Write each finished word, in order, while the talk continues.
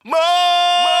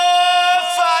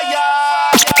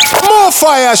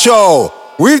Crossfire Show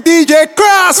with DJ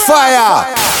Crossfire.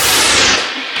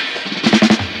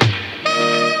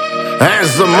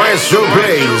 As the maestro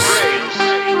plays,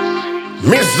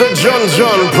 Mr.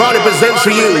 John proudly presents for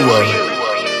you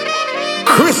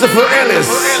Christopher Ellis.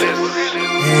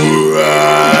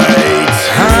 Right.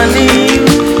 Honey,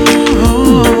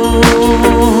 you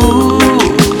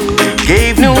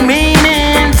gave new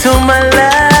meaning to my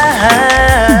life.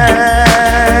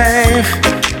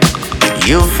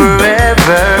 You'll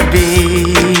forever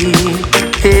be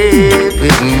here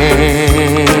with me.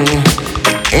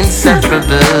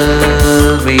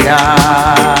 Inseparable we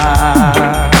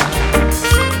are.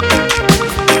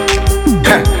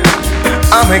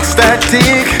 I'm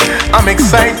ecstatic, I'm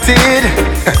excited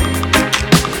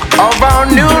of our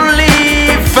newly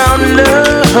found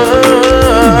love.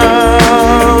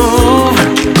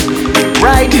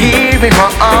 Right here in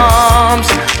my arms,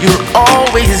 you'll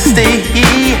always stay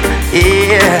here.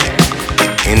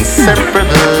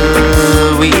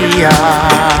 Inseparable we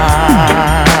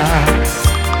are.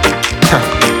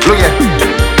 Look at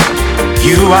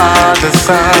you are the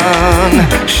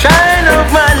sunshine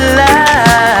of my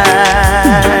life.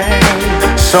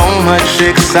 So much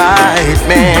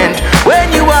excitement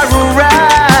when you are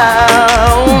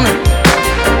around.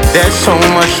 There's so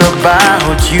much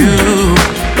about you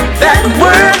that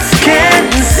words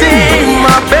can't sing,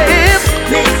 my babe.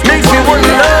 Makes me wanna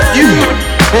love you,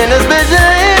 and especially,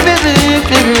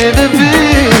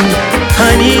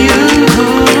 honey, you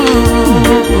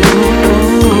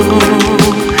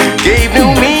gave new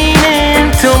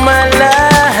meaning to my life.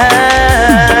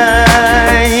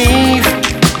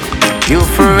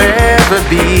 You'll forever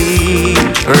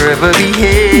be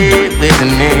here with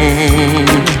me.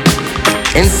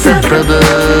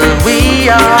 Inseparable we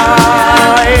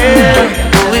are,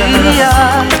 yeah, we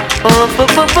are. Oh,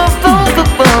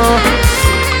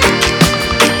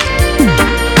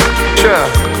 sure.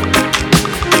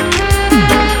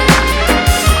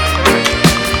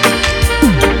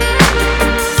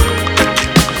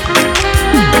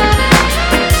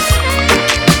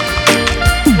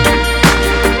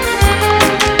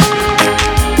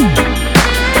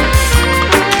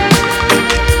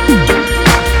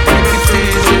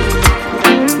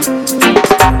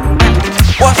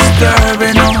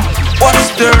 What's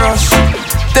the rush?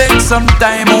 Take some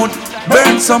time out,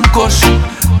 burn some kush.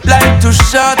 Like to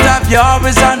shut up, you're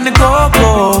always on the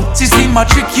go-go. See my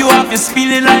trick, you have you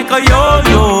spinning like a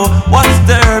yo-yo. What's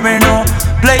the urban?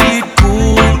 Play it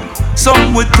cool.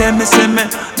 Some would tell me, say me,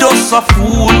 just a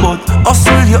fool. But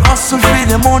hustle, you hustle for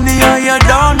the money and you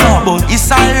don't know. But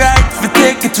it's alright if you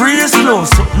take it real slow.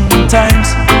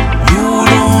 Sometimes you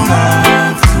don't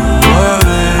have to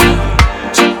worry.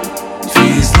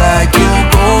 Feels like you're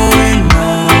going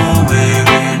nowhere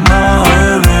in a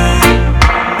hurry.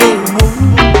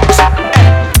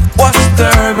 What's the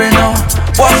hurry now?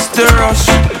 What's the rush?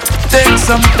 Take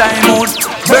some time out,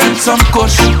 burn some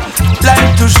kush.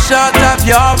 Like to shut up,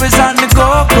 you're always on the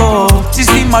go-go.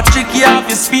 See my trick, you have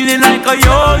you spinning like a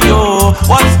yo-yo.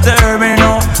 What's the hurry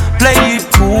now? Play it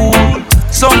cool.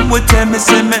 Some would tell me,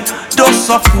 say me, just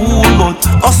a fool. But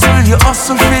hustle, you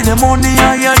hustle for the money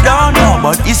and you don't know.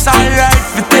 But it's alright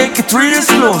if you take it real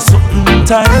slow.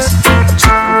 Sometimes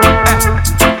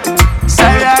it's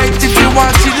alright if you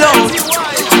want it low.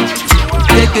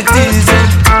 Take it easy.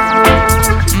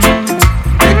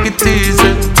 Take it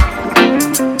easy.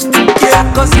 Yeah,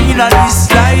 cause in this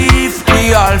life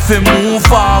we all fi move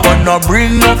forward, no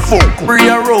bring no folk. Bring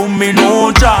around me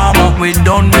no drama. We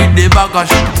done with the bag of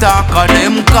shit talk of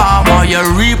them karma. You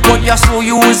reap what you sow,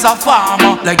 you is a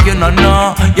farmer. Like you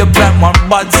know, you plant one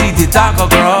bad seed, it a go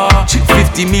grow.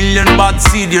 50 million bad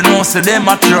seed, you know, so them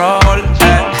a troll.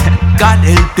 God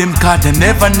help them, cause they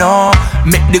never know.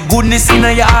 Make the goodness in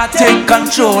your heart take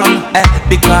control.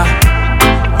 Because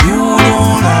you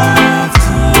don't have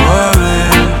to worry.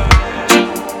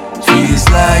 Feels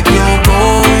like you're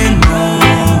going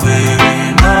nowhere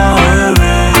in a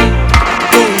hurry.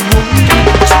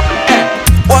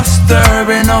 What's the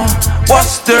hurry now?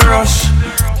 What's the rush?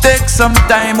 Take some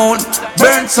time out,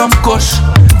 burn some kush.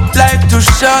 Like to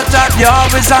shut up, you're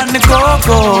always on the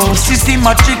go-go. See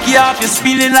my trick, you have you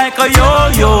spinning like a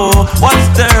yo-yo. What's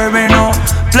the hurry now?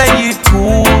 Play it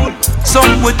cool.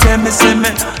 Some would tell me, say me,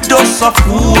 just a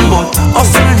fool. But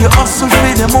hustle, you hustle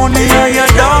for the money and you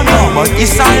don't know. But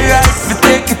it's alright if you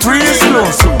take it real slow.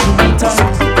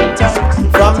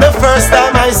 From the first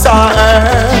time I saw her,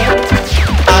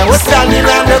 I was standing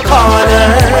on the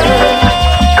corner.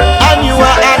 I knew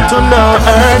I had to know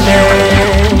her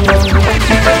name.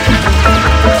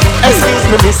 Excuse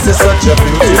me, Mr. Such a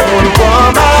beautiful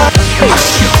woman.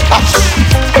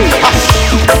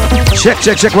 Check.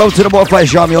 Welcome to the Bonfire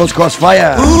Show. I'm your host,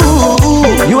 Crossfire.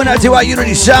 You and I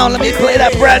Unity Sound. Let me play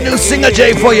that brand new Singer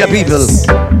J for you, people.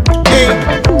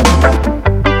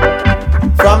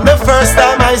 From the first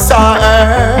time I saw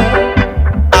her,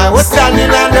 I was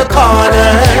standing on the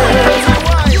corner.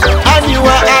 I knew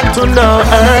I had to know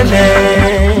her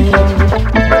name.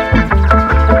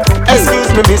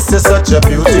 Excuse me, mister, such a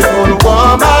beautiful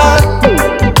woman.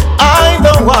 I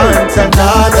don't want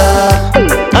another,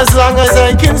 as long as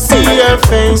I can see your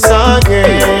face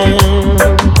again.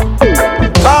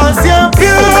 'Cause you're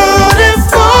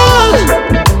beautiful,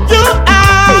 you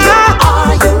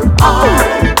are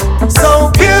so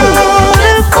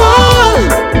beautiful.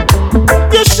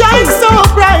 You shine so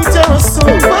bright, you're a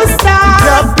superstar.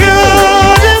 You're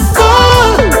beautiful,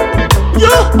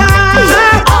 you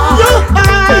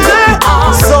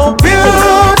are so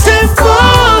beautiful.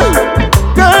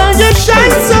 Girl, you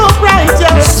shine so bright,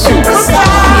 you're a superstar.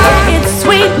 It's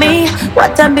sweet me,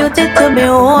 what a beauty to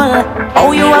behold.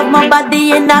 Oh, you have my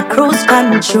body in a cruise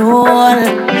control.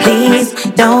 Please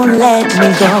don't let me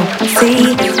go.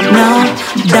 See, no,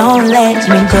 don't let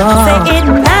me go. Say it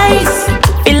nice,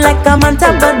 feel like I'm on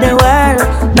top of the world.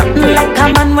 Nothing like a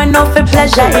man when no for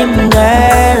pleasure him,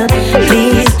 girl.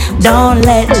 Please don't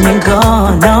let me go,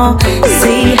 no.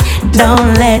 See,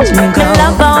 don't let me go. Me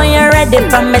love how you're ready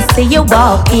from me see you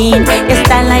walking. Your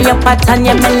style and your pattern,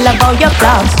 yeah, me love how your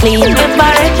clothes clean.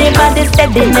 Never ready, body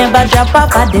steady, never drop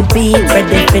off at the beat.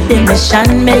 Ready for the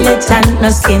mission, militant, no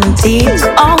skin teeth.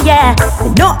 Oh yeah,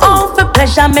 no off for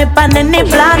pleasure, me on any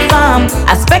platform.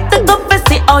 I expect to go for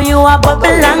see how you are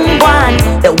bubble and one.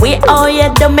 The way how you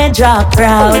do me draw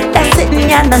crowd. That's sitting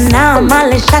here now,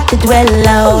 Molly shot it well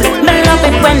loud. Me love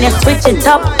it when you switch it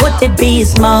up, put it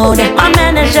beast mode. My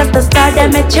man is just a star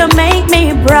that made you make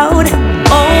me proud.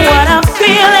 Oh, what I'm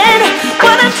feeling,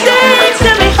 what I'm saying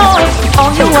to me, oh,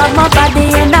 you have my body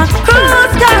in a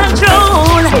cruise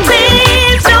control.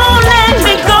 Please don't let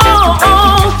me go,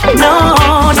 no,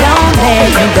 don't let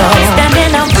me go.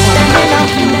 Standing up,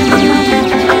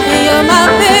 you're my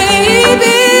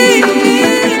baby,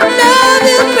 love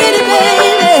you pretty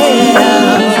baby.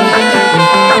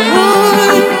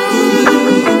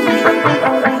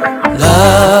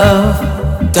 Love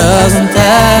doesn't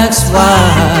ask why,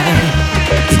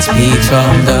 it speaks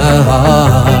from the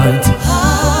heart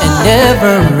and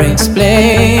never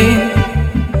explain.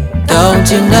 Don't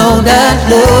you know that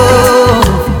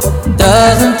love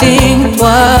doesn't think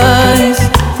twice?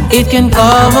 It can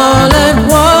come all at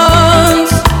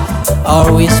once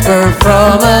or whisper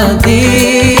from a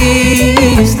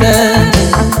distance.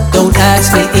 Don't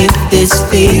ask me if this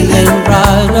feeling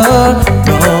right or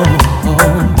wrong.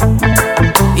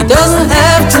 It doesn't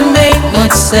have to make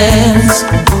much sense,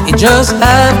 it just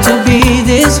have to be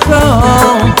this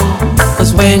strong.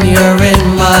 'Cause when you're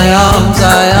in my arms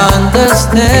I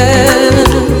understand.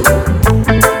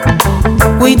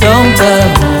 We don't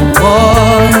have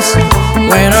voice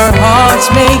when our hearts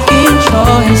making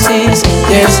choices.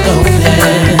 There's no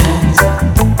plans,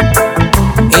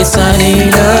 it's not in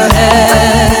your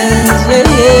hands.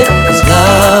 Yeah. 'Cause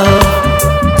love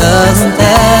doesn't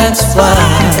ask why,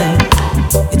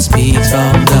 it speaks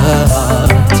from the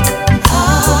heart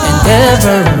and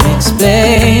never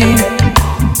explain.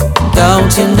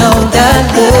 Don't you know that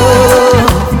love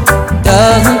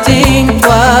doesn't think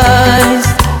twice?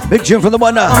 Big tune from the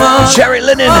one, Sherry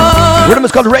Linen. Rhythm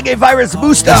is called Reggae Virus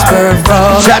Booster.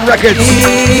 Shad Records.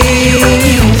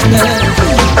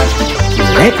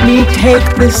 Let me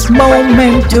take this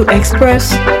moment to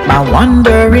express my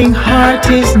wandering heart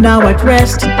is now at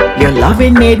rest. Your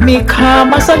loving made me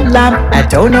calm as a lamb. I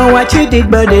don't know what you did,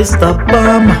 but it's the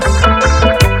bomb.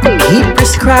 Keep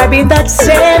prescribing that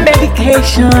same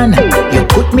medication. You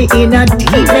put me in a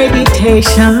deep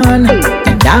meditation,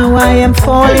 and now I am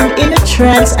falling in a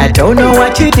trance. I don't know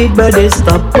what you did, but it's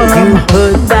the bomb. You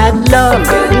put that love,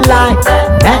 like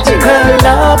magical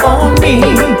love on me.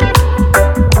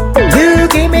 You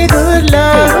give me good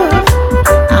love,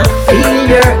 I feel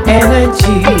your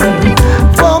energy.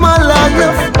 For my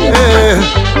life, yeah,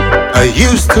 I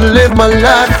used to live my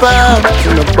life out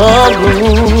in a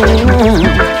ballroom.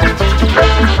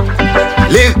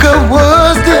 Liquor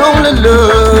was the only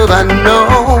love I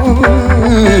know.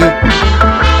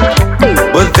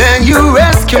 But then you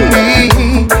rescued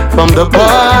me from the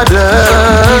border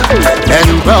and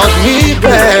brought me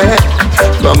back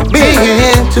from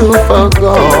being too far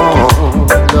gone.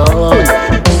 Lord,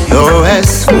 you're as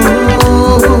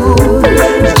smooth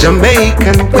as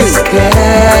Jamaican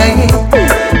whiskey.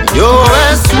 You're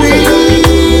as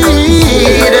sweet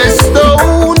as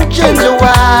stone ginger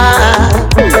wine.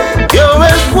 You're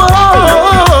as warm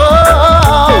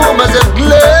as a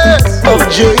glass of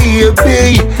J to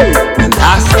be. And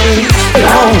I stay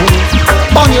strong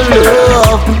on your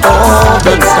love all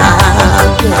the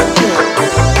time.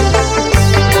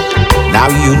 Now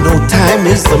you know time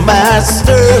is the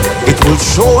master. It will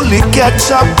surely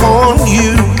catch up on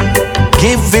you.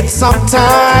 Give it some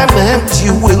time and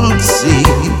you will see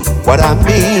what I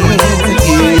mean.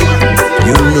 Yeah.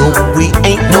 You know we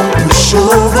ain't no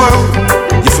pushover.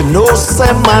 If you know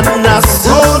some man a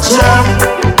soldier,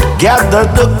 gather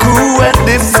the crew and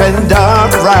defend our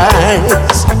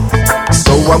rights.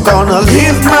 So I'm gonna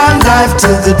live my life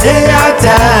till the day I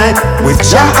die. With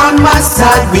Jah on my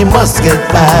side, we must get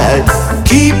by.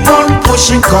 Keep on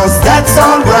pushing cause that's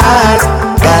alright.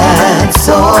 That's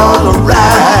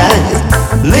alright.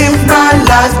 Live my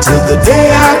life till the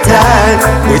day I die.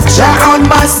 With Jah on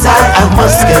my side, I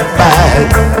must get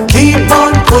by. Keep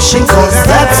on pushing cause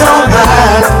that's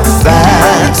alright.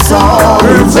 That's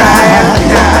alright.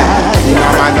 No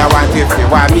matter what if you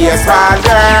want me a small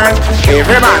girl.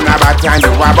 Every man about and you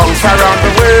a bounce around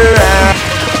the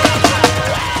world.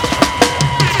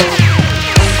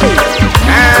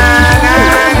 Na na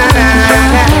na na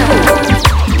na.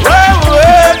 Whoa,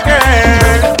 whoa,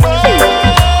 girl.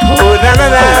 Oh, na na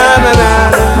na na na.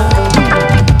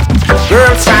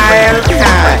 Girl child.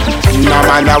 No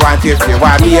matter what if you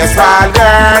want me a small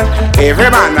girl. Every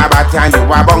man about and you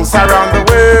a bounce around the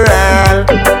world.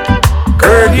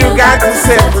 Girl, you got to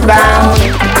settle down.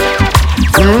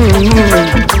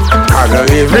 Although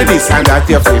every this and that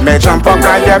you feel me jump up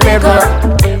on your mirror.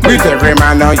 With every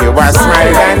man now you are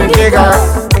smile and giggle.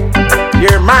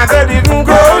 Your mother didn't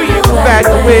grow you that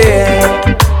way.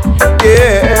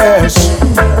 Yes,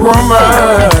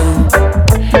 woman.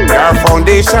 Your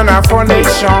foundation a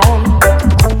foundation.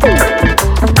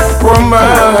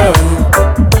 Woman,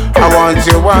 I want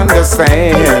you to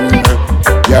understand.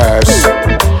 Yes.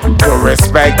 To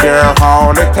respect your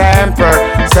holy temper,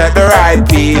 set the right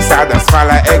piece, I just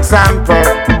follow example.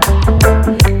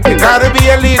 You gotta be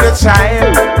a leader,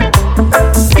 child,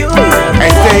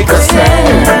 and take a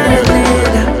stand.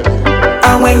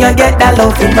 And when you get that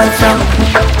love in them from,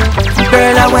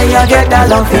 girl, and when you get that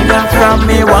love in them from,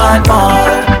 me want more.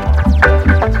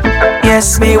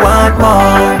 Yes, me want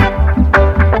more.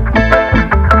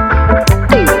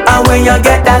 And when you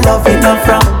get that love in them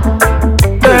from,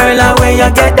 girl, and when you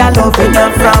get that loving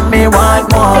from me,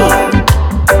 want more.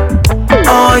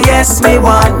 Oh yes, me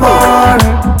want more.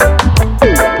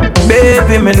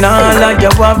 Baby, me nah like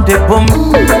you have the boom.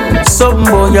 Something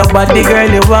about your body, girl,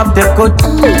 you have the good.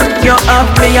 You have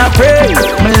me a pray,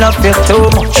 me love you too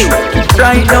much.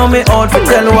 Right now me out to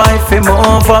tell wife him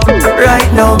over. Right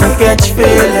now me catch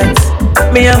feelings.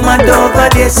 Me and my dog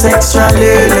got this extra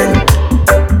living.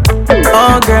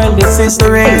 Oh girl, this is the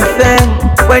real thing.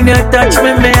 When you touch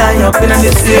me, I up in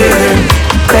the ceiling.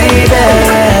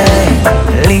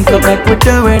 Baby, link up like we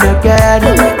do it again.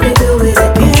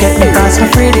 Check me cause I'm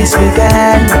free this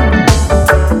weekend.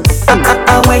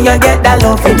 And when you get that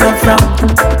love in your from,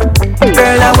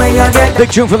 girl, and when you get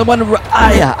big tune from the one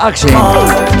Oxy.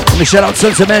 Let me shout out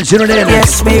Sunset Man tuning in.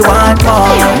 Yes, me want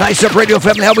more. Nice up radio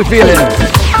family, how we feeling?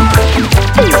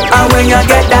 And when you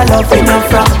get that love in your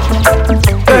from,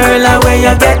 girl, and when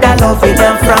you get that love in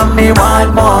them from me,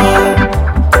 want more.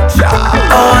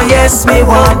 Oh yes, me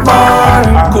want more.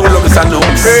 Cool up is a no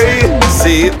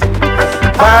Crazy.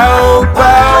 Bow,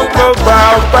 bow, bow,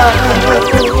 bow,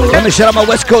 bow. Let me shout out my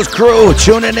West Coast crew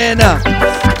tuning in.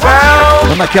 Bow,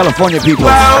 With my California people.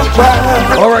 bow,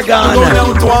 bow.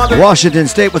 Oregon, Washington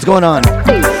State, what's going on?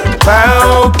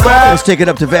 Bow, bow. Let's take it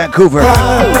up to Vancouver. Fill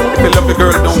up the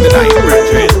girl, don't deny it,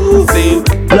 brethren.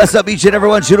 See? Bless up each and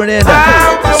everyone tuning in.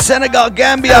 Senegal,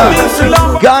 Gambia,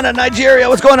 Ghana, Nigeria,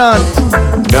 what's going on?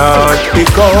 Not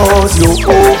because you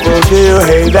over there,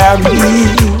 hey,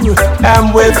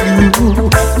 I'm with you.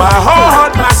 My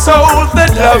heart, my soul, the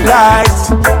love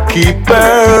light keep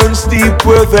burns deep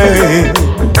within.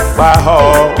 My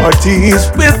heart is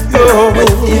with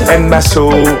you, and my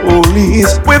soul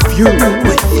is with you.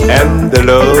 And the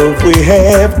love we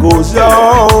have goes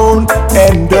on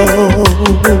and on.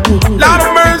 Lord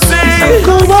of mercy.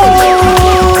 Come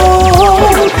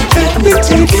on, let me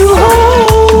take you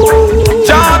home.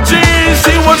 Georgie,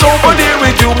 she was over there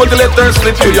with you, but let her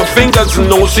slip through your fingers.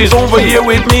 No, she's over here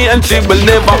with me, and she will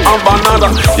never have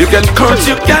another. You can curse,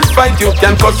 you can fight, you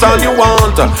can cuss all you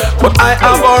want, but I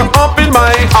have her up in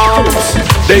my arms.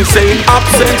 They say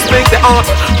absence make the heart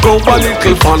go a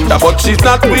little fonder, but she's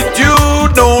not with you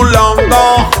no longer.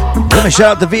 Let me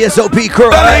shout out the VSOP crew,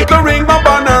 The right? little ring my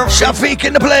banner Shafiq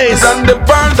in the place. and the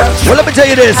bird that's Well, let me tell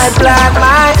you this. I plant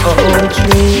my own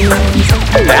trees.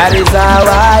 That is how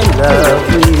I love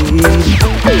weed.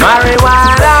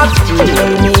 Marijuana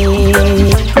free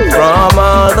me from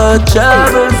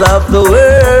the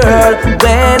world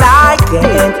when I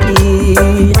can't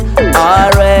eat,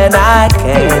 or when I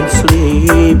can't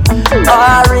sleep,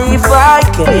 or if I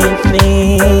can't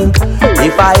think.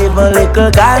 If I even lick a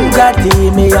ganja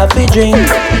tea, me have to drink.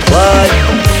 But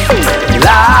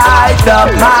light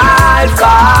up my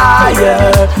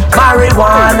fire,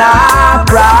 marijuana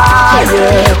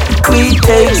prior, weed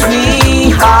takes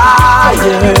me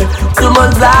higher to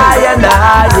Mount Zion,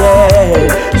 yeah.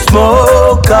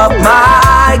 Smoke up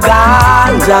my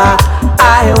ganja,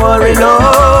 I worry no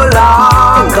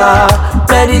longer.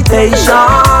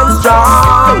 Meditation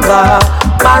stronger,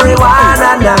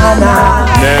 marijuana nana.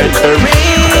 Nurturing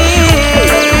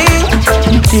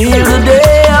till the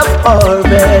day of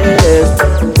harvest.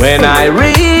 When I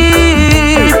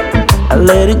read, I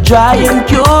let it dry and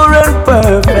pure and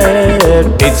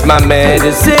perfect. It's my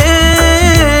medicine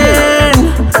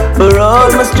for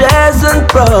all my stress and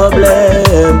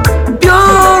problem.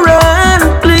 Pure and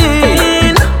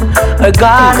clean,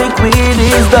 organic weed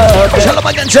is the best. Shout out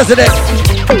my ganja today.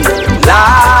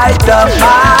 Light up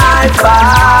my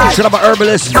fire. Shout out my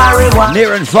herbalist, marijuana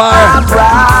near and far.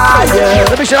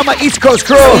 Let me shout out my East Coast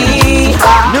crew.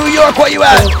 New York, where you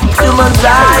at?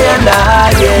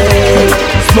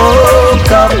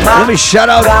 Smoke up my. Let me shout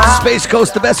out Space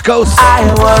Coast, the best coast. I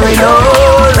worry no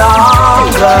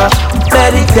longer.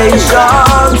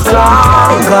 Meditation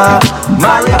stronger.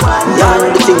 Marijuana. Y'all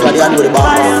the thing that you know the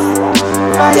bomb.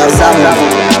 Yo, Sam.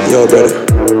 Yo, brother.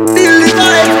 Feel the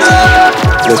vibe up.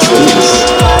 Let's do this.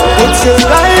 Put your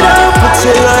line up, put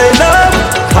your line up.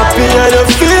 Happy and you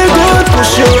feel good,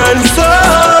 push your hands up.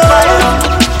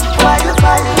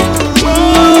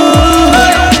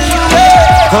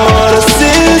 I wanna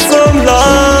see some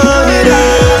light,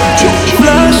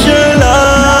 flash your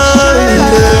light,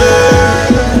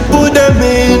 put them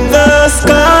in the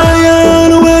sky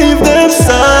and wave them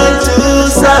side to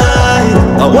side.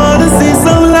 I wanna see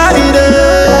some light,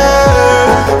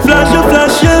 flash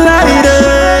your light.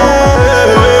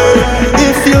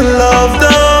 If you love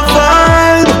the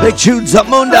vibe, Big tunes up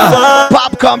Munda.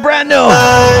 Popcorn brand new.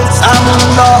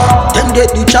 Amunda, them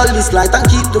get the chalice light and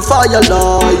keep the fire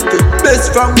light. Best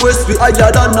from west, we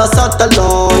higher than a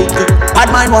satellite. Bad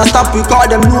mind won't stop, we call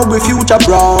them know we future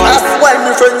bright. That's why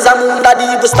my friends Amunda,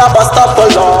 they even stop a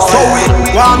lot. So we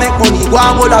wanna make money, go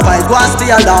and hold a vibe, go and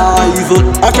stay alive.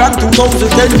 And from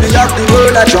 2010, we have the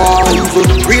world a drive.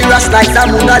 Real rush like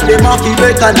Amunda, them have to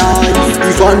recognize.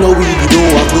 If I know we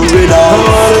don't have no red eye. I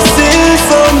wanna see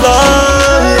some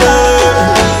light,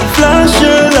 flash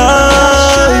your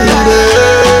light,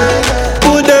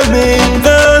 put them in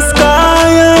the sky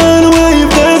and wave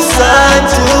them side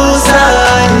to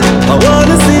side. I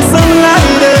wanna see some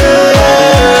light,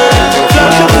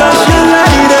 flash your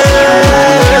light.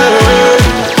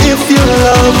 If you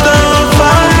love the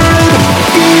vibe,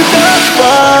 keep the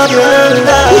fire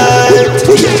light.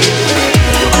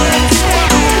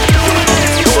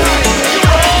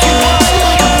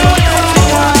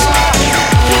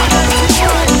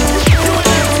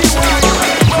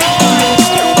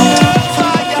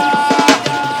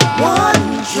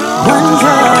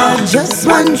 Just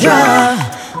one draw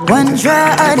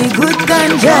of the good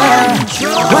ganja.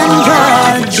 One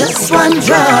draw, just one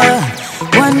draw.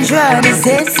 One draw, the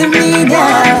sesame da.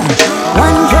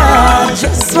 One draw,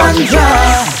 just one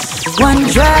draw. One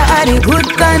draw of the good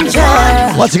ganja.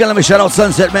 Once again, let me shout out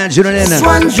Sunset Man tuning in. Just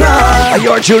one draw.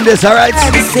 You're tuned this, alright?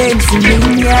 The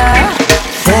sesame da.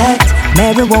 Fact,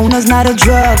 marijuana's not a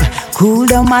drug. Cool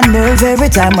down my nerve every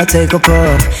time I take a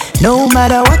puff. No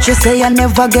matter what you say, I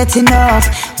never get enough.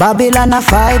 Babylon I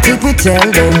fight it, we tell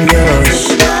them yes.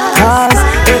 Cause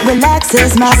it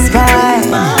relaxes my spine.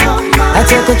 I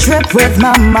took a trip with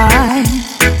my mind.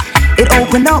 It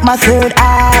opened up my third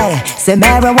eye. Say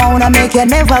marijuana make you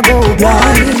never go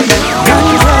blind.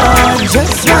 One draw,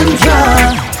 just one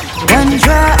draw. One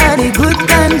draw of the good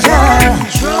ganja.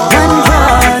 One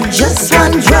draw, just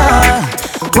one draw.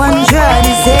 One draw,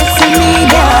 the sesame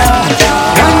da.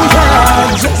 One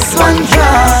draw, just one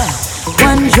draw.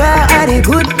 One draw of the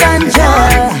good ganja.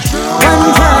 One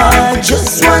draw,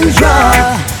 just one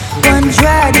draw. One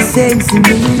draw, the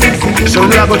sesame. So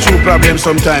we go through problems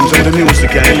sometimes and the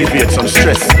music can alleviate some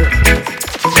stress.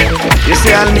 You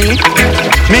see all me?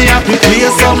 Me have to play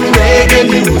some reggae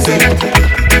music,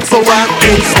 so I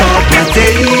can start my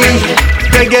day.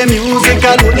 Reggae music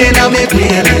I look in on my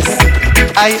playlist.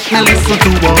 I listen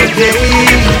to all day.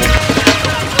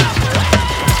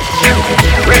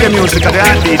 Reggae music at the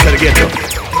heartbeat of the ghetto.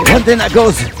 One thing that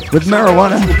goes with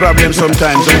marijuana. Problem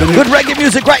sometimes. Good reggae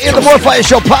music right here, the More Fire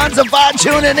Show. Ponds and Vod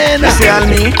tuning in. You see all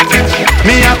me?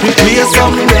 Me have to play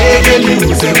some reggae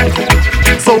music,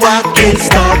 so I can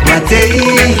start my day.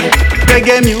 Reggae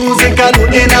Reggae music I do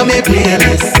in a me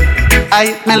playlist.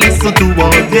 I me listen to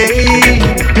all day.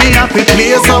 Me have to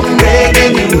play some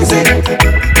reggae music,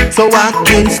 so I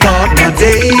can start my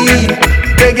day.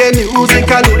 Reggae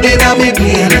music I do in a me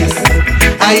playlist.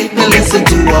 I me listen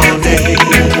to all day.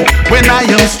 When I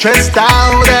am stressed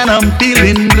out and I'm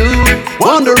feeling blue,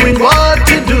 wondering what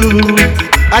to do,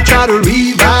 I try to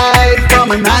revive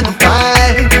from a 9 to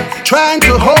 5, trying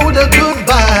to hold a good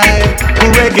vibe.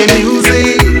 Reggae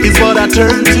music is what I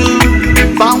turn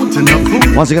to, fountain of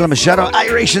food. Once again, I'm a shout out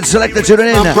Iration Selector tuning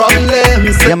in.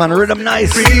 Yeah, man, rhythm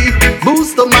nice.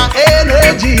 Boost of my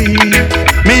energy.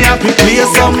 Me have to play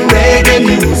some reggae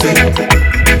music,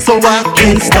 so I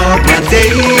can start my day.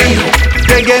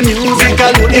 Reggae music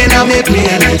I do in a me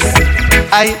playlist.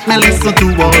 I me listen to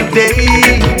all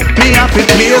day. Me have to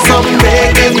play some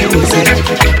reggae music,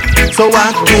 so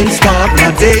I can start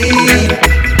my day.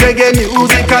 Reggae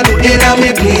music I do in a me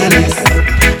playlist.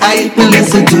 I me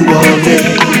listen to all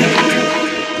day.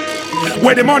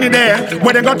 Where the money there,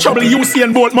 where they got trouble,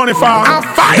 Usain Bolt money for. I'm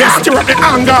fire. They stir up the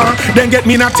anger, then get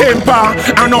me in a temper.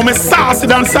 I know me saucy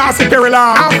than saucy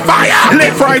Perilla. I'm fire.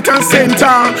 Left, right and center.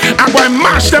 I'm going to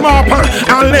mash them up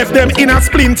and left them in a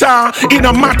splinter. It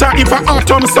no matter if I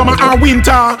autumn, summer or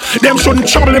winter. Them shouldn't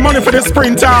trouble the money for the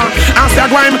sprinter. I say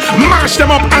I'm going to mash them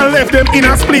up and left them in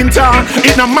a splinter.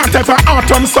 It no matter if I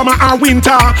autumn, summer or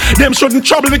winter. Them shouldn't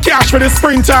trouble the cash for the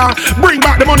sprinter. Bring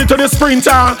back the money to the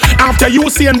sprinter. After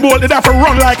Usain Bolt, they have to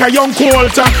run like a young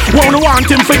colt. Won't want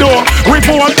him for do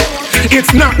revolt.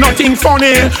 It's not nothing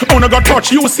funny. Wanna go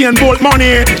touch Usain Bolt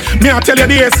money. Me I tell you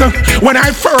this, when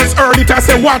I first heard it I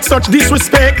said what such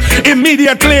disrespect.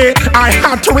 Immediately I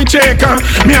had to recheck.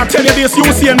 Me I tell you this,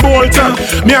 Usain Bolt.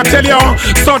 Me I tell you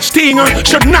such thing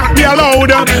should not be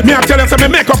allowed. Me I tell you so me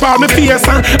make up all my face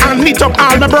and knit up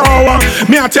all my brow.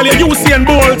 Me I tell you Usain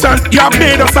Bolt, you have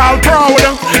made us all proud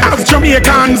as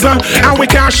Jamaicans, and we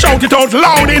can shout it out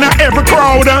loud in every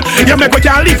crowd. You make we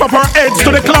can lift up our heads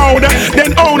to the cloud.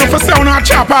 Then own for sound a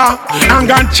chopper and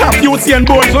gonna chop Usain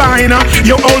Bolt line.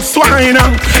 You old swine,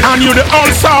 and you the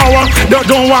old sour that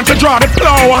don't want to draw the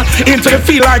plow into the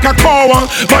field like a cow,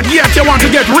 but yet you want to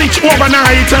get rich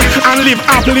overnight and live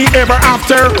happily ever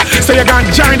after. So you gonna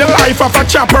join the life of a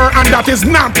chopper, and that is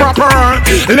not proper.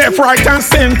 Left, right and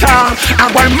center, I'm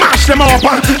gonna mash them up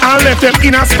and left them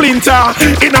in a splinter.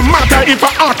 It no matter if a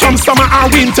autumn, summer or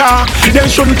winter. They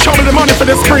shouldn't trouble the money for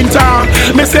the sprinter.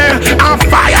 Me say I'm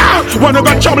fire. Wanna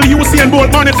go trouble Usain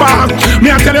Bolt money for.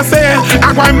 Me I tell you say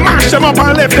I'm gonna mash them up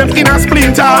and left them in a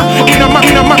splinter. In a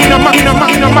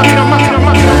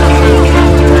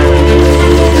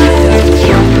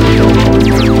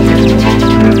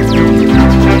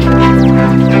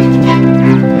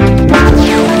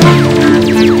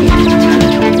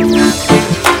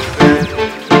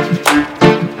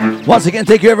Once again,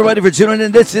 thank you everybody for tuning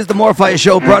in. This is the More Fire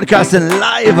Show, broadcasting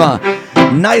live on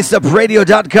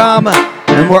niceupradio.com,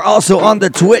 and we're also on the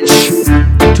Twitch,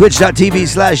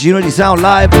 twitch.tv/Unity Sound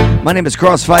Live. My name is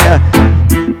Crossfire.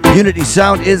 Unity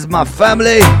Sound is my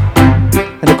family,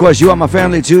 and of course you are my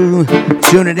family too,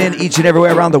 tuning in each and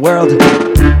everywhere around the world.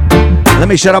 Let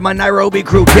me shout out my Nairobi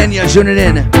crew, Kenya, tuning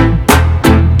in.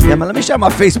 Yeah, man, let me shout out my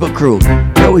Facebook crew.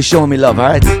 They're always showing me love,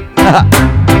 alright?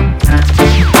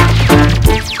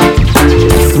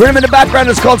 Rhythm in the background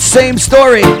is called Same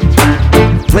Story.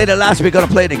 Played it last week, gonna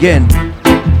play it again.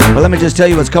 But let me just tell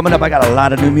you what's coming up. I got a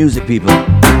lot of new music, people.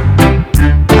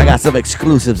 I got some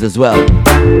exclusives as well.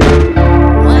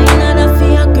 Why not for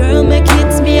your girl make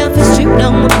it? Me have to strip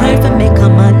down my pride for make a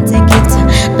man take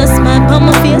it. That's my palm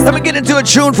of face. Let me get into a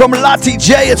tune from Lottie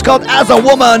J. It's called As a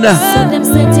Woman. So them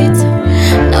set it.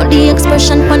 Now the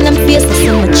expression on them face is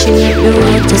so much cheer. The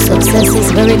road to success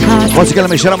is very hard. Once again,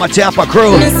 let me shout out my Tampa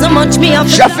crew. So much me have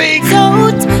Shafiq.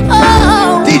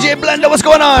 Oh. DJ Blender, what's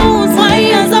going on?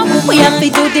 We have to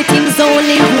do the things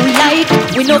only you like.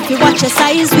 We know if you watch your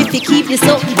size, we have to keep this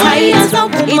up tight. It's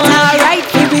alright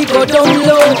if we go down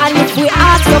low. And if we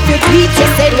ask of your beat, you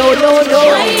say no.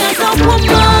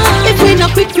 If we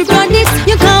not quick to run it,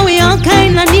 you can't we all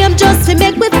kind of name just to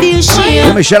make we feel shame.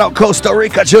 Let me shout out Costa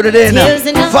Rica, tune it in.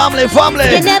 Family.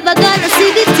 You're never gonna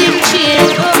see the team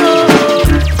change.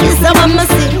 It's how I'm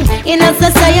sing in a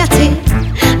society.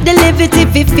 The levity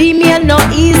for female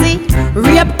not easy.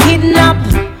 Rape, kidnap,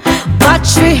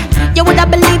 battery. You woulda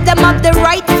believe them have the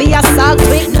right for assault.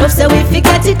 We know so we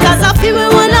forget it cause I feel we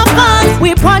wanna pass.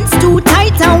 We pants too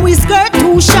tight and we skirt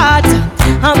too short.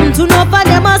 I'm too know for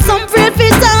them are some afraid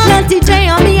fit on. Plenty J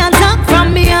on me and talk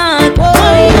from me on.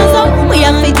 We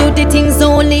have to do the things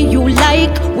only you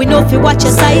like. We know if you watch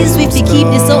your size, we have to keep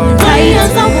this up tight.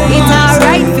 It's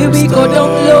alright if we go down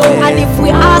low. And if we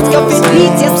ask you for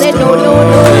beat, you say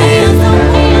no.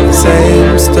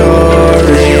 same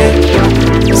story,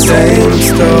 same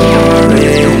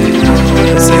story,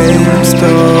 same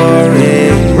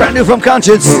story. Brand new from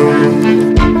Conscience.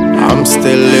 I'm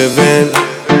still living,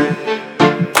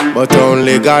 but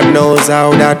only God knows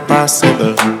how that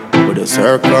possible. With the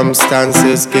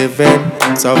circumstances given,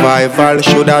 survival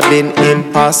should have been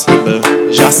impossible.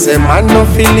 Just a man no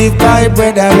feel live by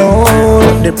bread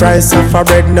alone. The price of a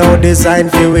bread now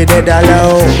designed for we dead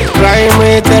alone. Crime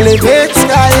rate elevate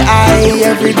sky high.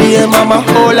 Every day mama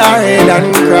hold her head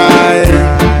and cry.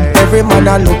 Every man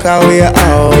a look away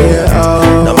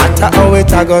out. No matter how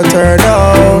it a go turn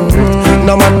out.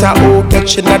 No matter who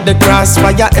catching at the grass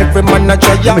fire, every man a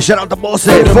try. Let me shout out the boss,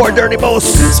 4 dirty boss.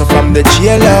 So from the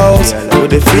jailhouse to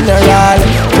the funeral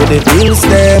to the bills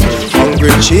them, hungry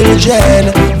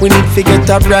children, we need to get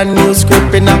a brand new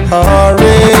script in a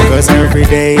hurry. Cause every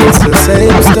day it's the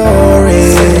same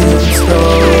story,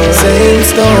 same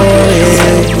story.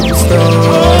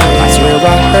 I swear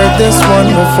I heard this one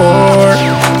before.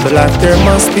 So like there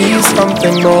must be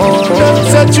something more. Don't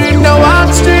set you now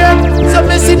I'm straight. So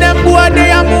me see them boy they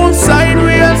a move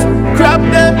sideways. Grab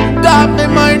them, got me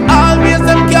mind always.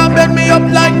 Them can't bend me up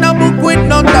like no book with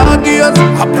no dog ears.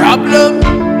 A problem.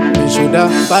 Me shoulda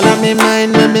follow me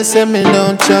mind when me say me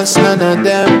don't trust none of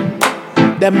them.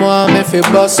 Them want me fi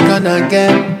bust gun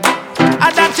again.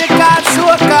 And that you call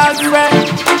so-called friend.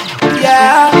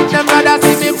 Yeah, them rather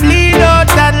see me bleed out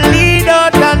and lead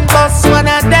out and bust one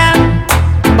of them.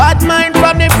 Bad mind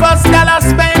from the first dollar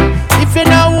spent. If you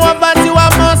know over you a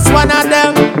must one of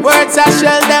them. Words I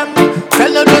shell them.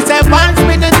 Tell them to say once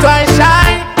minute twice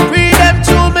shy. Free them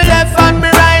to me left and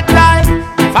me right line.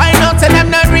 Find out to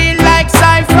them not real like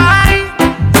sci-fi.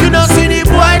 You don't see the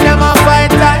boy them a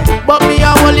fight like. But me a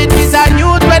hold it is a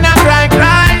youth when I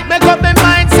cry. Make up my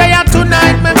mind say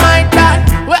tonight me might die.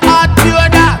 We hard pure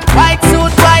that white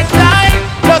suit white line.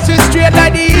 Plus we straight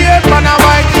like the ear on a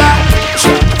white line.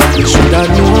 You shoulda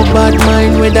know bad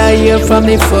mind when I hear from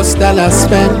the first dollar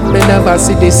spent. Me never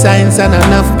see the signs and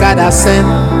enough God I send.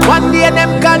 One day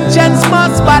them conscience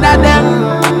must bother them.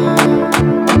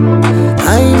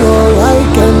 I know I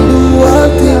can do all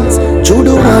things through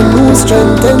the one who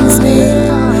strengthens me.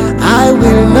 I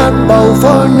will not bow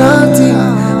for nothing.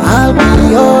 I'll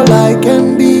be all I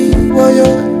can be.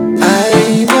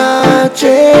 I not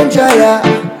change,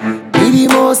 be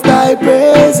the most I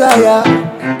praise,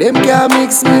 Them can't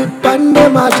mix me pan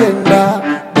them agenda.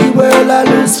 The world I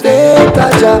lose faith, I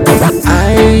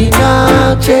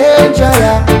not change,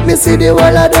 Me see the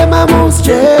world of them a move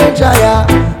strange,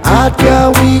 Heart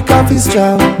can't weak off his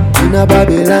strong. In a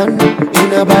Babylon,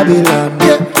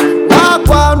 yeah. Walk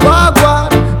one,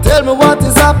 tell me what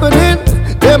is happening.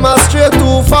 Them are straight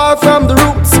too far from the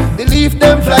roots. The leaf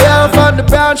them fly off and the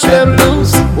branch them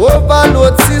loose.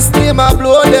 Overload system I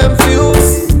blow them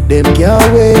fuse. Them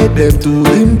can't wait, them too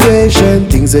impatient.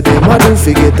 Things that them a do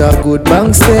forget a good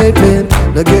bank statement.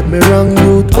 Now get me wrong,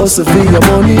 youth hustle for your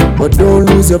money, but don't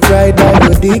lose your pride or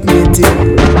your dignity.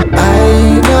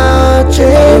 I not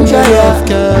change,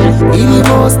 be the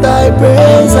most I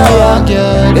praise,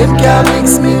 Them can't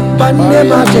mix me, pan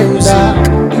them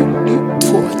agenda.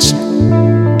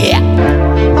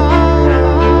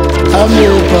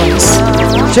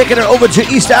 Taking her over to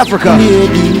East Africa.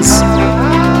 Ladies,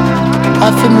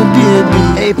 I feel my baby.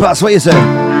 Hey, Pass, what you say?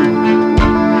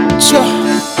 Sure.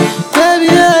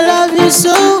 Baby, I love you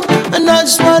so, and I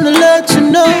just wanna let you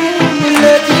know.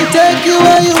 Let me take you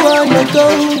where you wanna go.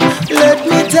 Let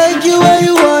me take you where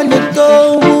you wanna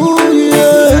go. Ooh,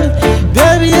 yeah.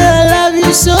 Baby, I love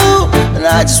you so, and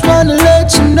I just wanna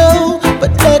let you know.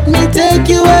 But let me take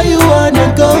you where you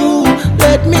wanna go.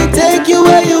 Let me take you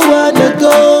where you wanna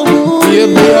go. You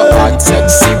be a hot,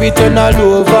 sexy, we turn all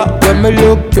over. When me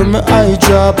look, you me eye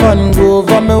drop and go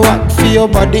over. Me walk for your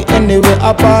body anywhere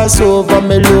I pass over.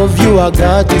 Me love you, I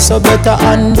got it, so better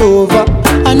hand over.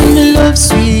 And me love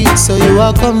sweet, so you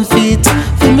are comfort.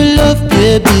 For me love,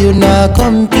 baby, you not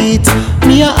compete.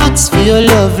 Me a ask for your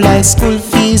love like school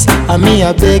fees. And me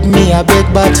a beg,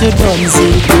 but you don't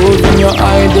see. Love in your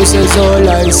eye, this is all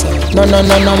I say. No,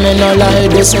 me no lie,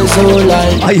 this is all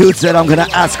I. My youth said I'm gonna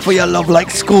ask for your love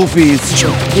like school fees.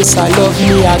 This I love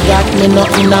me, I got me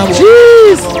nothing I want.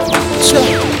 Jeez! Sure.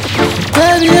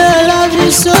 Baby, I love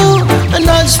you so, and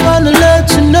I just wanna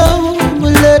let you know.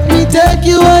 But let me take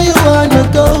you where you wanna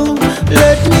go.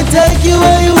 Let me take you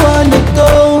where you wanna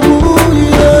go. Ooh,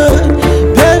 yeah.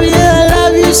 Baby, I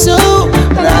love you so,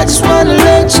 and I just wanna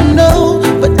let you know.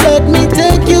 But let me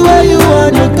take you where you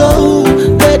wanna go.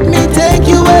 Let me take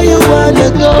you where you wanna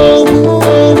go.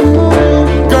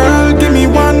 Girl, give me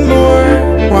one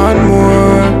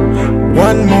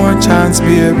more chance,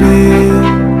 baby.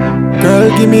 Girl,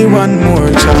 give me one more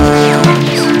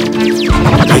chance.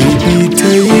 Baby,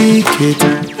 take it.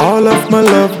 All of my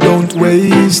love, don't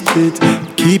waste it.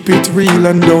 Keep it real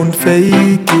and don't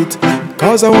fake it.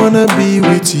 'Cause I wanna be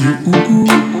with you.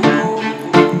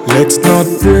 Let's not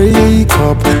break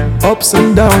up. Ups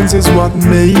and downs is what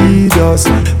made us.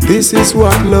 This is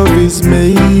what love is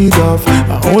made of.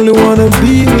 I only wanna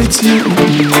be with you.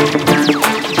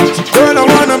 Girl, I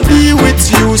wanna be with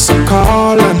you. So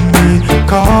call on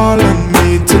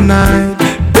me tonight.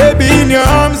 Baby, in your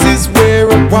arms is where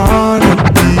I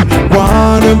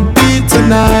wanna be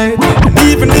tonight. And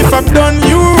even if I've done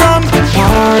you wrong,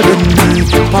 pardon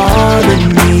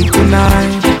me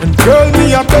tonight. And girl,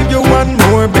 me, I beg you one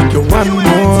more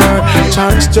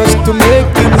chance just to make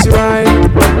things right.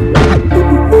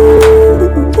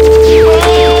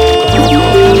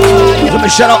 Let me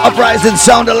shout out Uprising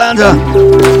Sound Atlanta,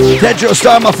 Pedro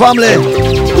Star, my family.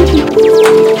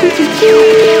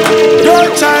 Girl,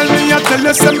 child, me, I tell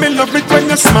you, say me love it when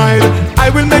you smile. I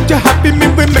will make you happy, me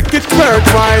will make it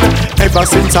worthwhile. Ever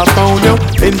since I found you,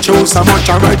 been through so much,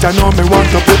 alright, I know me want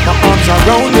to put my arms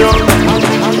around you.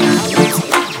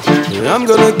 I'm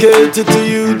gonna cater to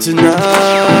you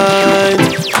tonight.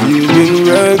 You've been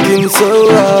working so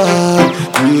hard.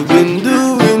 You've been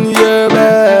doing your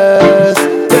best,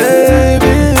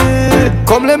 baby.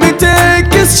 Come let me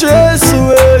take your stress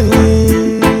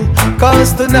away.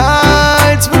 'Cause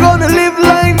tonight we're gonna live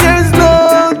like there's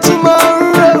no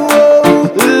tomorrow.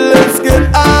 Let's get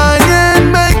high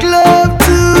and make love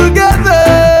together.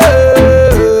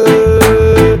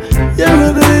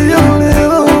 You're the only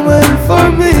woman for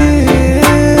me.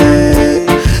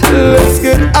 Let's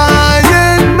get high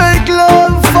and make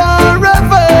love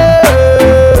forever.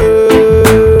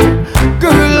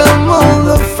 Girl, I'm all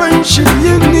the friendship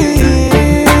you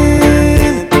need.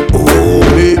 Oh,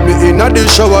 meet me in the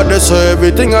shower, that's how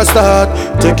everything I start.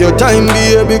 Take your time,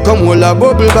 baby, come hold a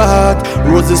bubble bath.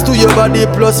 Roses to your body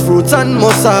plus fruits and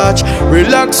massage.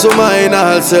 Relax your mind,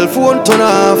 all cell phone turn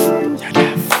off.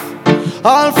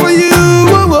 All for you,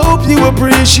 I hope you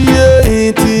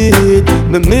appreciate it.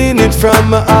 Me mean it from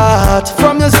my heart.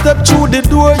 From your step through the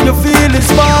door, you feel it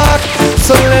spark.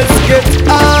 So let's get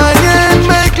high and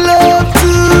make love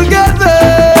together.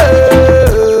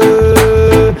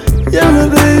 You're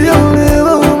the only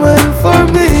woman for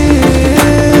me.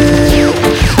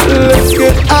 Let's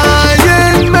get high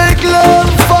and make love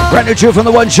for. Brand new tune from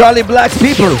the one Charlie Black's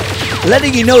people.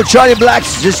 Letting you know Charlie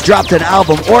Black's just dropped an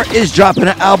album or is dropping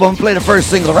an album. Play the first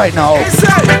single right now.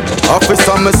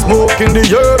 Officer, me smoking the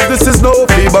herb, this is no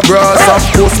fever grass. Of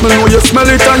course, me know you smell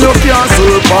it and you can't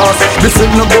surpass. This is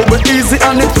no go easy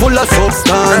and it full of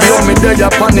substance. You me there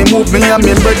upon the move, me and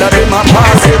me brother, they my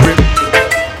pass every.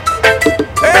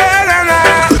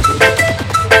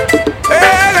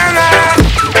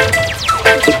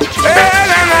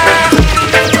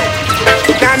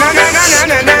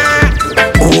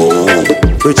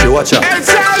 Richie, watch out.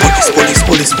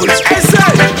 Police.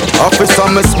 Officer,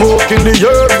 me smoking the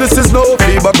herb, this is no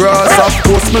fever grass. Of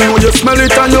course, me know you smell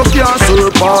it and you can't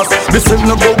surpass. This is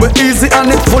no go easy and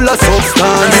it full of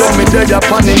substance. You me there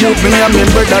upon the move, me and me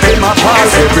brother, they my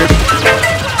pass every.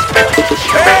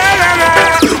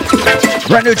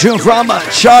 Brand new tune from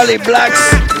Charlie Black's,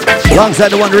 alongside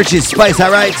the one Richie Spice,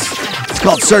 alright? It's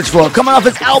called Search For. Coming off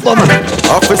his album.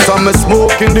 Officer, me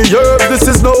smoking the herb, this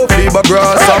is no fever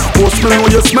grass. Of course, me know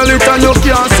you smell it and you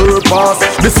can't surpass.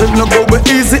 This is no go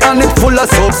easy and it full of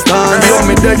substance.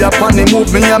 You me there upon the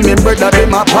move, me and me brother, they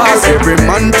my pass. Every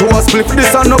man to a split,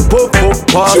 this a no puff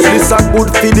pass. This a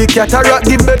good for the cataract,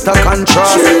 give better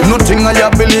contrast. Nothing I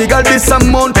have illegal, this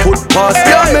amount put past.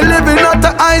 Yeah, me living at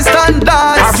the high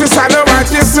standards. Officer, know what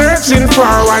you're searching for,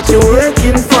 what you're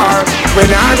working for. When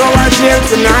I go out here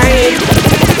tonight.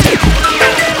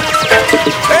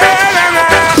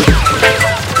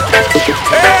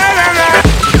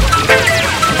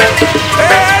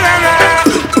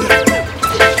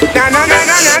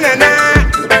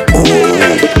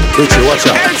 Richie, watch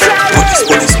out.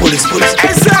 Police.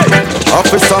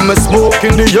 Officer, me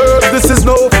smoking the herb, this is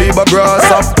no fever grass.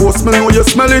 Of course, me know you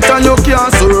smell it and you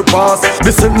can't surpass.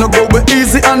 This is no go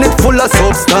easy and it full of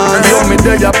substance. You me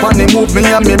there upon the move, me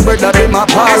and me brother, they my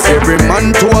pass. Every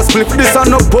man to a split, this a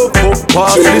no puff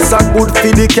pass. This a good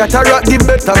for the cataract, give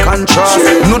better contrast.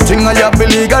 Nothing I have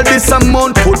illegal, this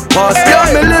amount put past. Yeah,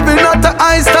 me living at the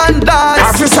high standards.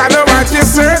 Officer, know what you're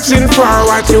searching for,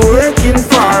 what you're working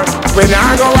for. When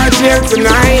I go out here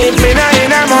tonight, me not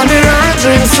in a money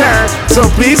laundering, sir. So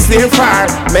please stay far.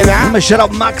 Let me shut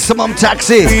up Maximum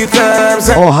Taxi.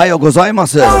 Ohio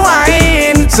gozaimasu.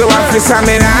 So officer,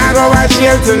 me not go out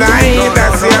here tonight.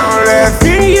 That's the only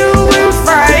thing you will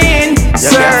find,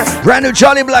 sir. Brand new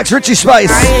Charlie Blacks, Richie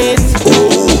Spice.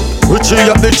 Richie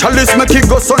at the chalice make it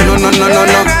go so no.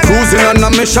 Cruising on a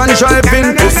mission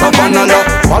driving to Savannah.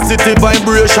 Positive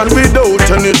vibration without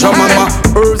any drama.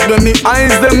 Herbs when me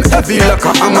eyes them heavy like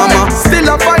a hammer. Still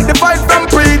I fight the fight from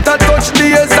pre-to touch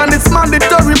days. And it's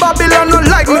mandatory Babylon no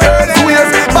like me earth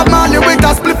ways. But man you with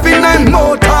a spliffing and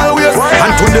mortal ways.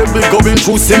 And today we going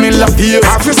through similar fears.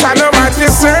 Officer know what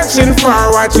you're searching for,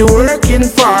 what you working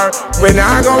for. When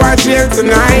I go out here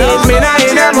tonight, me not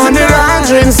in the money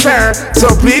laundering sir.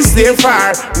 So please stay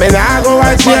far. Man, I go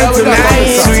out here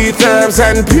tonight. Sweet herbs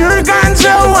and pure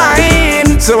ganja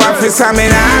wine. So officer, man,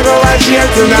 I go out here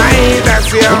tonight. That's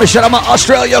it. Let me shout out my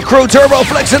Australia crew, Turbo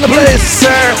Flex in the place.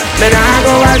 Sir, man, I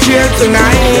go out here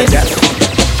tonight.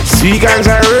 Sweet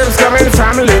ganja herbs coming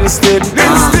from Linstead.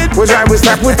 Which I will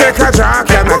stop with take a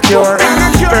drug and a cure.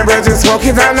 Remember just smoke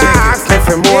it and I ask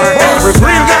for more. We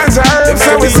bring ganja herbs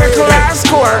so we settle our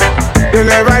score. You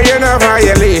never hear no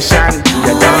violation.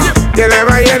 You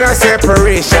never hear no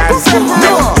separation.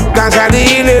 Ganja the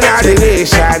healing of the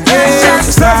nation.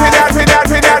 Stop it.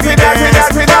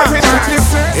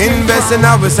 Invest in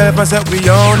ourselves and set we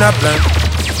own a plan.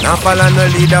 Now follow no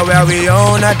leader where we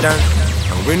own a done.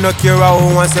 And we no care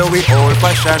who wants say we old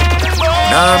fashioned.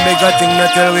 Now make a thing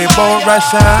not tell we bout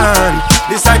Russian.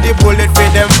 This are the bullet for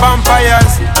them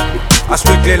vampires. I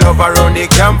strictly love around the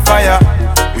campfire.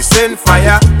 We send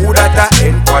fire, who that a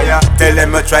inquire. Tell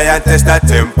them I try and test that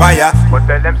empire. But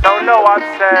tell them sound no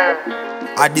upset.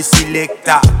 I the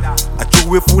selector. I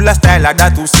true we full of style like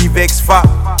that to see vex for.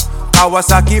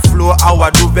 Kawasaki flow,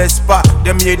 our do Vespa.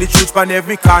 Them hear the truth from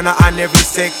every corner and every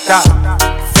sector.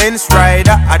 Fence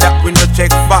rider, that we no check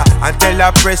for. And tell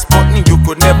a press button you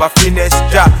could never finesse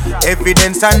ja.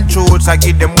 Evidence and truths, I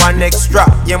give them one extra.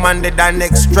 Yeah man, they done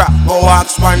extra, go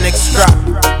ask one extra.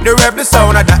 The rebel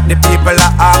sound that the people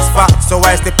are ask for. So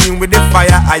I step in with the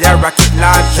fire, I a rocket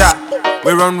launcher.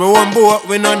 We run with one boat,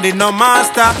 we no need no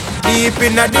master. Deep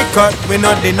in the cut, we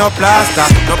no need no plaster,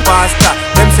 no pasta.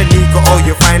 Them say Nico, oh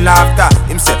you find laughter.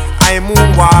 Him say, I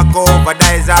moonwalk over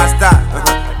disaster.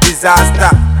 Disaster.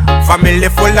 Family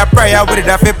full of prayer, we did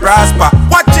have to prosper.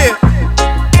 Watch it.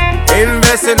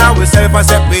 Invest in ourselves and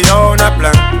set we own a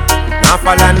plan. Now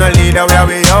follow no leader where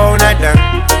we own a done.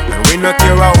 And we no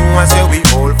care who wants say we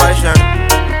old fashioned.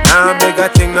 Now big a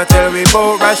thing not tell we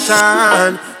bout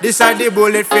Russian. This are the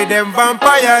bullet for them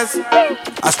vampires.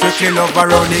 I strictly love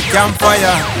around the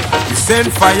campfire. We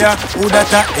send fire, who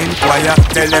that a inquire.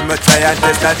 Tell them I try and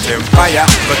test that empire.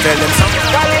 But tell them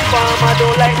something. Cali farmer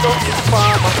don't like no fish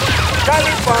farmer.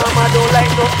 Cali farmer don't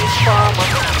like no fish farmer.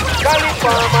 Cali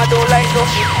farmer don't like no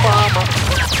fish farmer.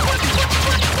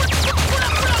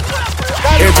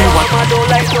 Cali farmer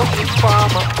don't like no fish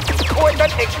farmer. Import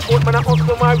and export, man, I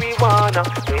hustle marijuana.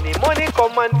 When the money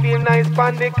come and feel nice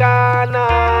pan the corner.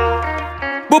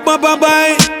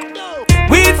 Bye.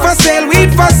 Weed for sale.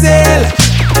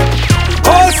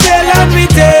 Wholesale and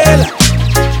retail.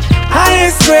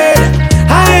 Highest grade.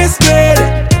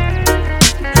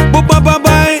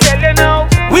 Bye.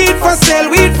 Weed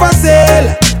for sale.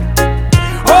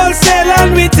 Wholesale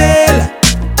and retail.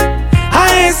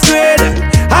 Highest grade.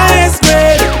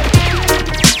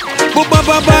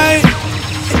 Bye.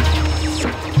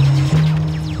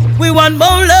 We want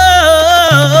more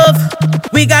love.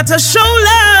 We got to show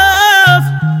love.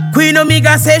 Queen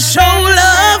Omega say show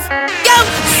love. Yo,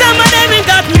 some of them ain't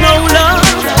got no love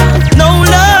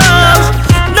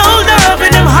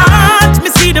in them heart. Me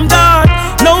see them God.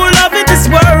 No love in this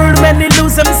world when they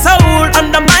lose them soul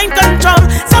under mind control.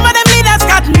 Some of them leaders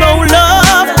got no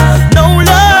love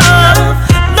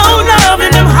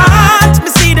in them heart. Me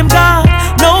see them God.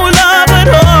 No love at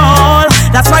all.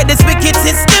 That's why this wicked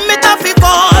system it have to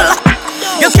fall.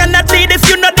 You cannot lead if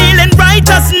you're not dealing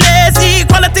righteousness.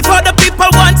 Equality for the people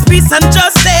wants peace and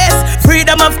justice.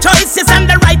 Freedom of choices and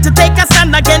the right to take a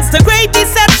stand against the great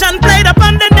deception played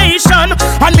upon the nation.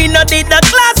 And me not did the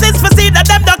classes for see that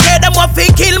them don't care. Them want to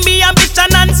kill me ambition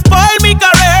and spoil me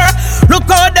career. Look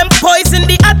how them poison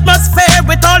the atmosphere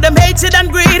with all them hatred and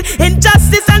greed,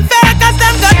 injustice and fear. Cause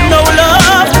them got no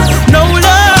love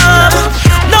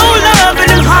in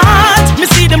them heart. Me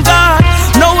see them God.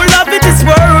 No love in this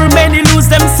world. Many lose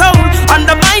them soul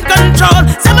under mind control.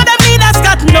 Some of them leaders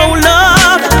got no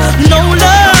love.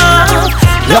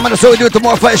 Yeah, man, so we do it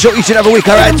tomorrow fire show each and every week,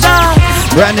 alright?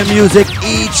 Brand new music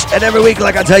each and every week,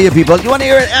 like I tell you people. You wanna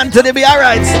hear it, Anthony, be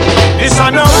alright? It's a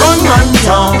no gunman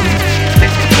town.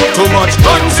 Too much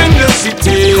guns in the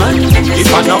city.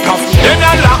 If I knock off, then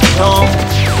I lock down.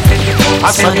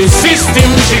 I saw the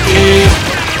system jiggy.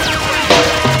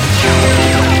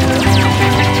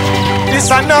 The This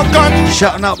a no gun.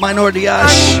 Shouting out Minority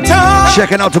Ash.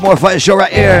 Checking out the More Fire show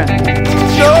right here.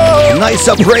 No. Nice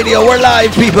Up Radio, we're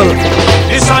live, people.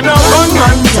 This a no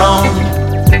gunman town.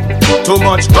 Too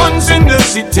much guns in the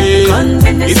city.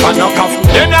 If I knock off,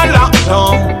 then I lock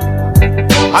down.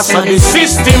 I saw the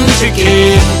system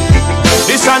tricky.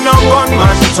 This a no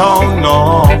gunman town,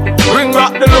 no. Bring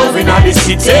back the love in the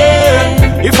city.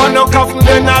 If I knock off,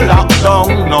 then I lock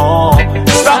down, no.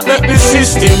 Stop let the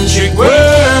system trick.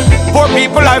 Poor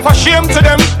people life a shame to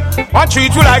them. One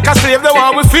treat we like a slave, the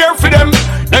one we fear for them.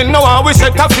 Then no one we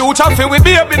set a future for we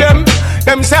baby them.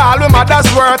 Them say all we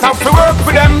mother's worth and we work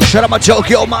for them. Shout out my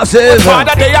Tokyo Massive.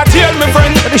 Father they are tell me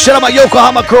friend. Let me shout out my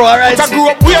Yokohama crew, alright? I grew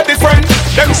up way different.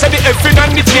 Them say the effing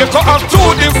and the Jacob have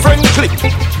two different click.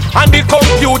 And the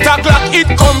computer clock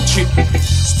it come cheap.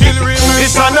 Still remember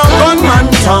it's a no gunman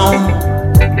town.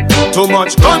 Too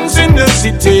much guns in the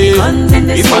city.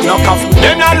 If I knock off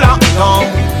then I lock down.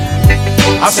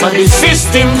 I saw the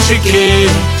system tricky.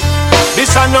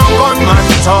 This a no gunman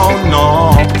town,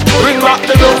 no. Bring back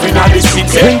the love in the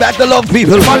city. Bring back the love,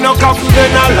 people. If I knock off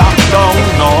then I lock down,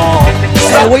 no.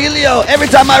 Hey, Wheelio, every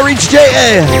time I reach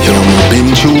J.A. Yo, I've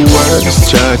been through worse,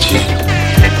 Chachi.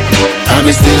 I'm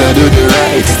still I do the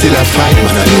right, still I fight,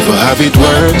 man, I never have it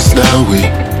worse now we.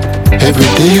 Every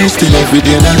day, still every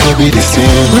day, not gonna be the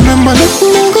same. Remember,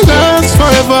 nothing never lasts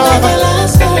forever.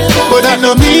 But that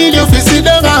no mean you fi sit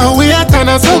down and wait,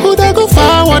 and so good I go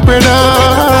forward, brother.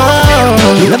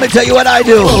 Let me tell you what I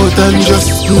do. Out and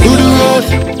just do the road.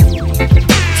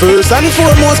 First and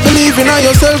foremost, believe in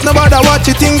yourself. No matter what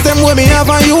you think, them way me have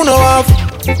and you know have.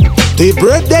 The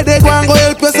bread that they go and go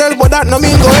help yourself, but that no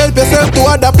mean go help yourself to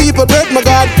other people bread, my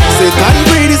God. Satan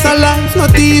breed is a life,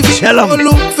 not TV. Go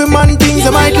look for man things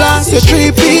that might last you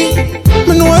 3P.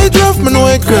 Me know it rough, me know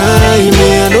it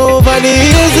grimy, and over the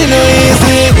years it no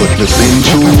easy. But the been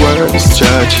through worse,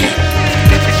 Chachi.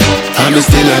 I'm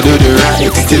still I do the right,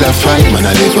 still I fight, man,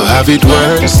 I never have it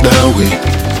worse now we.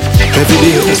 Every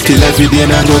day, still every day,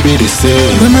 not gonna be the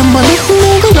same. Remember, nothing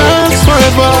never lasts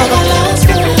forever.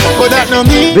 But that no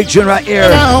mean. Big tune right here.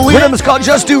 Rhythm is called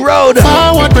Just Do Road.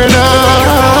 Let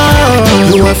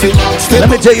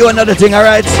me tell you another thing,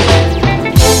 alright?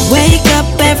 Wake up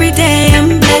every day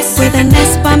and blessed with a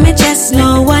nest by my chest.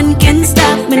 No one can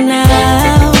stop me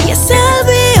now. Yes, I'll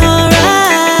be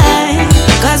alright.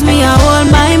 Cause me, I hold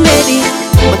my baby.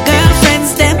 My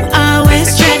girlfriends, them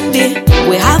always trendy.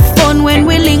 We have fun when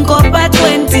we link up at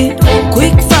 20.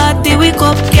 Quick 40, we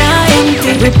cup can't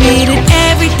empty. Repeat it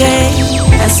every day.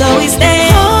 That's how we stay.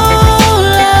 Whole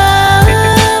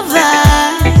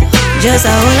vibe, just a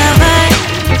whole vibe.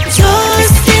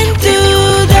 Toasting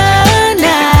through the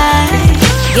night.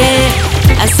 Yeah,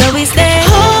 that's how we stay.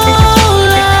 Whole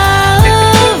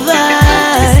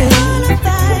vibe,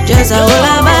 just a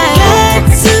whole vibe. Got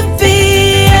to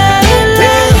be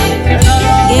alive.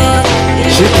 Yeah.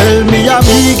 She tell me I'm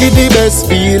get the best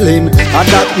feeling, and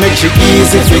that makes it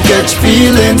easy to catch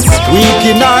feelings. Weak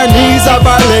in our knees, have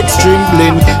our legs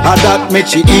trembling, and that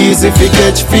makes it easy to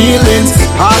catch feelings.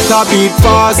 Heart a beat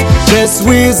fast, chest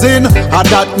wheezing, and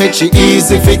that makes it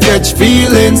easy to catch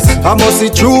feelings. I must see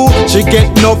true, she get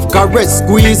enough caress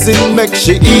squeezing, makes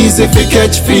she easy to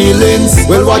catch feelings.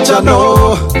 Well, what you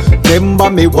know?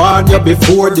 Remember me warn you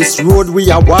before. This road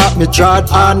we a walk, me trod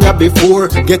on ya before.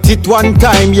 Get it one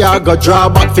time, ya go draw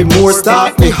back for more.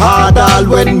 Start me hard all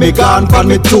when me gone for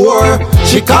me tour.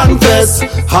 She confess,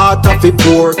 heart of it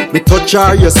poor. Me touch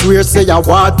her, you swear, say your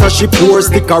water she pour.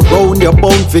 Stick around, you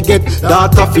bound forget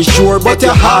that of it sure. But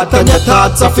your heart and your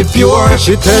thoughts of it pure.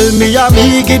 She tell me I'm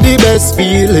get the best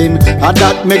feeling, and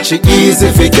that makes it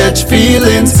easy to catch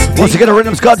feelings. Once again, a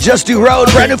rhythm's called Just Do Road,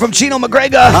 brand new from Chino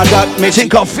McGregor. And that makes it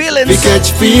called Feelings. We catch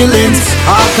feelings,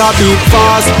 heart a beat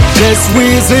fast, chest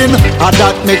wheezing, and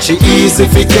that makes she easy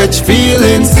to catch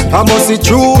feelings. I must see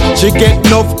true, she get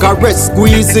enough caress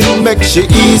squeezing, make she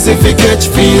easy to catch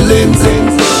feelings.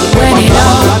 When it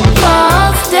all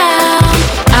falls down,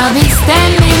 I'll be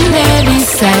standing there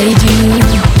beside you.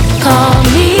 Call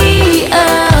me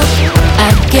up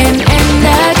again and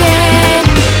again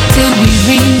till we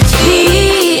reach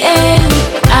the end.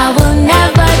 I will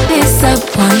never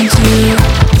disappoint you.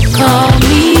 Call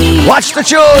me. Watch the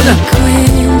tune.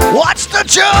 Watch the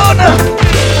tune.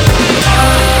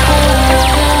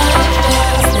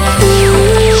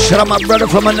 Shout out my brother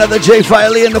from another J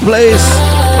Filey in the place.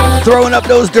 Throwing up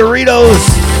those Doritos.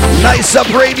 Nice Up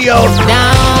Radio.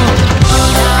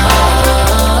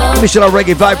 Let me shout out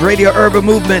Reggae Vibe Radio, Urban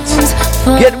Movements.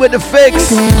 Get with the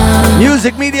fix.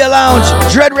 Music Media Lounge,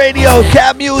 Dread Radio,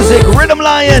 Cab Music, Rhythm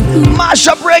Lion, Mash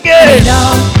Up Reggae. When it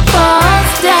all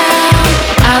falls down,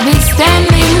 I'll be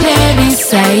standing there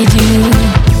beside you.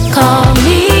 call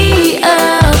me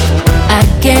up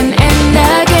again and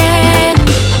again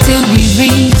till we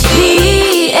reach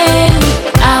the end.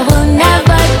 I will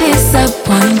never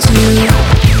disappoint you.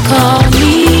 Call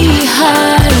me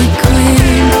Harley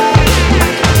Quinn.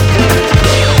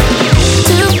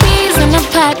 2 peas in a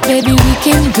pot, baby, we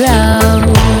can grow.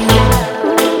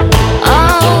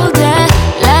 All the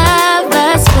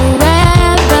lovers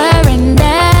forever and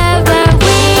ever.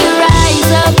 We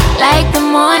rise up like the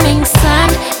morning sun.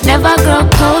 Never grow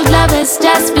cold, love has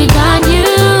just begun. You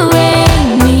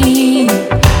and me,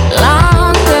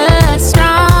 longer,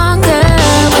 stronger.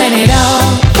 When it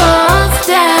all falls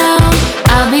down,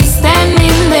 I'll be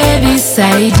standing there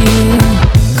beside you.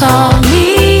 Call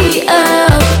me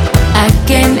up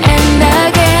again and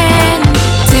again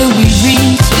till we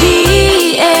reach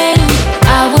the end.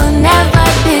 I will never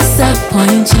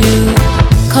disappoint you.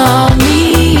 Call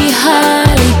me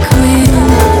Harley Quinn.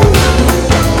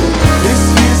 This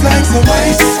feels like some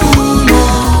high school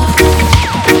love.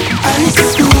 High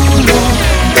school love.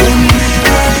 When we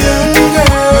were younger.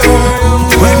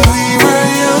 When we were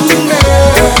younger.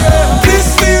 This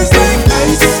feels like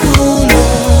high school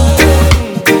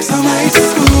love. Some high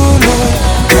school love.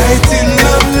 Writing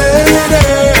love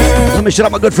letters. Let me shout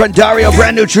out my good friend Dario,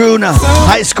 brand new tune,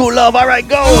 High School Love. All right,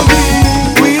 go.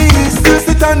 We still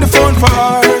sit on the phone for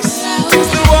hours.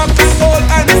 Still walk the soul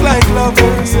hands like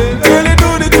lovers. Girl, you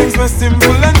do the things so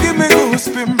simple and give me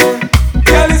goosebumps.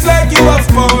 Girl, it's like you have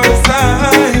powers.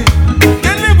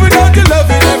 Can't live without your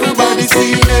loving. Everybody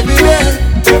seen every day.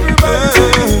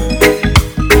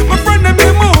 My friend, I'm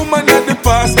your woman at the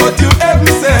past, but you ever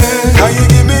said. Now you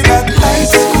give me that high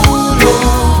school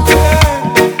love.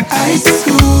 High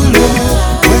school love.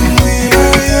 When we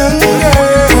were younger.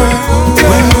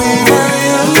 When we were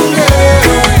younger.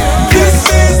 This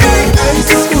is like high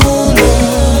school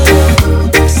love.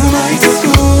 Some high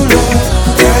school love.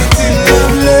 Writing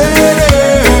love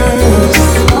letters.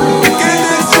 Can't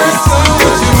express how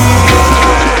much you mean.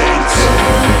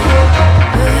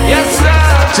 Yes, sir.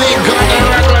 Take on the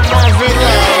regular movie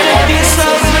now.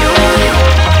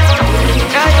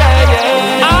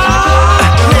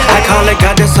 I call it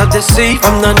goddess of the sea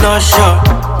from the North Shore.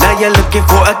 Now you're looking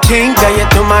for a king, got you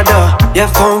to my door. Your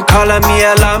phone calling me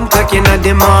alarm clock in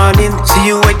the morning. See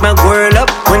you wake my world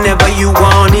up whenever you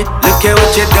want it. Look at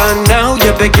what you done now,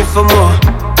 you're begging for more.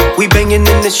 We banging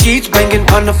in the sheets, banging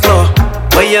on the floor.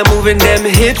 While you're moving them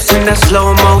hips in that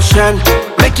slow motion.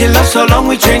 Making love so long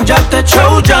we change up the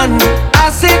Trojan. I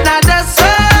said now that's so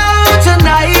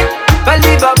tonight.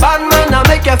 Believe a bad man, I'll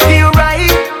make you feel right.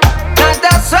 Now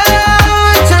that's so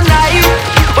tonight.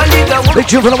 Believe the Big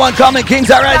tune for the one comment, Kings,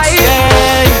 all right.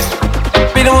 yeah.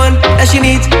 Be the one that she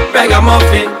needs,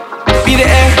 ragamuffin. Be the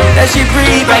air that she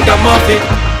breathes, ragamuffin.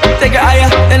 Take her higher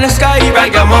than the sky,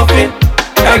 ragamuffin.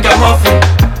 Ragamuffin,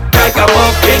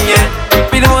 ragamuffin, yeah.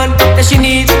 Be the one that she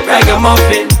needs,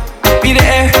 ragamuffin. Be the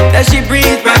air that she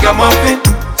breathes, ragamuffin.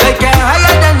 Take her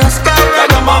higher than the sky,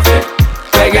 ragamuffin.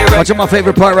 Watch out, my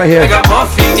favorite part right here.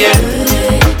 Ragamuffin, yeah.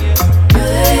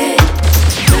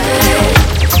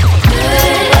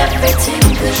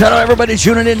 Shout out everybody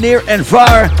tuning in near and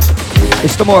far.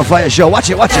 It's the More Fire Show. Watch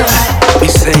it, watch it. We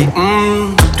say,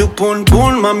 tu pun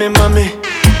pun, mami, mami.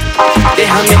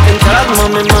 Déjame entrar,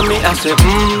 mami, mami. I say,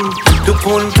 tu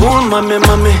pun pun, mami,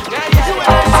 mami.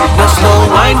 No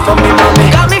slow wine for me, mami.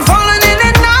 Got me falling in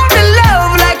and out of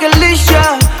love like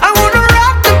Alicia. I wanna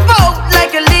rock the boat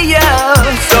like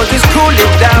Aaliyah. So just cool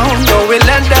it down, or we'll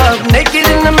end up naked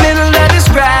in the middle of this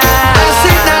crowd. I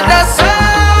say, now that's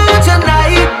all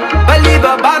tonight. Believe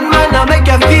a bad man, I'll make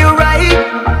you feel right.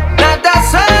 Now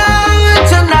that's all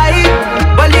tonight.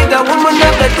 Believe the woman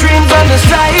of the dreams on the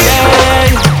side.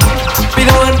 Yeah. Be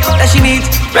the one that she needs,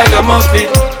 ragamuffin.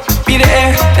 Be the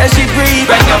air that she breathes,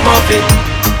 ragamuffin.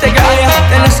 Take her higher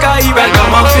than the sky,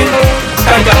 ragamuffin.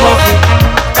 Ragamuffin,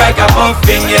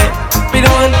 ragamuffin, yeah. Be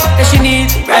the one that she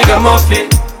needs,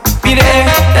 ragamuffin. Be the air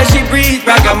that she breathes,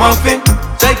 ragamuffin.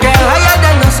 Take her higher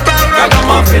than the sky,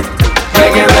 ragamuffin.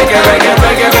 Reggae, reggae, reggae,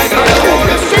 reggae, reggae.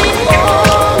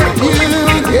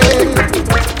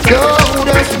 Don't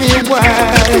ask me why.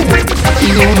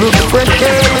 You look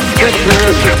fresher and fresher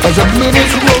as a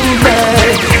minute's roll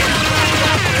by.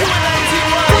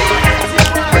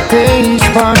 Hey,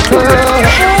 sparkle.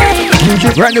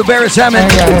 Brand new Barris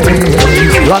Hammond.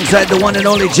 Alongside the one and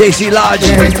only JC Lodge.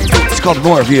 It's called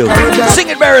More of You. Sing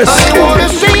it, Barris. I wanna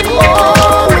see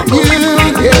more of you,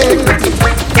 yeah.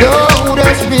 Don't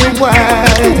ask me why.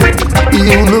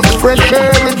 You look fresher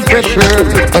and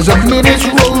fresher as a minute's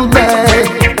roll by.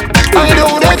 I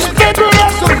don't expect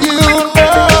less of you, no.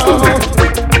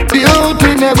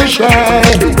 Beauty never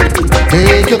shine.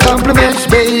 Take your compliments,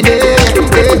 baby.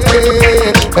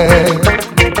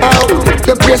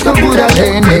 the place no good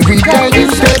again. Every time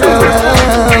you step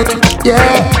around,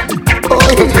 yeah. Oh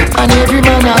yeah, and every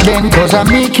man I bend, cause I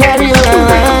me carry you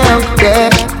around, yeah,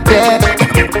 yeah.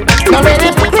 Now let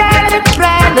it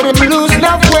fly, let him lose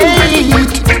no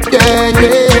weight, yeah,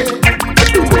 yeah.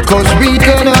 Cause we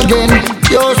can again,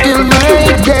 you're still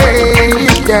my day,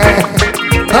 yeah.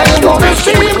 I wanna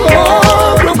see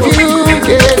more of you,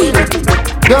 yeah.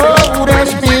 Don't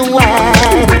ask me why.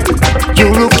 You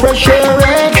look fresher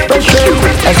and fresher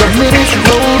as the minutes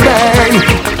roll by.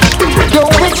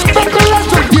 Don't expect less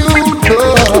of you, no.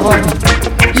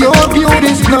 Your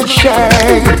beauty's not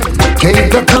shy.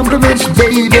 Take the compliments,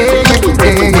 baby.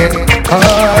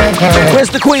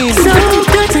 Where's the queen? So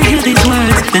good to hear these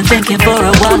words. Been thinking for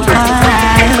a while.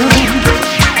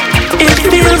 It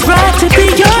feels right to be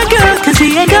your girl, cause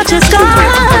he ain't got your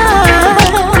style.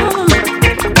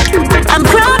 I'm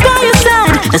proud by your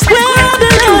side, that's where I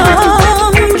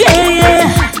belong. Yeah, yeah.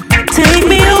 Take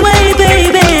me away,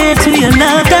 baby, to your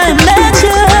love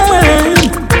dimension.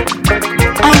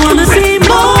 I wanna see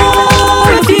more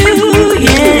of you,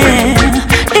 yeah.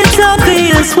 It's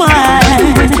obvious why.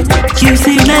 You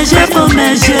see measure for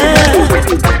measure.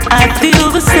 I feel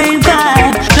the same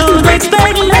vibe. Don't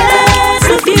expect less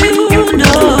of you,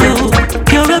 no.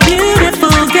 You're a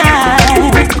beautiful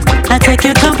guy. I take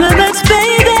your compliments,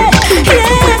 baby. Yeah,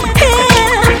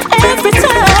 yeah. Every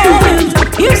time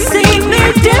you see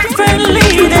me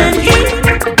differently than he.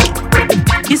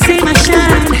 You see my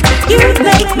shine. You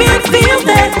make me feel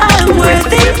that I'm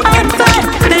worthy. I'm fine,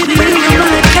 baby. You're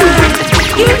my kind.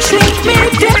 You treat me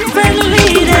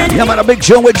differently than. Yeah, man, a big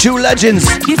show with two legends,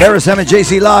 Harris and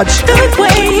JC Lodge. The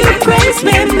way you praise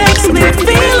me makes me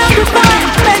feel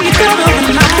amplified. Let me go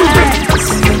over lights.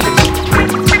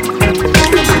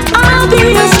 I'll be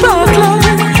a sparkler.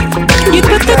 You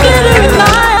put the glitter in my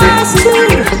eyes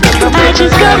too. I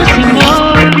just gotta see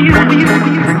more of you.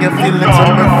 Bring your feelings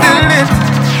on me, feel it.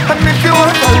 And if you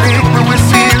want to leak me, we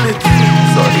seal it.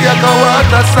 So you go out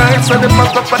the signs so the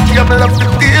property I'm love to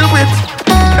deal with.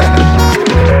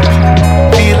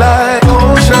 Feel like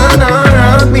ocean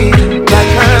around me,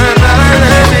 like an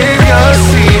island in your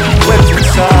sea, wet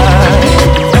inside.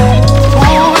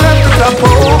 Ooh, let the top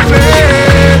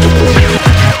open.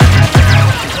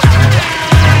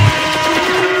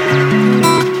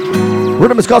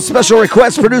 Rhythm is called Special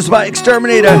Request, produced by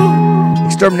Exterminator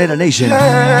Nation.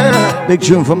 Big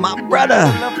tune from my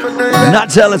brother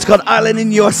Natel. It's called Island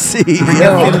in Your Sea.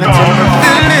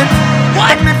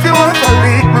 What? And if you want to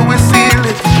leak me, we seal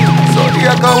it. So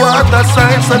you go out the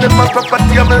signs so the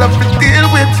property I'm love to deal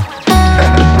with.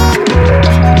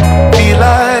 Feel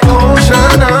like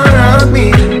ocean around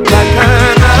me, like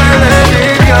an island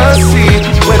in your sea,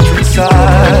 wet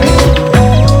inside.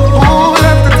 Ooh,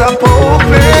 left the top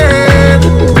open.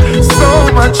 So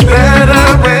much better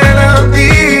when I'm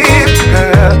deep,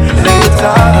 girl. Lay it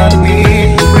on me,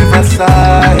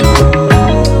 riverside.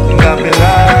 Got me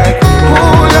like,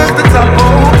 ooh, left the top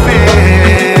open.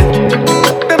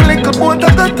 Them little boat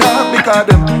at the top because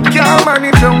them can't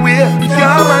manage your wave,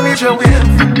 can't manage your wave.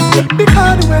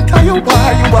 Because the wetter you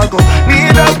are, you are go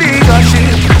need a bigger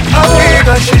ship, a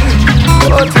bigger ship.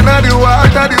 Out inna the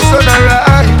water, the sun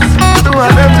arise. Two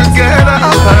of them together,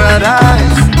 a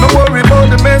paradise. No worry about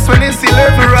the mess when you see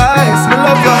level rise. Me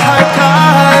love your high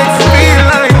tides, feel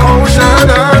like ocean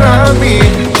around me.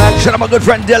 Shout out my good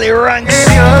friend Deli Ranks.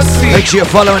 Make sure you're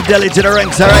following Deli to the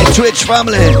ranks, alright? Twitch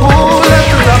family. Ooh, let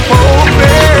the top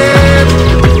open.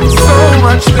 So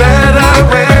much better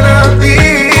when I'm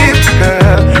deep,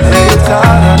 girl. Lay it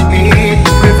out on me,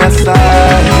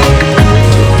 riverside.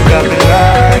 Got me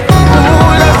like,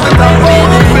 ooh, let the top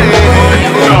open.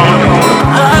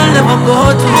 I'll never go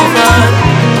too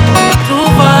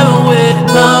far away,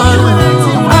 no.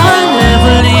 I'll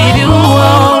never leave you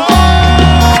alone.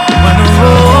 When the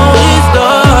road is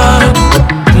dark,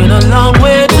 with a long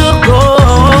way to go,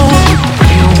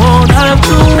 you won't have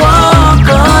to walk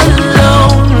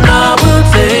alone. I will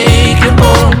take you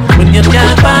home when you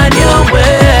can't find your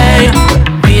way.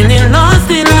 Feeling lost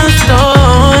in the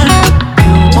storm,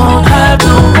 you won't have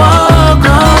to walk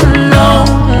alone.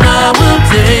 I will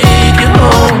take you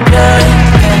home, yeah.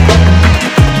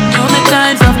 Through the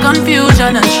times of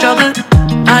confusion and struggle,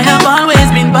 I have always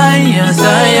been by your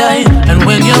side. And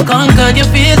when you conquered your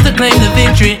fears to claim the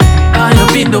victory, I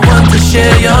have been the one to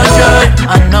share your joy.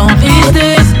 I know these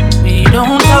days we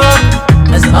don't talk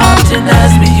as often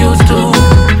as we used to.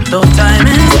 Though time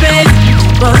and space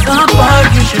was apart,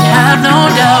 you should have no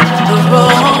doubt the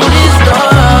road is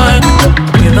dark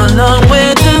with a long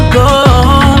way to go.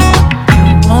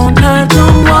 You won't have to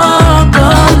walk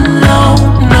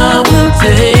alone. I will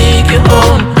take you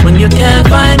home when you can't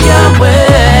find your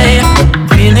way.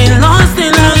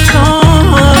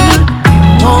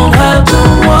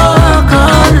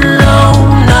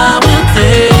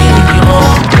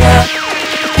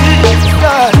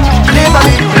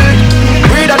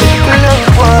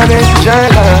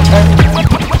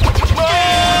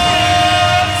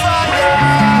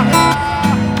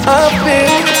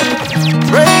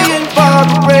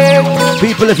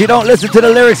 people, if you don't listen to the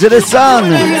lyrics of this song,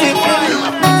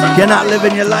 you're not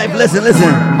living your life. Listen, listen.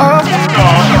 All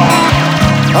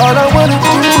I wanna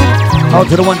do. Out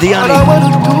to the one, Diani.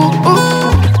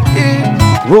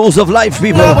 Rules of life,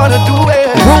 people.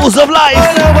 Rules of life.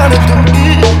 All I wanna do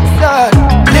is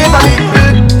live a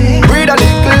little, breathe a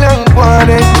little, and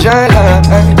wanna enjoy life.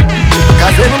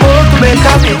 Cause any more to make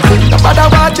a little, no matter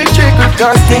what you trickle,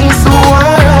 cause things so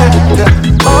hard.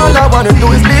 All I wanna do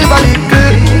is live a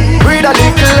little, breathe a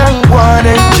little, and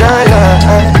wanna enjoy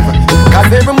life.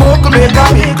 Cause every more to make a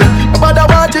little, no matter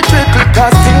what you trickle,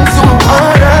 cause things so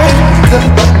alright.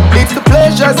 It's the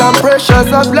pleasures and pressures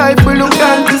of life we look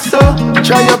into, so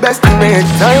try your best to make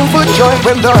time for joy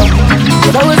when the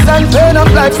sorrows and pain of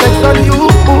life sets on you.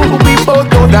 We both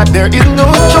know that there is no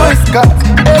choice, cause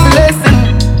every lesson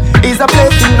is a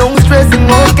blessing, no stressing,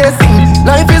 no guessing.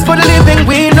 Life is for the living,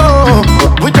 we know.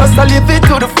 We just a live it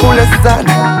to the fullest and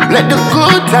let the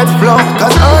good times flow.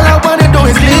 Cause all I wanna do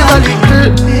is live a little,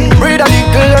 breathe a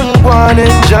little, and wanna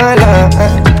enjoy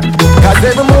life. Cause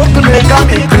every move can make a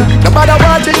little, no matter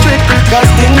what you trickle, cause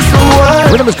things so hard.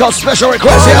 Rhythm is called Special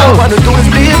Request, yo. All I wanna do is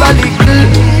live a little,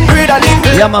 breathe a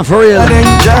little, yeah, man, for real. And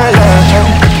enjoy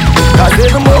life. Cause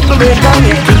every move can make a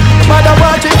little, no matter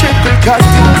what you trickle, cause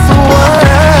things so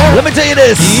hard. Let me tell you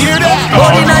this.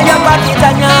 Money in your pocket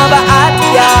and you have a hot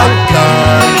girl.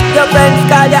 Your friends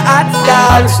call you hot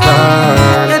star.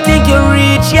 You think you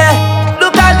rich, yeah?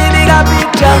 Look at the bigger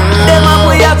picture. Them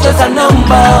up we have just a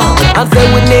number. And say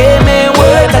we name ain't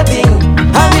worth a thing.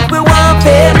 And if we want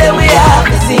fame, then we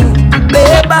have to sing.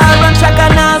 Play ball, run track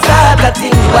and dance start a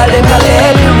thing. While them call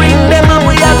every ring, them up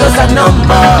we have just a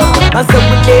number. And say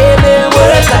we name ain't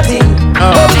worth a thing.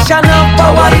 Position of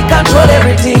power, it control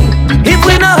everything. If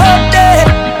we not up there,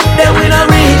 then we not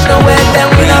reach nowhere. Then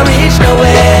we not reach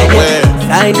nowhere. Yeah.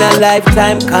 Sign a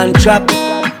lifetime contract,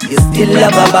 you still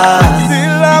have a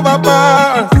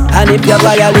boss. And if you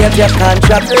violate your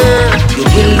contract, you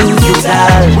will lose it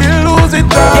all.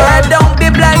 Yeah, don't be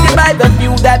blinded by the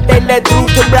few that they let through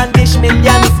to brandish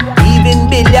millions, even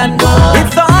billions.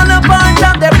 It's all a part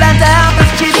of their plan to have us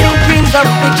chasing dreams of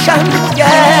fiction. Yeah,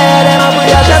 them we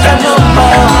are just a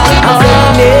number. And say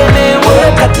the name ain't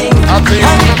worth a thing. And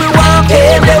if we want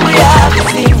fame, then we have to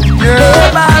sing.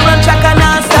 Play ball, run track and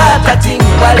dance start a thing.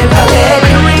 While them call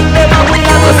every ring, them we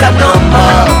are just a number.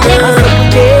 And say the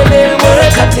name ain't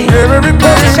worth a thing.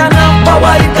 Position of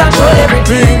power, it control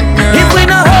everything. If we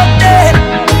not up there,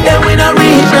 then we not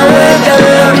reach nowhere. Then we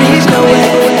not reach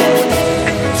nowhere.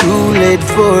 Too late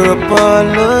for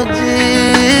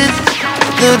apologies.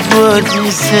 That's what you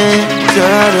said.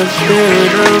 Try to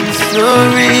feel I'm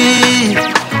sorry.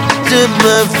 Just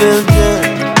my felt that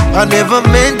I never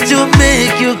meant to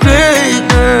make you cry,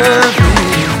 girl.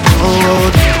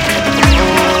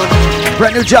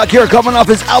 Brand new Jock here coming off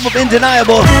his album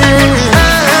Indeniable. I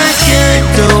can't,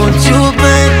 don't you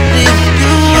believe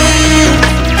you will.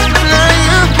 Fly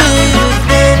away,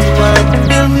 then what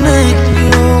will make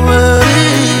you worry?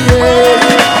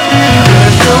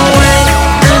 There's no way,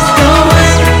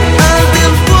 I'll be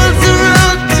forced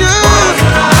around you.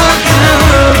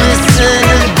 I'll listen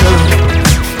and go.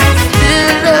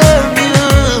 Still love you.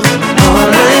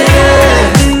 All I have,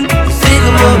 think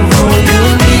about who you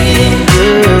need,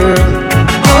 girl.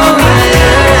 All I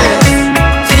have,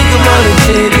 think about it,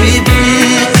 baby,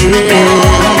 please, yeah.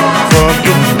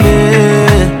 Forgive me,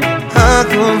 I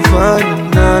can't find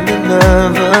another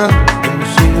lover. And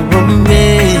she will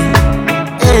make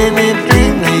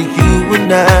anything like you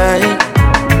and I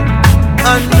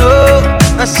know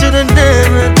I should've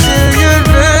never tell you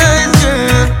lies,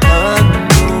 girl. I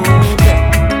know that,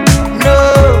 no,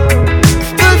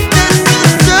 but that's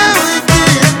just how it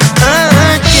is.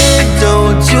 I can't,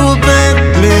 don't you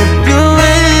backflip your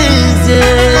ways,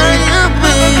 yeah. I am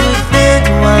where you think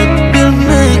what will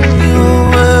make you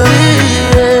worry,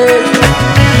 yeah.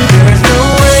 There's no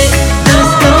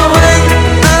way,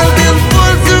 I'll be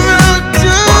forced around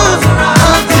you.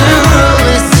 I'll do all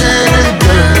this and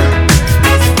done.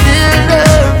 Still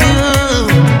love you.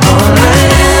 All I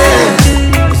have,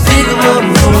 think about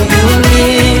who you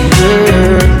need,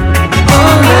 girl.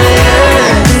 All I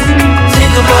have,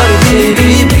 think about it,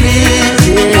 baby, please,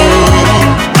 yeah.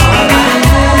 All I have, all I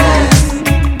have.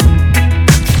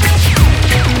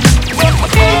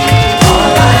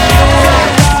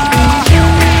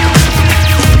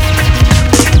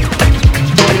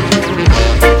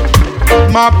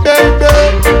 My baby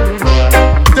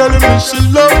telling me she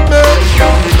love me.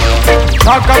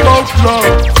 Talk about love,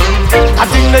 I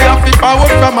think they have to power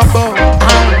from above.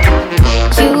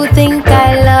 You think I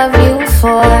love you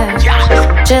for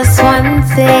just one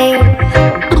thing?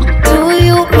 To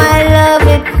you, my love,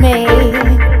 it may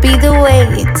be the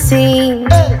way seems,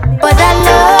 but I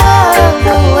love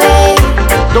the way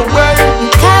you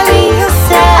carry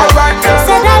yourself.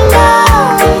 Said I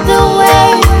love the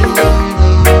way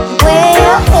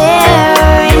your hair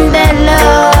and that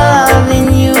love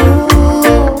in you.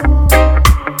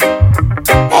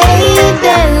 Ain't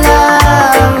that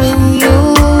love in you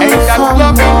for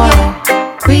more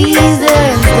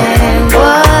reasons than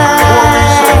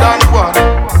one.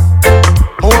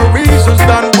 More reasons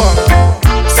than one.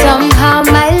 Somehow,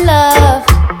 my love,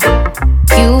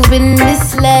 you've been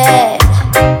misled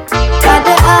by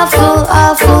the awful,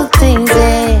 awful things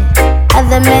that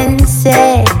other men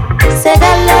say. Said I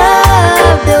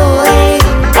love the way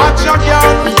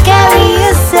you carry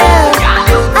yourself.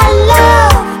 I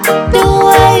love the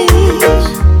way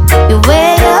you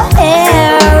wear your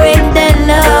hair and that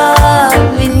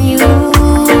love in you.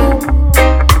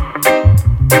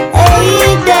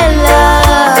 Ain't that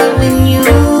love in you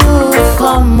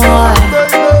for more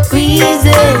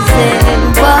reasons than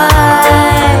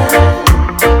one.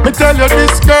 Me tell you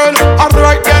this girl,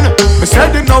 alright then. Me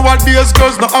said it nowadays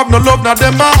girls no have no love, now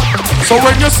them are. So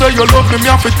when you say you love me, me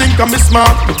have to think I'm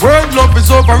smart. The word love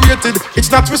is overrated, it's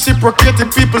not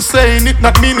reciprocated. People saying it,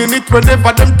 not meaning it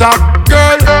whenever them talk.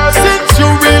 Girl, since you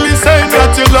really saying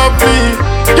that you love me,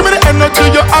 give me the energy,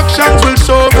 your actions will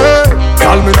show me.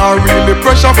 Tell me now really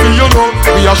pressure for your love.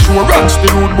 Reassurance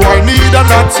the rude boy need, and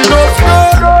that's enough.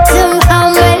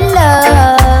 Somehow my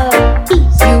love,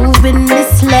 you've been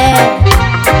misled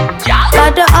by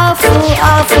the awful,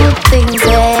 awful things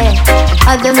that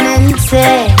other men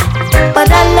say. But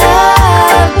I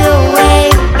love the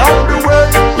way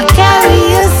you carry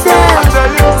yourself.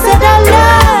 Said I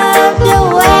love the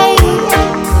way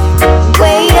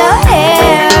your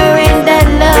hair and that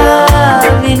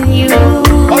love in you.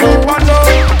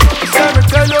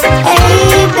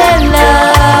 Ain't that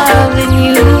love in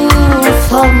you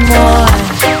for more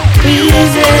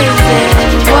reasons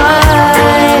than one.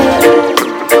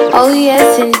 Oh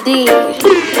yes, indeed.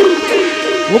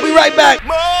 We'll be right back.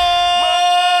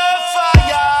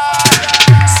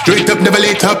 Straight up, never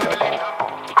late up.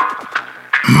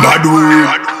 Mad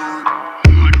word.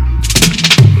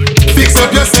 Fix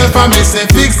up yourself, I may say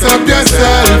fix up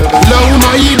yourself. Low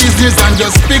my business and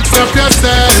just fix up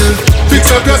yourself.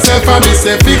 Fix up yourself, I may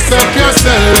say fix up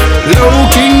yourself. Low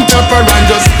King Topper and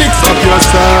just fix up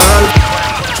yourself.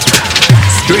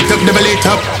 Straight up, never late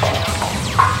up.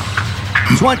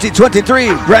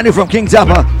 2023, brand new from King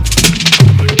Topper.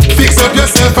 Fix up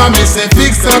yourself, I may say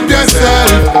fix up yourself.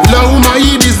 Low my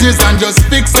business and just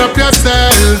fix up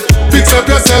yourself. Fix up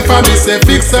yourself, I may say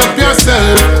fix up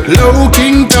yourself. Low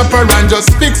King Topper and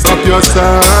just fix up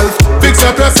yourself. Fix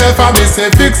up yourself, I may say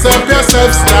fix up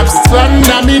yourself. Stop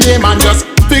slander me name and just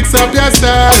fix up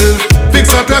yourself.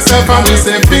 Fix up yourself, I may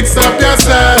say fix up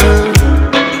yourself.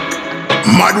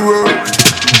 Mad world.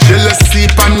 Jealousy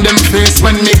on them face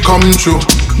when me come through.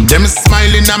 Them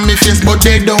smiling at me face but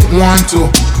they don't want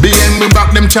to. Behind me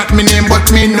back them chat me name but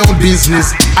me no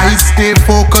business. I stay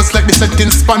focused like the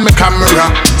settings on my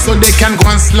camera, so they can go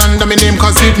and slander me name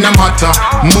cause it no matter.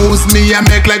 Moves me I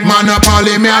make like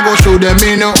Monopoly. Me I go show them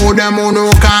me no who them who no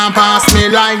can't pass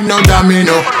me like no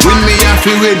domino. Win me have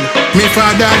to win, me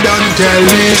father don't tell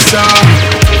me so.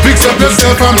 Fix up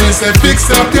yourself, I mean say fix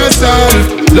up yourself.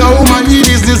 Low my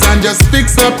business and just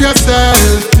fix up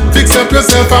yourself. Fix up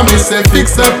yourself, I mean say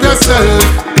fix up yourself.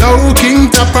 Low King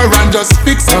Topper and just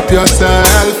fix up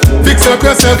yourself. Fix up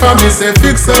yourself, I mean say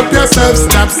fix up yourself.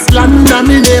 Stop slander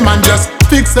me name and just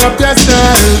fix up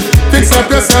yourself. Fix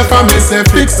up yourself, I mean say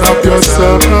fix up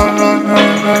yourself.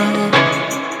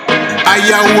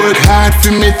 I work hard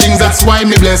for me things, that's why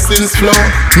me blessings flow.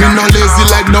 Me no lazy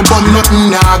like no bum,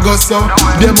 nothing nah go so.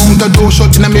 Them out the door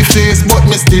shut in my face, but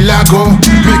me still a go.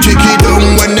 Me kick it down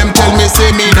when them tell me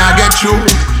say me nah get through.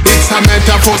 It's a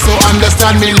metaphor, so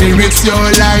understand me lyrics. Your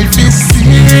life is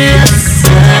serious,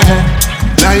 yeah.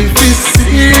 Life is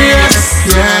serious,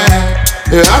 yeah.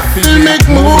 You have to make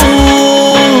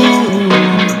moves.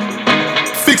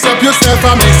 Fix up yourself,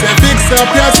 I may say fix up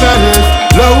yourself.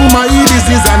 Low my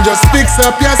disease and just fix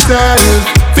up yourself.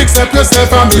 Fix up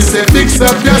yourself, I may say fix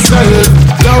up yourself.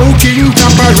 Low King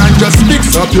Topper and just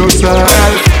fix up yourself.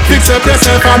 Fix up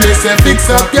yourself, I may say fix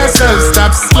up yourself.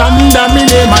 Stop slander me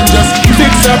name and just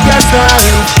fix up yourself.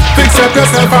 Fix up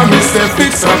yourself, I may say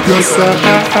fix up yourself.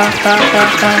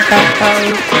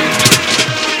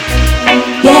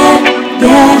 Yeah,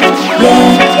 yeah,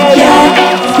 yeah, yeah,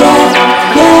 yeah,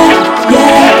 yeah,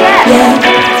 yeah, yeah, yeah,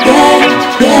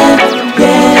 yeah.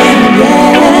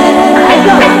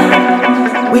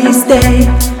 We stay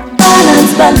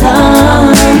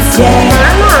balance, yeah.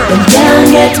 Them can't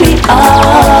get me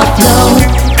off, no.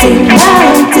 Till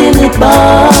now, till it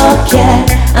burns. yeah,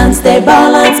 and stay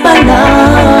balance,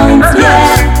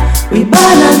 yeah. We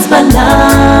balance,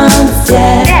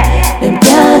 yeah. Them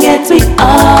can't get we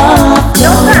off,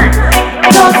 no.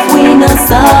 Tough, we not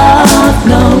soft,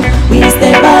 no. We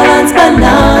stay balance,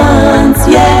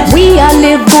 yeah. We are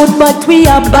live good, but we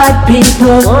are bad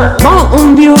people.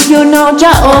 Mountain View, you know,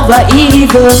 Jehovah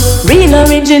evil. Real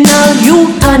original, you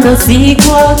are no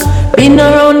sequel. Been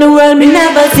around the world, me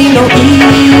never see no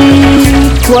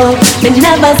equal. Me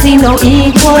never see no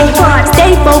equal.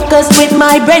 Stay focused with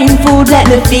my brain food, let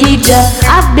me feed ya.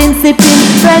 I've been sipping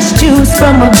fresh juice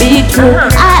from a beetroot.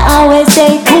 I always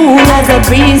stay cool as a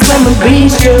breeze when we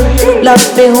breeze through. Love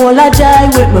the whole a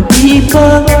jive with my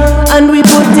people, and we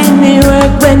put in the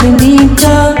work when we need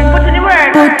to.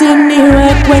 Put in the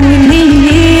work when we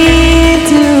need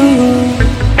to.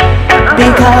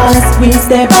 Because we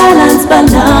stay balance,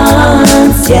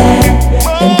 yeah.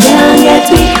 Them can't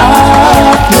get me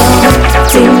off, no.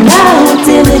 Till now,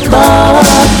 till it buck,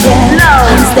 yeah.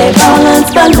 And stay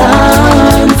balance,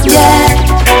 yeah.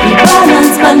 We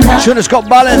balance. Tune has got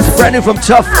balance, brand new from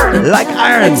Tough, like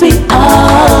iron.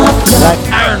 Like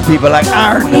iron, people, like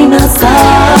iron. We not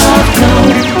soft, no.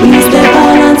 We stay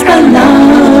balance,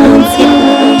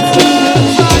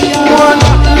 One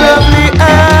lovely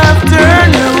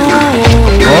afternoon.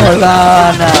 Hold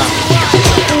on.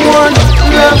 One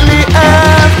lovely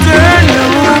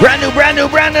afternoon. Brand new.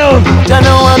 I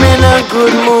know I'm in a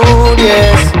good mood,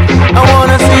 yes. I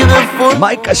wanna see the foot.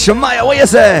 Micah Shemaiah, what you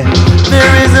say?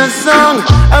 There is a song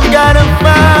I've gotta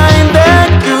find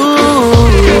that you.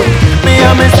 Me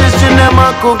and my sister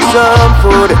never cook some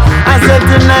food. I said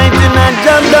tonight in a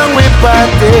jam down we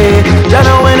party. You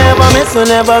know we never miss, we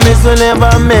never miss, we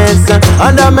never miss.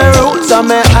 Under my roots and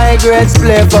my high grades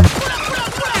flavor.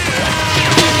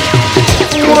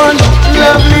 One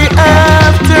lovely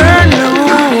afternoon.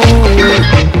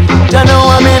 You know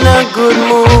I'm in a good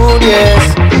mood,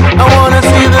 yes. I wanna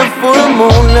see the full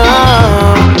moon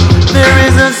now. There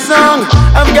is a song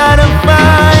I've gotta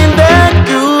find that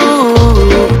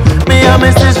you. Me and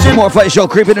my sister. More Fight Show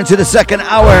creeping into the second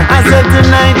hour. I said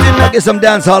tonight I'll get some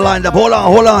dance all lined up. Hold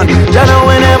on. You know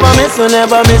we never miss, we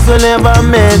never miss, we never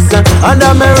miss.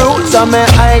 Under my roots and my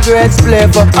high grades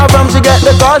flavor. How from she get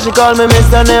the call, she call me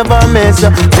Mr. Never Miss.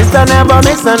 Mr. Never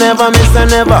Miss, I never miss, I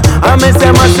never. I miss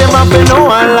him, for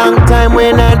no a long time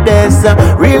we not this.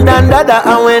 Real than dada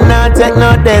and we not take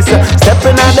no this.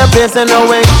 Stepping out the place and now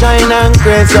we shine and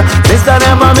grace. Mr.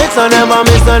 Never Miss, I never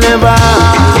miss, I never.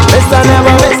 Mr.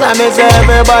 Never Miss, I miss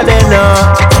everybody know.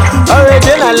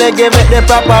 Originally give it the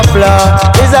proper flow.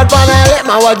 Is that fun I let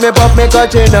my watch me pop me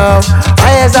cut you know.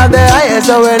 Highest of the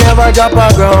highest so we never drop a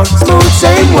ground. Smooth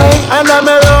same way. I'm on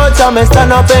my road so me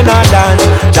stand up in a dance.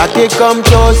 Jackie come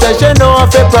close so she know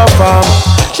if it perform.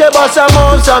 She bust a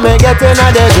move so me get in a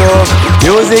the groove.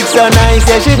 Music so nice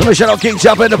yeah she. Let me shout out King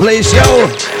Chop in the place yo.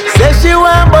 Say she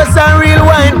want bust a real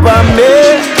wine for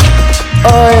me.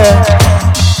 Oh yeah.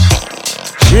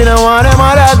 She don't want them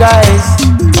other guys.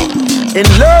 In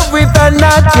love with a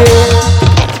natty.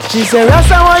 She said,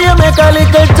 Rasta, why you make a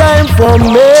little time for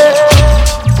me?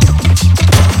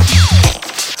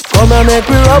 Come and make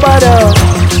me rub her down.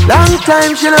 Long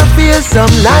time she don't feel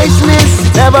some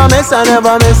niceness. Never miss, I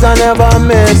never miss, I never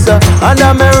miss.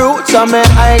 Under my roots and my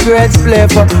high grades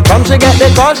flavor. From she get the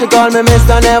call, she call me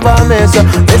Mr. Never Miss.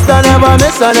 Mr. Never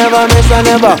Miss, I never miss, I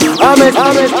never. I miss.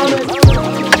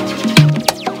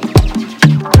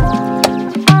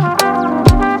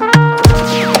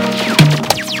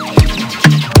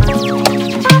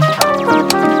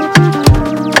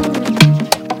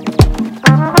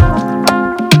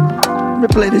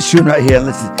 Play this tune right here.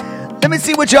 Let me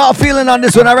see what y'all feeling on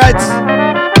this one, alright?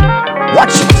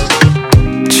 Watch it.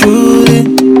 Truly,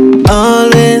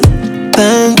 always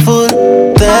thankful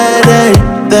that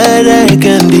I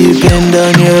can depend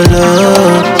on your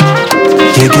love.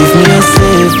 You give me a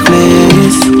safe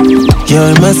place.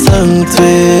 You're my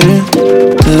sanctuary.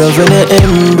 Love when you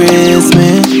embrace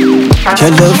me.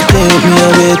 Your love take me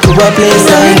away to a place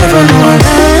I never know.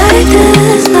 I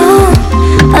just know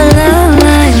I love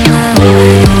my love.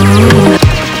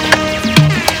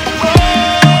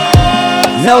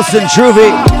 Nelson Truvy,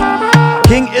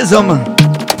 King Ism.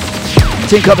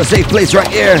 Think of a safe place right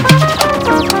here.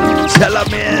 Tell up,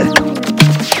 man.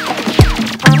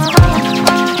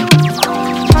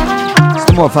 It's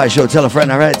the More Fight Show. Tell a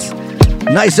friend, alright?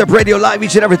 Nice Up Radio live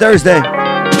each and every Thursday.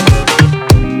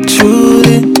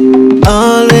 Truly,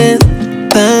 always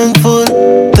thankful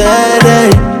that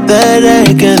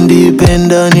I can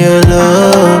depend on your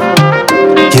love.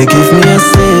 You give me a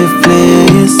safe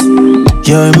place.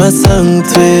 You're my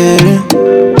sanctuary.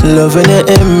 Love when you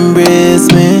embrace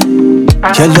me.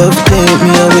 Your love take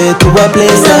me away to a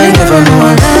place I never know.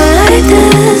 A love like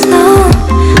this, no.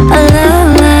 A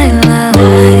love like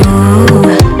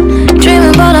you.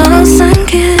 Dreaming about a house and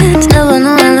kids. Never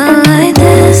know a love like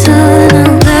this, oh no.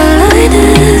 Love like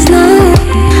this, no.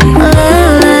 A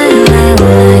love like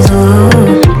you.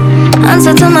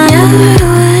 Answer to my every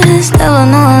wish. Never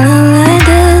know a love like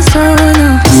this, oh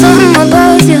no. Something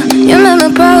about you, you make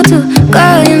me proud too.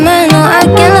 Girl, you may know I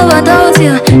can live without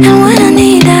you. And when I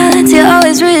need that, you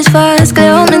always reach for it.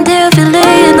 Clear on me, dear, if you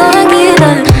lay it, don't get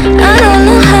that. I don't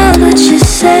know how, but you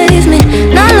save me.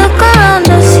 Now look around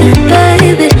us, you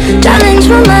baby. Challenge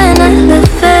my mind,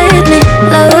 elevate me.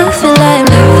 Love feel like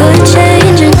never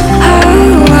changing.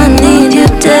 Oh, I need you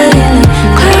daily.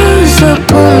 Close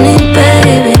up on me,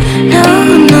 baby. No,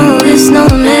 no, it's no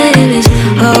maybes.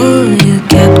 Oh, you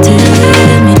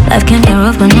captivate me. Life can get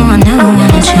rough, but no, I never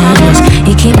wanna change this.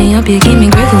 You keep me up, you keep me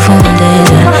grateful for my days.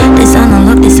 This I know,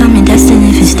 look, this I'm in destiny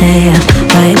if you stay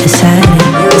right beside me.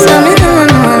 So me no, I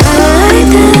love like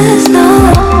this, no.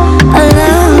 I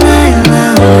love like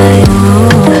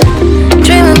you.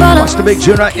 Dreaming about What's the big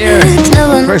tune right here?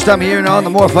 First time hearing on the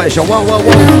More Fire Show. Whoa, whoa,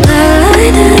 whoa. Love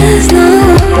like this,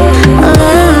 no. I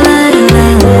love like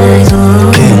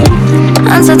you.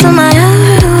 Answer to my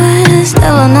every wish.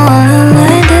 Never know I love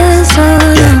like this,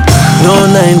 oh yeah. No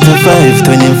 9 to 5,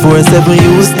 24/7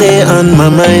 you stay on my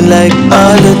mind like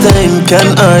all the time.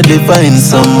 Can hardly find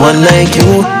someone like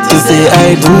you to say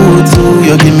I do too.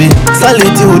 You give me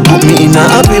solitude, put me in a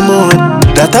happy mood.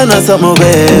 That I know something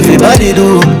where everybody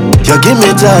do. You give me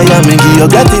joy and me give you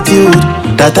gratitude.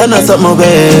 That I know something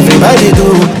where everybody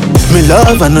do. Me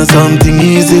love and know something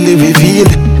easily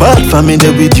revealed. But for me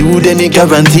there with you then it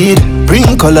guaranteed.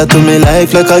 Bring color to my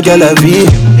life like a gallery.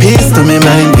 Peace to me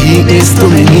mind, peace to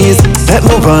me knees. Let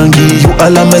me run, give you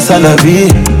all of my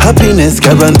salary. Happiness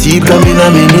guaranteed coming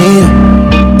on me knee.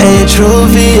 Hey, true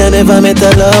V, I never met a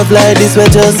love like this. We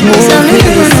just move me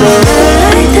so.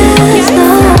 Like this, no.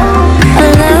 I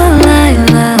love like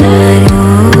you.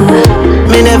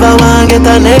 Me never want get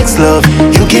a next love.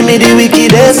 You give me the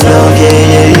wickedest love, yeah,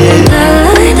 yeah, yeah.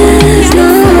 Love like this, no.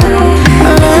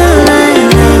 I love like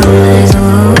you.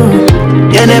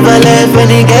 You never left when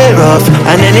it get rough.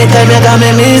 And anytime you got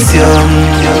me miss you.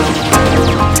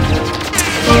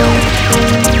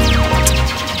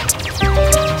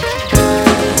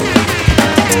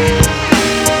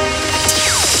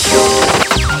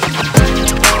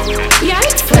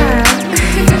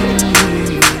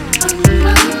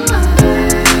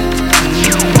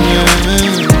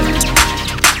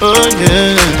 Oh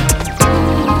yeah,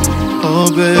 oh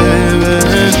baby.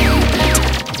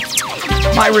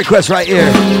 My request right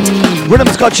here. Rhythm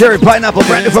is called Cherry Pineapple,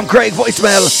 brand new from Craig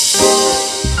Voicemail.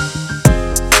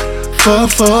 Fall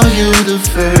for you the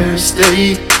first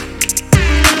day.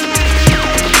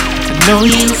 I know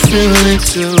you feel it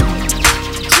too.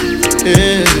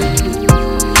 Yeah.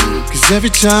 Cause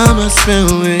every time I spend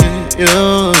with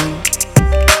you,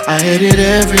 I hate it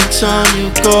every time you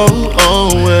go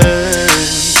away.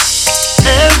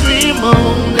 Every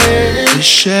moment we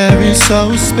share is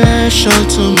so special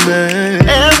to me.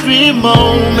 Every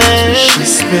moment she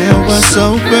spent was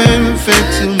so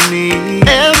perfect to me.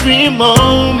 Every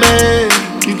moment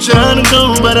you try to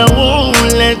go, but I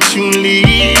won't let you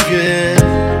leave. Yeah.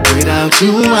 Without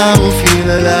you, I won't feel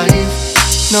alive.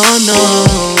 No, no.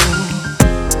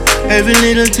 Every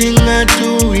little thing I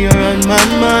do, you're on my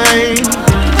mind.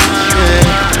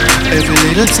 Yeah. Every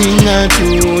little thing I do,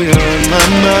 you're on my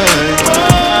mind.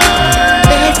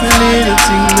 Every little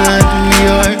thing I do,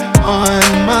 you're on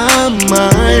my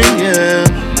mind,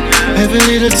 yeah. Every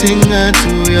little thing I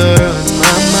do, you're on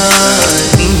my mind.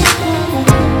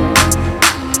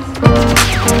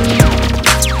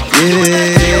 Yeah.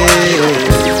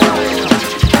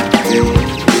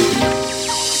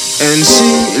 And she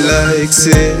likes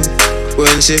it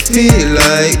when she feel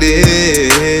like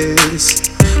this.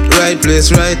 Right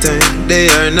place, right time, day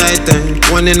or night time.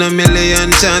 1 in a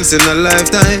million chance in a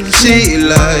lifetime. She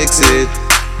likes it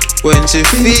when she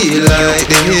feel like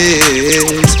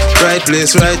this. Right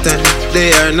place, right time,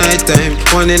 day or night time.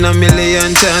 1 in a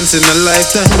million chance in a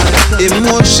lifetime.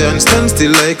 Emotion stand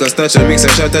still like a statue. Mix a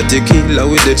shot of tequila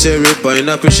with the cherry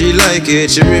pineapple. She like it,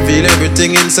 she reveal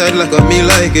everything inside like a me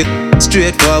like it.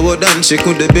 Straightforward and she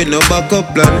could have been no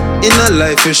backup plan. In her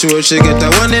life for sure she get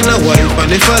a 1 in a wife. And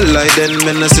if I lie then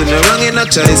me no see no wrong in a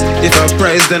choice. If I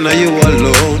prize then are you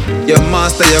alone. You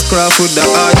master your craft with the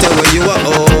art where you are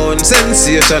own.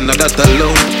 Sensation of that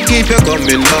alone. Keep you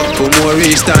coming back for more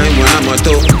each time when I'm at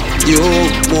home. You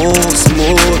move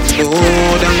smooth,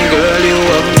 smooth. And girl you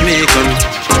have me come.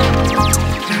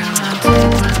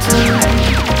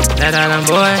 That island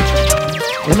boy.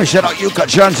 Let me shout out you,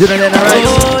 John, tuning in, alright?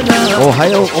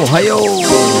 Ohio.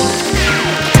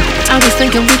 I was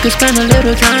thinking we could spend a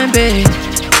little time, babe,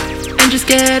 and just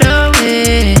get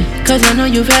away. Cause I know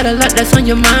you've had a lot that's on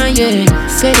your mind, yeah.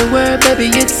 Say the word, baby,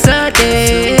 it's a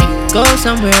day. Go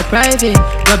somewhere private,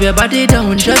 rub your body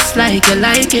down just like you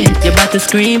like it. You're about to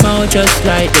scream out just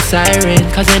like the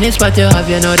siren. Cause when it's what you have,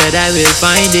 you know that I will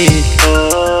find it.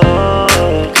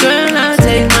 Girl, I'll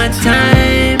take my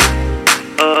time,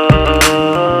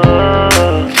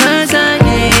 cause I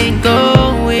ain't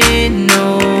going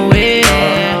nowhere.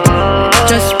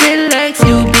 Just relax,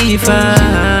 you'll be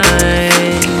fine.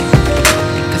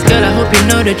 Cause girl, I hope you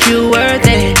know that you worth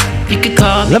it. You could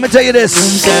call me. Let me tell you this.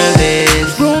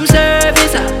 Room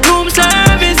service.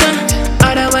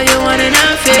 Other way you want and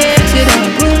I fix it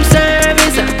up. Room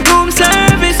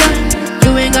service.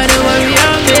 You ain't gotta worry,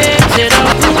 I'll fix it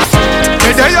up. Room service.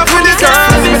 Me there you for the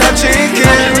girls with a chicken.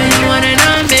 Other way you want and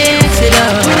I mix it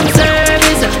up.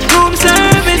 Room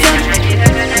service.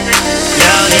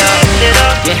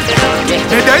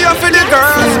 Me there you for the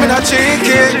girls with a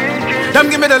chicken.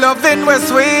 Them give me the loving where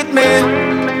sweet me.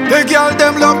 The girl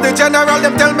them love the general.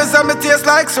 Them tell me some it taste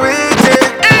like sweetie.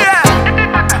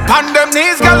 On them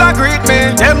knees, girl, a greet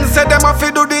me. Them say them have to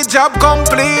do the job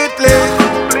completely.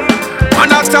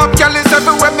 Man, I stop, girl, is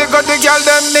everywhere me go, the girl,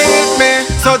 them need me.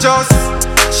 So just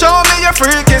show me your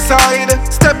freaky side.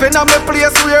 Step in on me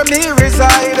place where me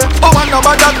reside. Oh, and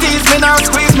nobody tease me, now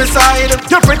squeeze me side.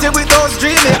 You're pretty with those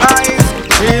dreamy eyes.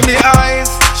 Dreamy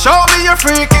eyes. Show me your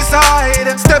freaky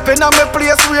side. Step in on me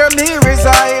place where me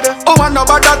reside. Oh, and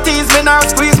nobody tease me, now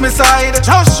squeeze me side.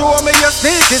 Just show me your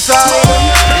sneaky side.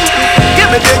 Give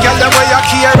me the girl the way you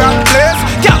care and place.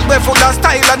 Girl we full of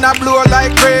style and a blow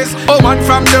like craze. Oh, man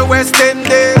from the West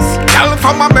Indies. Girl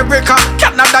from America,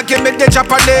 Canada, give me the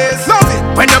Japanese. Love it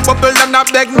when you bubble and I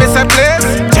beg me say place.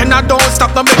 Jenna don't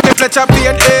stop, no make me fletch a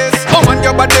pain ace. Oh, man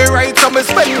your body right, so me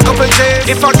spend a couple days.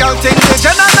 If a girl think the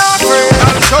Jenna not free,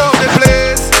 I'll show me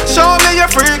place. Show me your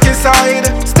freaky side.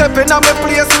 Step in on me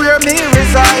place where me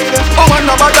reside. Oh, and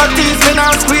nobody tease me,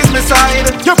 now squeeze me side.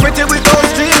 You're pretty with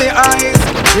those dreamy eyes.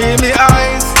 Dreamy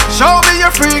eyes. Show me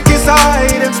your freaky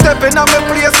side. Step in on me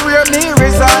place where me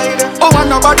reside. Oh, and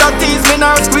nobody tease me,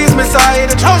 now squeeze me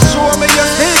side. Just show me your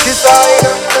sneaky side.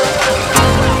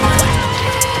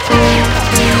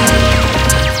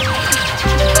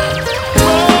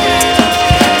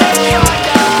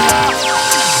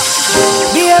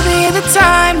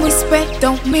 Time we spent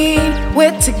don't mean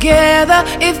we're together.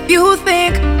 If you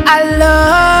think I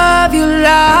love you,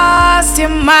 lost your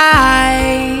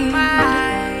mind.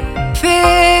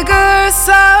 Figure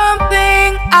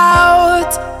something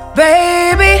out,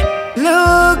 baby.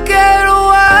 Look at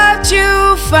what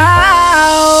you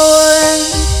found.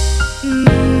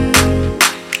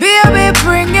 Baby,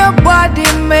 bring your body,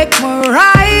 make me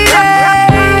ride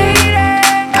it.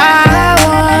 I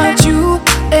want you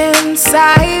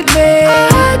inside me.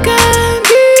 I can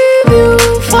give you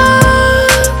fun,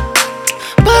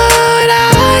 but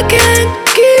I can't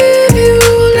give you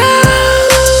love.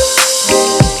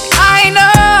 I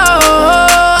know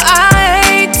I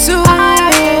ain't too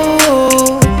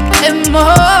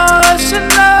emotional.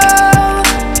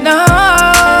 No,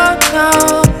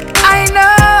 I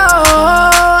know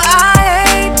I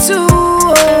ain't too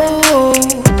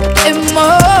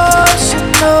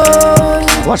emotional.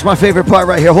 Watch my favorite part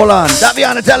right here. Hold on.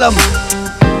 Daviana, tell him.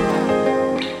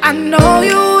 I know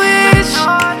you wish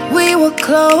we were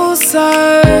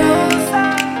closer.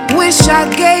 Wish I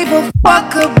gave a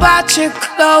fuck about your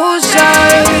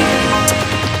closure.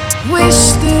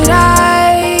 Wish that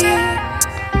I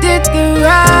did the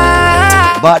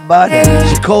right. But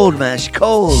she cold, man. She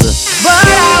cold. But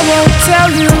I won't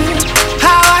tell you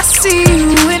how I see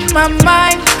you in my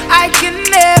mind. I can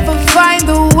never find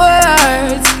the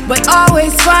words, but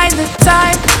always find the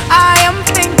time. I am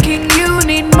thinking you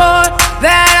need more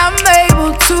than I'm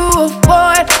able to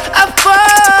afford.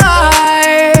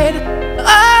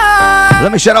 Oh.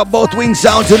 Let me shout out both Wing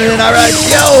Sound tuning in, alright?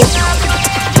 Yo!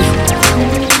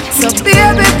 So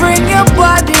baby, bring your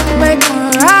body, make me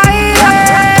ride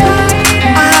it.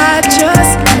 I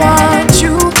just want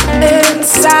you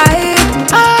inside.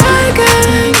 I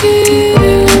can give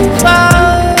you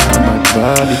fun,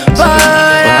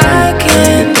 but I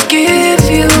can't give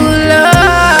you love.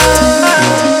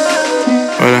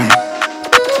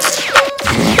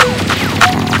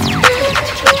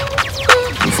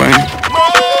 I'm fine.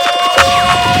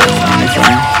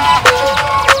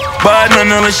 Bad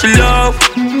man, I wish you love.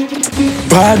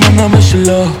 Bad man, I wish you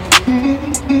love.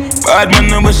 Bad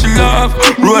man, I wish you love.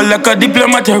 Roll like a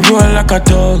diplomat, roll like a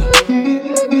dog.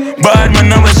 Bad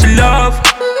man, I wish you love.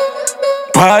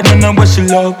 Bad man, I what she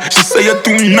love. She say you're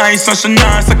too nice and she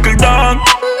not suckle down.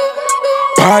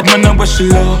 Bad man, I what she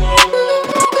love.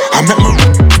 I make me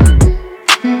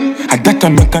I that I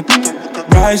make her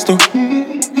rise to.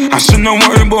 I should not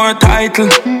worry about a title.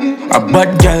 A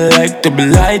bad girl like to be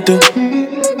lied to.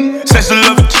 Say she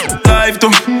love it life too.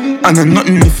 And I'm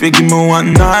nothing if you give me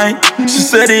one night. She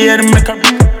said he had to make her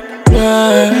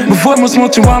yeah. Before I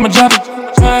smoke you want my job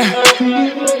yeah.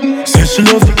 Say she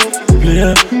love it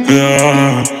yeah,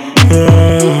 yeah,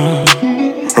 yeah.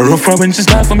 Rougher when she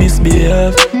start for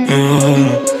misbehave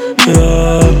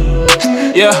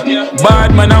yeah.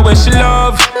 Bad man, I wish she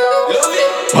love.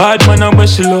 Bad man, I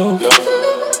wish she love.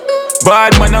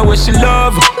 Bad man, I wish she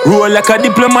love. Roll like a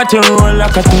diplomat, roll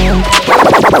like a tongue.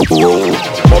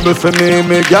 Bubble for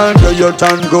me girl, do you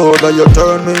turn good? Do you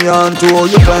turn me on to how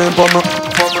you climb for me?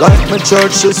 Like my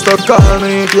church sister, call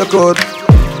me if you could.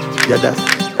 Yeah, that.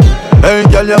 Hey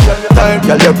girl, you tight,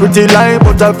 girl, you pretty like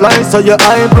butterfly, so your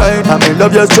eye bright. I mean,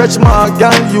 love your stretch mark, girl,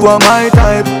 you are my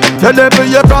type. Tell them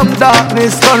you from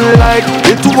darkness, sunlight.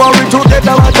 The two are we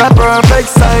together at a perfect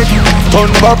sight.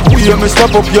 Turn back, we me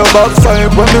step up your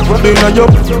backside. When me put in on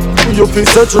you feel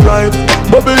such right.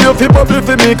 Bubble you feel bubble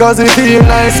for me, cause it feel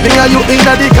nice. Me and you in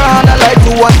the corner like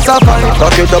two ones a fight.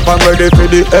 Cock it up and ready for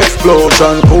the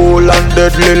explosion. Cool and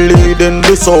deadly leading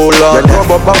the soul on. Rub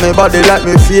up on me body like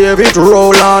me favorite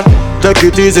roll on.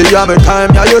 Take it easy, yeah, me time,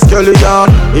 yeah, you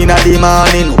skeleton. Inna the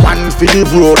morning, one for the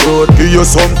road. Give you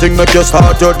something, make you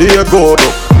start your day good.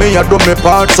 Me a do me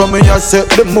part, so me a set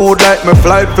the mood like me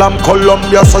fly from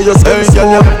Colombia, so you say,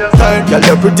 girl,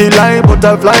 you pretty like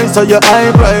butterfly, so your eye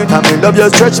bright. And me love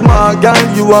your stretch mark, girl,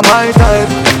 you are my type.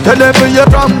 Tell them you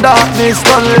from darkness,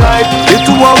 sunlight. The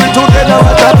two are we together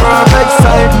at a perfect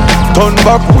sight. Turn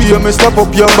back, we me step up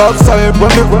your backside.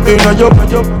 When me put in on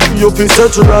you feel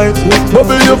such right.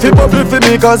 Bubble you feel bubble for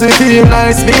me, cause it feel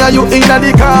nice. Me and you in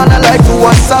the corner like two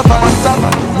and seven.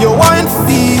 Your wine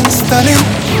feels stunning.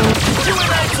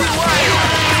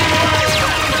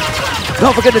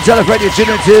 Don't forget to tell a friend you're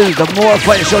tuning to the More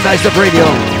Fire Show Nice Up Radio.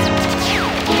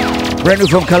 Brand new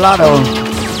from Colado.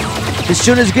 This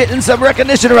tune is getting some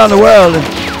recognition around the world.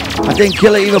 I think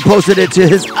Killer even posted it to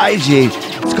his IG.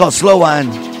 It's called Slow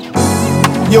Wine.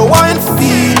 Your wine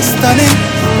feels stunning.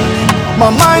 My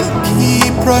mind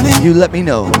keep running. You let me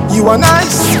know. You and I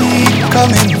see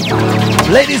coming.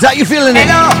 Ladies, how you feeling it?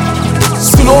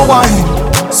 Slow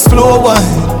wine, slow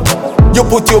wine. You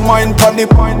put your mind on the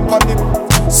point.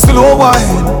 Slow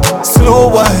wine, slow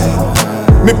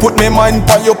wine. Me put my mind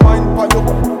on your point.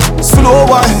 Slow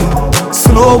wine,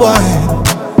 slow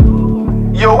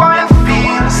wine. Your wine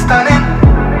feels stunning.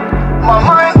 My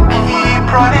mind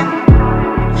keep running.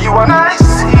 You and I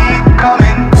see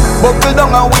coming. Buckle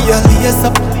down and we are lace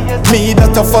up. Me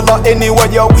that to follow anywhere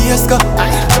your waist go.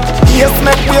 Yes,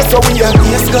 make way so we are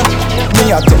lace go. Me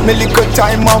a take me little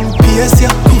time and pace ya.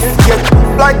 Get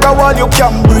like a wall you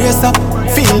can brace up.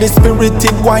 Feel the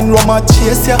spirited wine rum a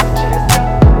chase ya.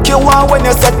 You want when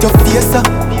you set your face up.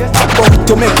 But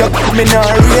to make you me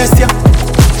not race ya.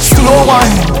 Slow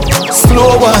wine,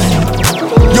 slow wine.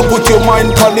 You put your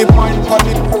mind on it.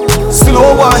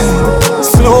 Slow wine,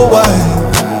 slow wine.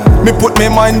 Me put my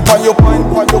mind on your point.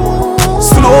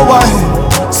 Slow wine,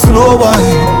 slow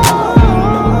wine.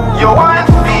 Your wine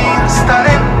feels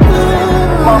stunning.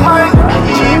 My mind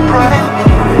keep running.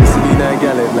 See that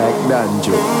girl like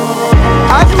Danjo.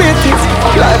 Admit it,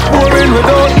 life boring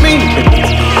without me.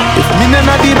 If me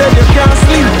not the bed, you can't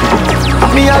sleep.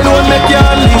 Me alone make you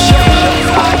unleash.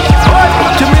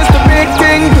 You miss the big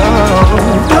thing, girl.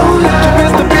 Don't lie. You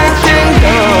miss the big thing,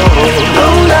 girl.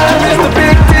 Don't lie. You miss the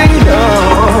big thing,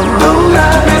 girl. Don't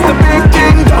lie. You miss the big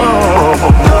thing, girl.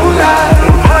 Don't lie.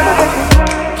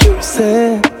 You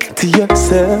said to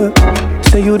yourself,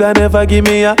 say you'd never give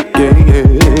me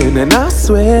again, and I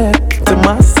swear to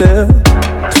myself,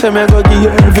 say me go give you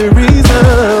every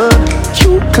reason.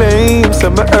 You claim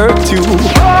some hurt you,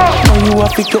 now you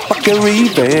have to pick up back your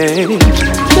revenge.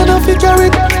 You don't figure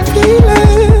it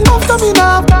feeling after me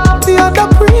now, the other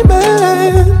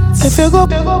pre-man. If you go,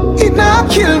 it not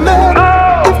kill me.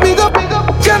 If me go,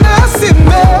 you not see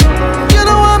me. You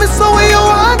know I'm so way you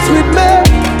want with me.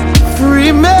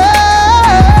 Free me.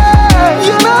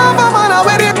 You know I'm a man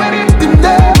already.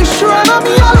 Be sure I'm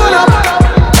me alone.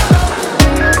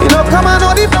 You know come on,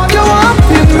 know the you want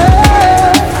with me.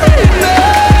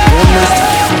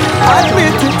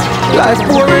 Admit it, life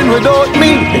boring without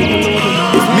me.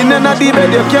 If me not the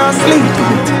bed, you can't sleep.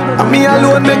 And me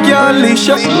alone make you unleash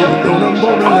your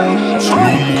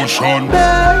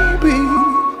baby,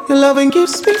 your loving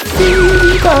gives me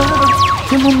fever.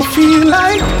 You make me feel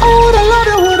like, oh, would I love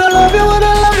you, would I love you, would I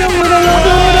love you, would I love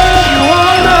you, would I love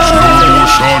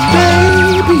you,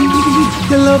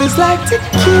 like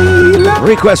tequila.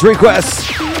 Request.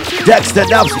 Dexter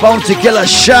Dubs, Bounty Killer,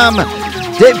 Sham.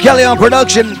 Dave Kelly on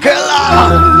production. Killer.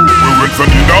 We went from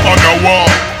dinner on the wall.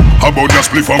 How about the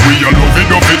spliff and we are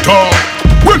loving up it all.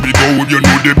 When we go, you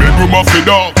know the bedroom of it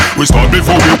all. We start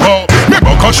before we pop. Me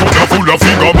back a shoulder full of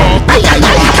finger mark.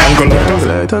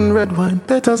 Light and red wine,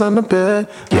 petals on the bed.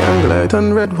 Young light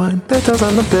and red wine, petals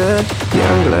on the bed.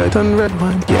 Young light and red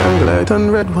wine, young light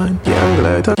and red wine, young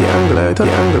light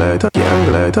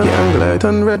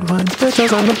and red wine,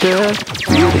 petals on the bed.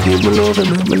 Baby, give me love and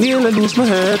make me kneel and lose my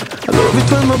head. I love it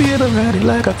when my baby ride it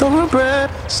like a thoroughbred.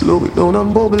 Slow it down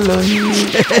and bubble like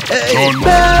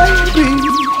baby.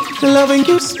 Loving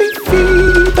gives me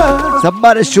fever.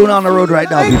 Somebody's tune on the road right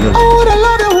now, people.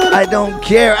 I don't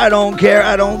care.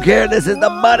 This is the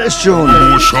baddest tune.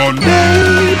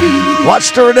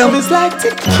 Watch the rhythm.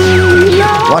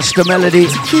 Watch the melody.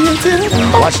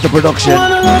 Watch the production.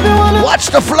 Watch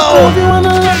the flow.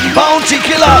 Bounty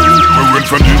Killer. We went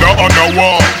from dinner on the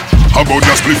wall. How about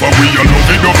the spliff and we are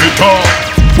loving up it all.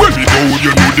 When we go,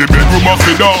 you know the bedroom of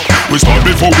it all. We start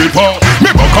before we pop.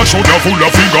 Me back a shoulder full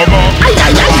of finger mark.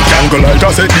 Jungle light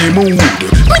us set the mood.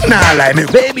 We nah lie me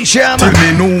baby Sham. Till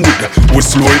me nude. We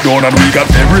slow it down and we got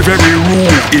very very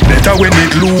rude. It better when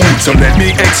it loose. So let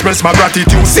me express my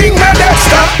gratitude. Sing my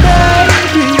Dexter.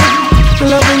 Baby,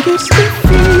 loving gives me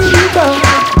fever.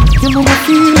 You know I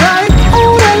feel like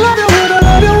oh I love you, I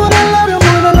love you, I love you,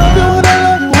 I love you, I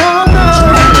love you, oh no.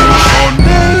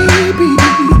 Baby,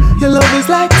 your love is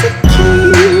like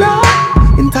tequila,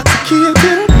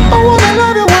 intoxicating. I wanna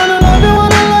love you, wanna love you,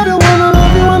 wanna love you, wanna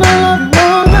love you, wanna love you,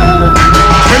 wanna.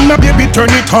 When my baby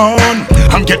turn it on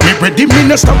and get me ready, me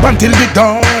no stop until the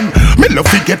dawn. Me love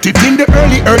to get it in the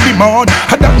early morn.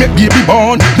 And that make baby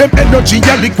born. Them energy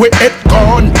a liquid it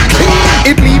gone.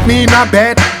 It leave me in a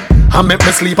bed and make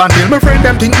me sleep until my friend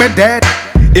them think me dead.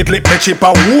 It lick me chip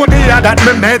a who they are that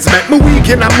me meds make me weak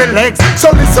in my legs.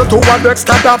 So listen to what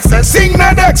Dexter Dub says. Sing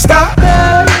me Dexter.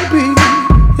 Baby,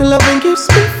 your loving gives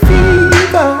me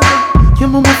fever. Your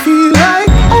mama feel like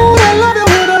oh I love you,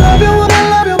 I love you, I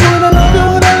love you, I love you,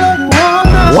 I love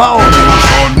you, wow.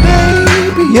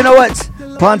 Baby. You know what?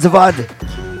 Ponzavad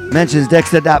mentions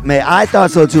Dexter Dap May. I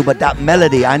thought so too, but that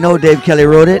melody, I know Dave Kelly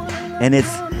wrote it, and it's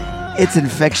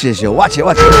infectious, yo. Watch it.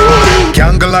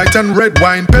 Candlelight and red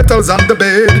wine, petals on the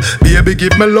bed. Baby,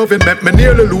 give me love and make me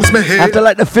nearly lose my head. After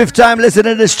like the 5th time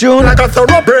listening to this tune, like a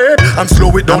thoroughbred, and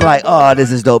slow it down. I'm like, oh,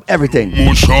 this is dope. Everything.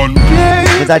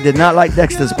 Because I did not like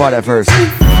Dexter's part at first,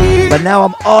 but now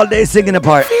I'm all day singing the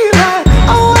part.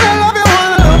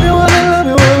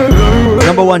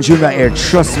 Number 1 tune right here,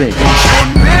 trust me.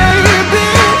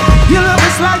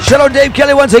 Shout out Dave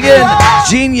Kelly once again.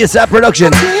 Genius at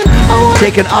production.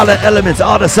 Taking all the elements,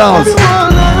 all the sounds.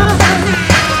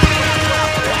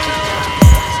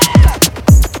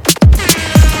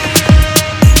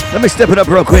 Let me step it up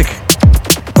real quick.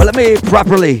 But let me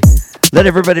properly let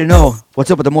everybody know what's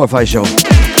up with the Morphi Show.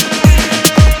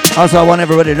 Also, I want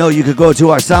everybody to know you could go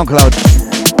to our SoundCloud,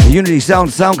 the Unity Sound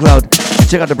SoundCloud, and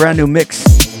check out the brand new mix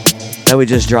that we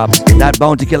just dropped. That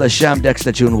Bounty Killer Sham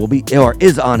Dexter tune will be, or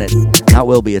is on it. Not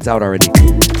will be, it's out already.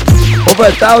 Over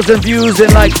 1,000 views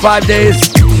in like 5 days.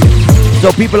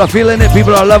 So people are feeling it,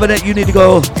 people are loving it. You need to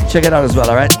go check it out as well,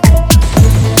 alright?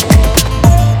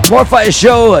 Morphi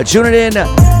Show, tune it in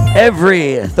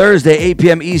every Thursday, 8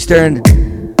 p.m. Eastern.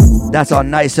 That's on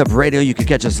Nice Up Radio. You can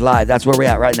catch us live. That's where we're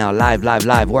at right now. Live.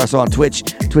 We're also on Twitch,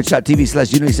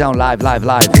 twitch.tv/UnitySound live.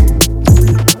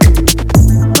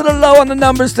 A little low on the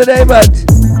numbers today, but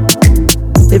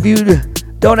if you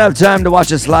don't have time to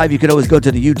watch us live, you can always go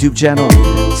to the YouTube channel,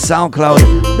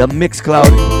 SoundCloud, the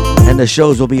Mixcloud, and the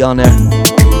shows will be on there.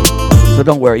 So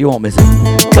don't worry, you won't miss it.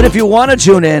 But if you want to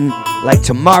tune in, like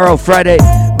tomorrow, Friday,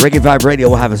 Reggae Vibe Radio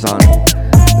will have us on.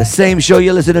 The same show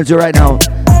you're listening to right now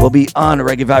will be on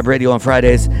Reggae Vibe Radio on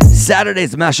Fridays.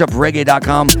 Saturdays,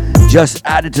 mashupreggae.com. Just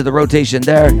added to the rotation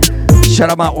there. Shout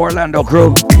out my Orlando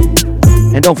crew.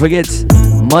 And don't forget,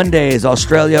 Mondays,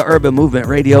 Australia Urban Movement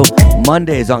Radio.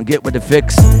 Mondays on Get With The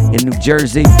Fix in New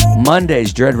Jersey.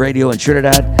 Mondays, Dread Radio in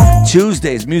Trinidad.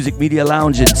 Tuesdays, Music Media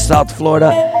Lounge in South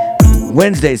Florida.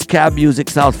 Wednesdays, Cab Music,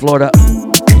 South Florida.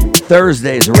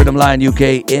 Thursdays, Rhythm Line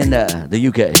UK in the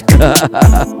UK.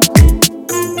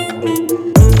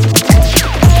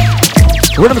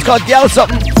 Rhythm is called Gal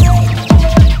Something.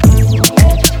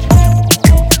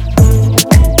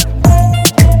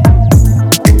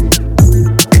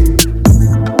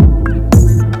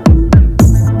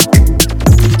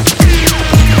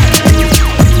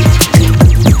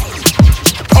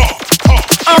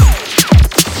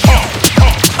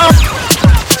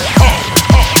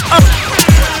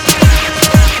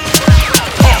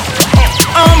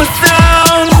 I'm a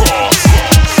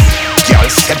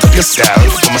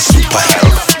my super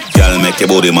health. Girl, make your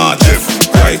body march.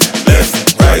 Left, right,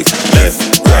 left, right,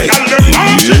 left, right.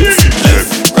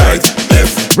 Left, right,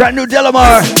 left. Brand new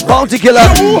Delamar, Bounty Killer.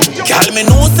 Girl, me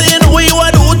know saying what you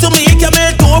want to do to me. Can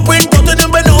make two print out of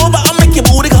them bend over and make your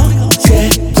booty go. Yeah,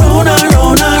 round and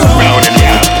round and round. Round and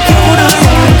round. Round and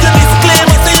round. The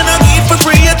disclaimer saying I give for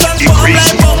free. You transform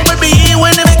like bumblebee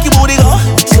when they make your booty go.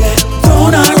 Yeah,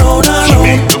 round and round and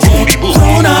round.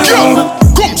 Round and round.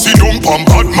 Come sit down, pam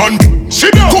bad man.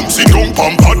 Sit down. Come sit down,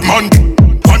 pam bad man.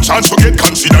 One chance to get,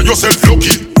 consider yourself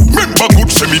lucky. Remember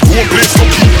good, say me go and play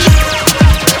sucky.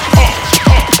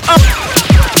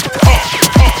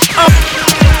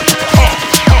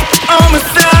 I'm a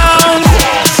sound.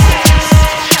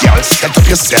 Girl, set up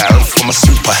yourself for my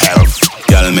super health.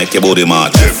 Girl, make your body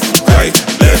march. Left, right,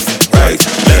 left, right,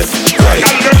 left, right.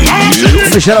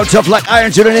 Let me shout out Tough Like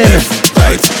Iron tuning in.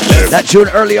 Right, left. That tune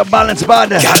earlier, Balance Bad.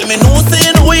 Girl, me know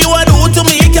saying what you want to do to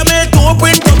me. Can make two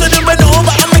print out of them bend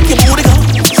over and make your booty go.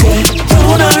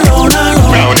 Round and round and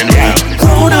round. Round and round.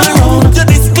 Round and round. The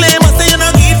disclaimer saying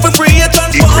I give for free. You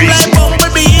transform like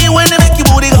bumblebee when they make your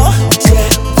booty go.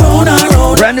 Round and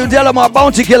round. Brand new Delamar,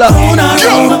 Bounty Killer. Round and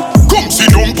round. Come sit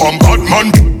down, pam bad man.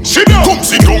 Sit down. Come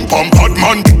sit down, pam bad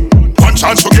man. One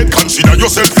chance to get, consider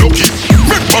yourself lucky.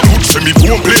 Remember good, say me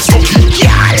go and play sucky.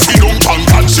 Sit down, pam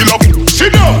God, chill up.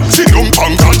 Sit down, sit down,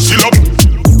 pam God, chill up.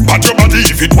 Pat your body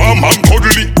if it warm and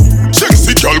cuddly.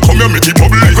 Sexy girl, come here, make it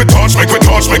bubbly. Make we touch, make we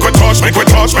touch, make we touch, make we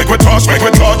touch, make we touch, make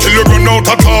we touch. Till you run out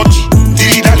of touch.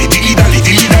 Dilly dally, dilly dally,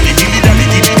 dilly dally, dilly dally,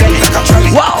 dilly dally, like a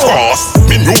trolley. Wow. Cross,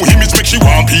 me know him is make she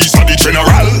want peace of the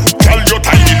general. Girl, your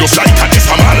tiny just like a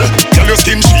decimal. Girl, your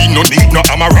skin she no need no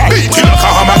amaral. Beat it like a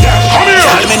hammer, girl. Come here.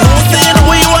 Girl, me know saying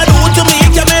what you want to do to me.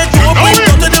 Can make two print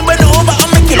out of them bend over and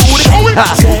make your booty go.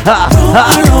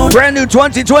 Brand new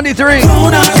 2023.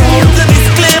 Round and round. The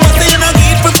disclaimer saying I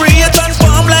give for free. You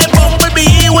transform like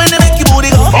bumblebee when they make your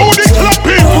booty go. Oh, this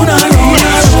clapping. Round and round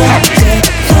and round.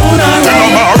 Round and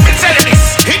round. I've been telling this.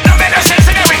 It no better sense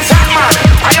in every time, man.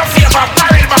 I have favor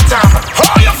barrel bottom.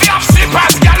 Oh, you feel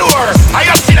slippers galore. I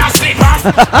have seen a slipper.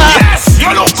 Yes,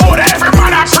 you look good. Every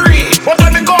man I free. But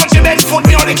when me go to bed foot,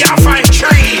 me only can't find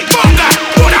tree. Bunga,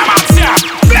 good I'm out here.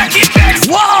 Black it next.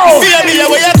 Whoa! Feel me,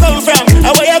 where you come from?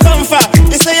 And where you come from?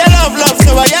 You say you love,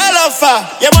 so where you love for?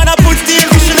 You wanna put steel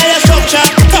fish in your structure?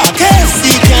 Talk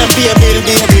KFC can't be a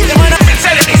baby. You wanna I've been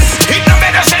telling this. It no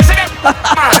better sense in every man.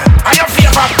 I have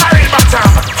favor barrel bottom.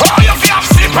 Oh, you feel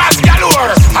slippers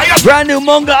galore. I have Brand new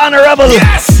Munga Honorable.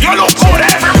 Yes, you look good,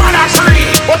 every man I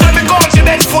free. But when we go to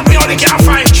bed foot, me only can't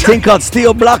find tree. Thing called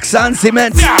Steel Block Sand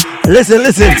Cement. Listen,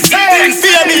 listen.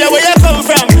 feel me, where you come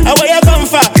from? And where you come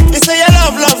from? You say you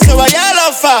love, so where you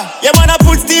love for? You wanna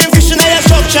put steel fish in your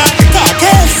structure? Talk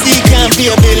KFC can't be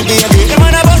a baby. You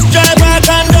wanna bus driver,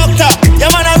 conductor. You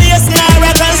wanna be a snarl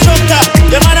constructor.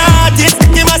 You wanna artist,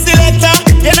 you a selector.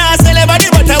 You not celebrity,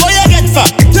 but what you get for?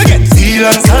 You get steel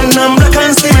and sand and black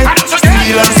and cement.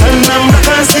 Steel and sand and black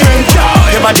and cement.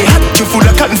 Your body hot, you full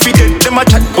of confidence. Them a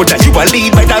chat, but you a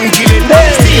lead by damn killing.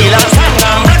 Steel and sand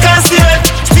and black and cement.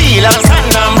 Steel and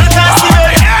sand and black and cement.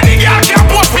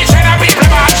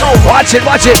 Watch it,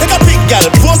 watch it. Take a big girl,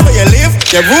 post where you live.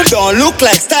 Your room don't look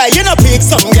like style. You know pick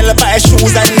some girl buy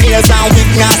shoes and nails and wig.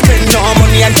 Now spend no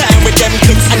money and time with them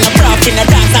kids. And a prof in a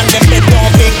dance and them bed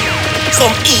don't big.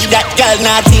 Some eat that girl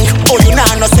not think. Oh, you know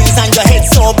no sense and your head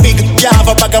so big. You have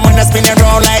a bag of money spinning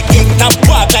around like king. Top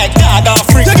walk like dog or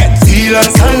freak. You get steel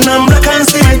and sand and black and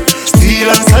cement. Steel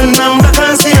and sand and black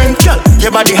and cement. Girl,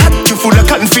 your body hot, you full of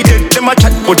confidence. Them a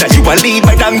chat, but you a lead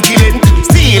by damn killing.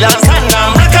 Steel and sand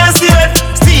and black and cement.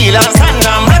 Steel and sand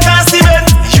and black and cement.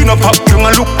 You know pop, you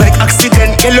look like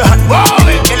accident. Get you hot,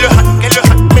 get you hot, get you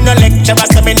hot. Me no lecture, but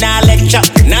so me nah lecture.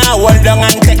 Now hold on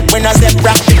and take when I say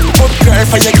rap. Good girl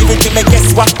for you give it to me, guess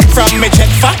what? From me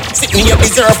check for, sit me you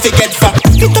deserve to get for.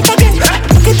 Get up again, get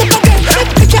up again.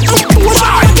 Get your out,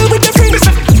 what's with the friends?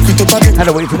 Get up again. Had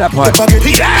to wait for that part.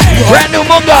 Brand new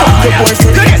Munga.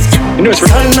 You know it's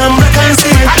sand and black and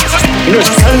cement. You know it's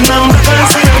sand and black and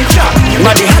cement.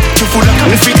 Body hot, you full of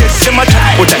confidence. Them a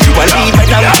chat, but you a lead by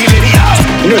damn killing.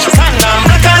 You know it's sand and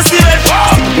black and cement.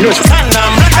 You know it's sand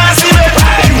and black and cement.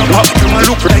 You know pop, you a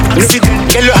look like accident.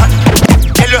 Get you hot,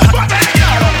 get you hot.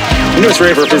 You know it's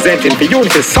Rave representing the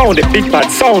Unity Sound, the big bad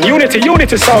sound. Unity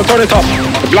Sound, turn it up.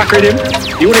 The Black Rhythm,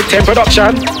 Unit 10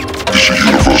 Production. This is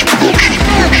Universe Production.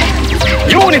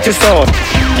 Unity Sound,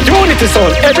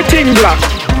 everything black.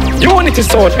 Unity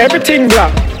Sound, everything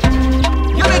black.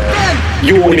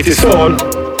 Unity Sound,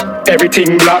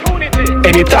 everything black.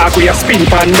 Any talk we a spin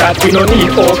pan that. We no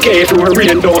need okay if we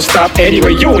rain don't stop.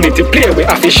 Anyway, unity play we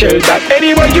official that.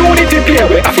 Anyway, unity play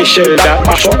we official that.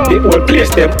 Mash up the whole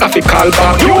place, them offi call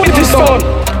back. Unity son,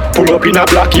 pull up in a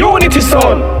black. Unity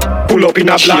son, pull up in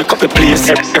a black. Shake up the place,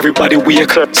 everybody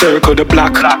wake up. Circle the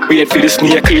block, wait for the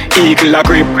snake. Eagle a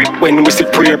grip when we see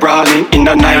prayer brawling in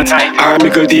the night. Army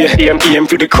go there, aim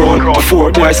for the crown.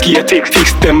 Before boys skate,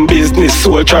 fix them business.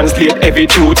 Soul translate, every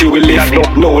duty we live.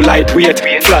 No lightweight,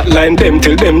 flatline them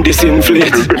till them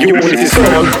disinflate. Unity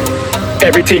sound,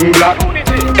 everything black.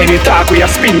 Any talk we a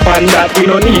spin pan that. We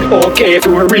no need okay if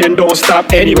we rain don't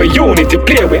stop. Anyway, unity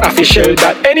play we official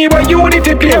that. Anyway,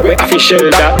 unity play we official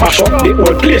that. Mash up the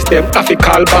whole place, them offi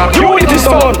call back. Unity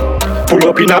son, pull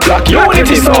up in a black.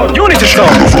 Unity son, unity son,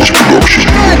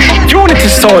 unity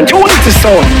son, unity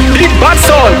son. Big bad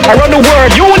son, around the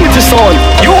world. Unity son,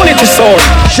 unity son.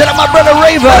 Shout out my brother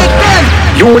Raver.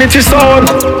 Unity son,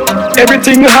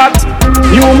 everything hot.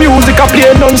 New music I play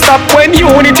non-stop when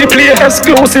unity play.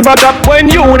 Exclusive a drop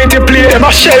when unity play. Them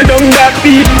a shell down that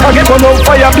beat. I get on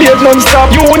fire play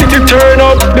non-stop. Unity turn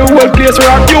up, the whole place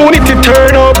rock. Unity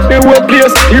turn up, the whole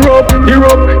place hero,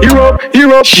 hero, hero,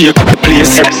 hero. Shake up the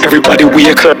place, everybody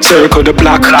wake up. Circle the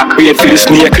block, wait for the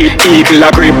snake. Eagle a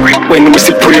grip when we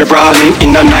see prayer brawling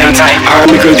in the night.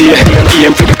 Army go there,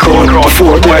 aim for the crown.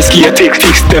 Before boys skate,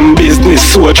 fix them business.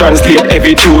 Soul translate,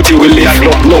 every duty we live.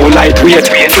 No lightweight,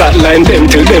 flatline them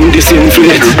till them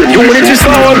disinflate. Unity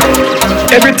sound,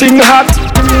 everything hot.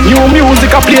 New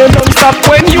music I play non-stop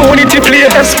when unity play.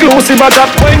 Exclusive a drop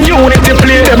when unity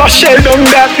play. Them a shell down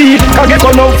that beat. I get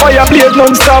on fire play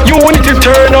non-stop. Unity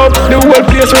turn up, the whole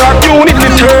place rock. Unity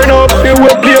turn up, the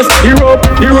whole place hero,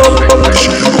 hero.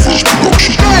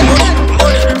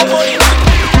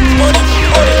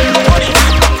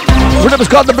 Rhythm is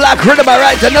called the Black Rhythm,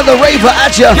 alright. Another raver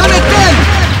at ya.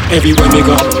 Everywhere me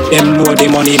go, them know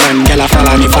the money man. Gyal a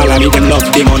follow me, them love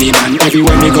the money man.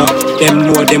 Everywhere me go, them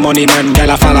know the money man. Gyal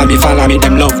a follow me,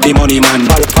 them love the money man.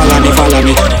 Follow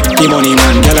me, the money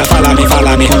man. Gyal a follow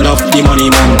me, them love the money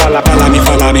man.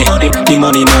 Follow me, the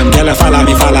money man. Gyal a follow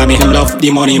me, them love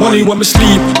the money man. Money when me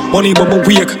sleep, money when me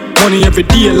wake. Money every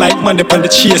day like man upon the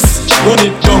chase. Run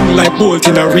it down like bolt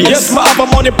in a race. Yes, me have a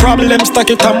money problem,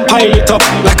 stack it and pile it up.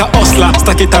 Like a hustler,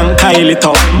 stack it and pile it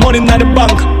up. Money in the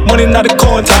bank, money in the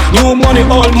counter. New money,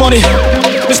 old money.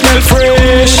 Me smell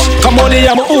fresh. Come money,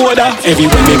 I'm order.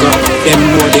 Everywhere me go, them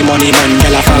know the money man.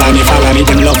 Gyal a follow me,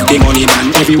 them love the money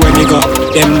man. Everywhere me go,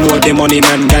 them know the money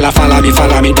man. Gyal a follow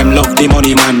me, them love the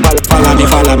money man. Follow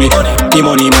me, the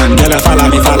money man. Gyal a follow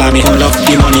me, them love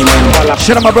the money man.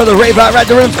 Shout out my brother Ray out right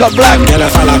the room's called Black.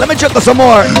 Let me check out some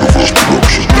more.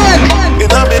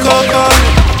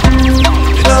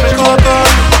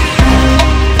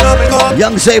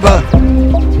 Young Saber.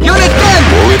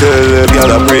 Oh, we tell them,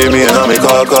 y'all a pray me and I make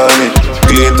call me.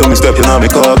 Clean to me stepping on me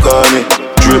call me.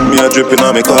 Drip me a dripping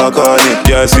on me call me.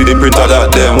 Yeah, see the printer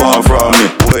that them want from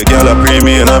me. Boy, y'all a pray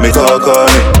me and I make call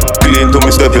me. Clean to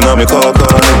me stepping on me call me.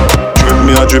 Drip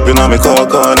me a dripping on me call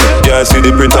me. Yeah, see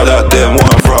the printer that them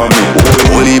want from me.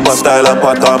 Whole heap of style and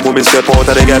pattern when me step out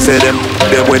of the gas say them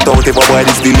went out if I buy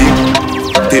this delete.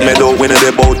 They made out when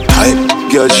they bout type.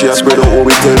 Girl, she a spread out what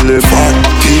we tell them. Fat,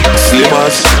 thick, slim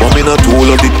ass. Want me not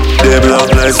tool of the them long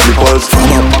nice slippers.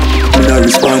 From up, me not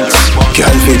response.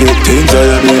 Can't forget things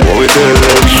I mean what we tell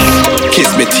them.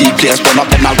 Kiss me tea players, burn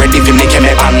up them not ready for making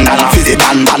me bandana. Fizzy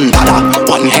bandana.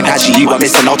 One energy when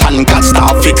me send out and God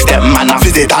start fix them man.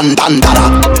 Fizzy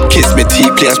bandana. Kiss me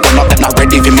tea players, burn up them not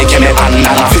ready for making me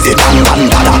bandana. Fizzy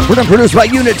bandana. We're produced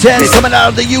by Unit 10 coming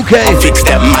out of the UK. Fix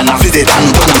them man. Fizzy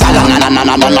bandana.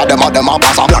 Them a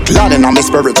pass a black land in my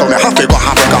spirit, so me have to go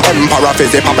Africa. Emperor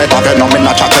fizzy pop it up, you know me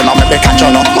not chatting, no me be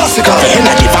catching up. Massacre,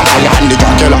 energy vampire and the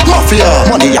Dracula. Mafia,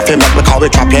 money you feel make me call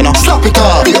it trap, you know. Slap it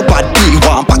up, be a bad B,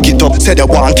 want back it up. Say they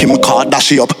want Kim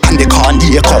Kardashian up, and they can't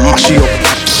hear come mash it up.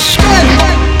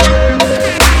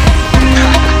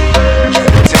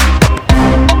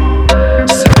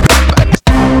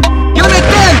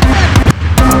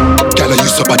 Girl, I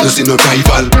used to battles in a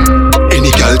rival. Any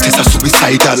girl test a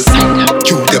suicidal.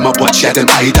 You them a watch, yeah them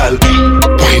idol.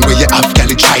 Wine where you have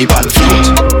girl in tribal.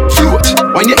 Float,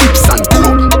 wine your hips and go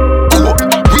up.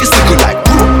 We circle like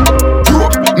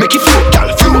rope, make it float, girl,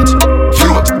 float.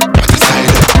 What a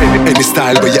style, any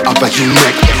style where you have a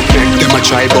unique. Them a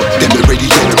try but them already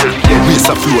yet. We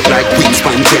a float like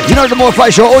wingspan jet. You know the More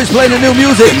Fly Show always playing the new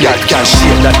music. Them yard can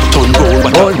shape that turn roll.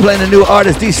 Always playing the new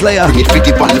artist D Slayer. Bring it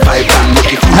 51 vibe and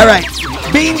make it. Alright.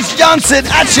 Beans Johnson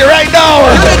at you right now.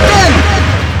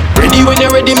 Bring Ready when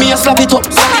you're ready, me a slap it up.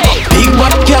 Big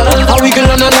bad girl, a wiggle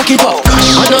and a lock it up.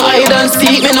 I no hide and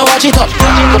seek, me no watch it up.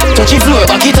 Touch it floor,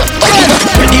 back it up, back it up.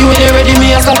 Ready when you're ready,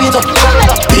 me a slap it up.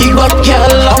 Big bad girl,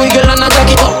 a wiggle and a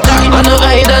jack it up. I no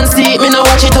hide and seek, me no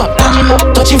watch it up.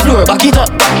 Touch it floor, back it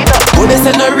up. When they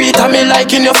say no rate, me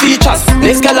liking your features.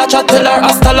 Next girl a chat, tell her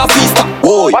hasta la vista.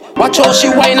 Boy, watch how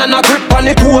she whine and a grip on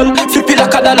the pole. Flip it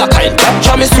like a dollar kind,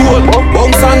 capture me soul.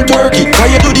 Bounce and turkey, can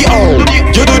you do the owl?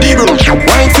 You do the bro.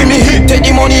 Wine for me hit, take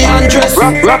the money and dress.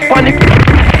 Rap on the.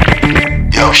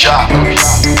 Yo, sharp.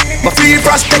 My free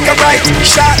frost take a ride.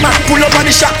 Shot man, pull up on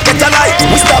the shot, get a light.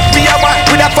 We stop me a walk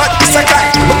with a fat piece of guy.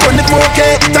 We turn the 4K,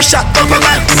 hit a shot, bump a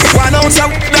man. 1 ounce out,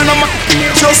 down on my.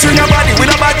 Just ring her body with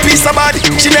a bad piece of body.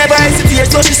 She never hesitates,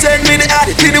 so she send me the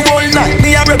addy. Did the whole night,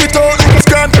 me a rub it all like a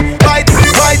scrum. White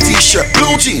t-shirt,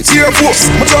 blue jeans, Air Force.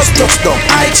 My just touchdown,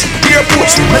 IG, Air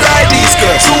Force. Me like these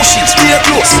girls, sushi, stay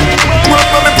close. Work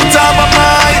for me, put on my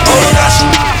mind. Oh gosh,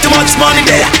 too much money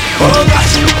there. Oh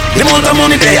gosh, the amount of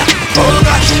money there. Oh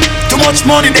gosh, too much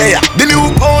money there. The new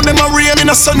phone, them a real in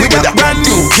a sunny weather. Brand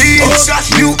new keys, oh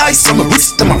gosh, new ice on my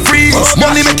wrist, them a freeze.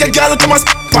 Money make a gal come a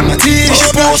on the team. She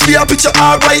post me a picture,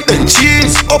 alright then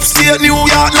cheese. Upstate New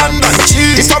York, London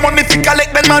cheese. If I money fi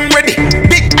collect, then man ready.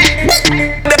 Big,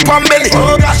 the pan belly.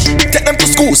 Oh gosh, take them to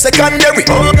school, secondary.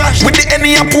 Oh gosh, with the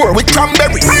Henny and pour with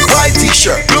cranberry. White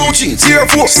t-shirt, blue jeans, Air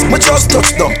Force. My just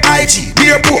touchdown, IG,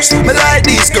 Air Force. Me like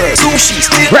these girls, sushi,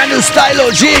 still. Brand new style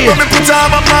OG. Me put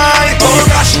on my mind. Oh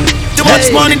gosh, too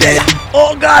much money there.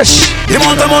 Oh gosh, the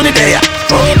amount of money there.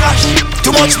 Oh gosh,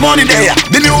 too much money there.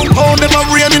 The new pound, them a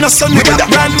rain in a sunny weather.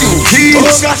 Brand new keys. Oh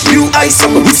gosh, new ice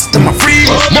on my wrist, them a free.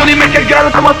 Money make a girl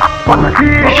come up on the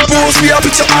team. She post me a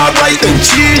picture, alright then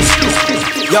cheese.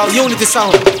 Yo, Unity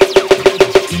Sound.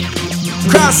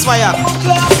 Crossfire.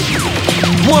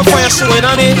 More fire show, you know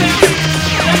what I mean?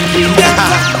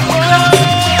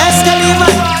 Escalade.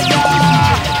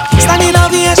 Standing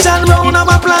ovation round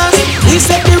of applause. He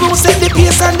set the rules, set the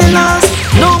pace and the laws.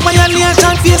 No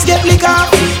violation, face get lick off.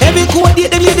 Every code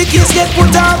date, them hear the case get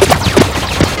put up.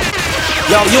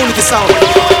 Yo, Unity Sound.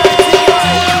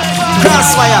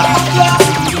 Crossfire.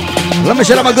 Let me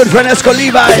shout out my good friend Esco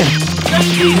Levi.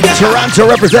 Toronto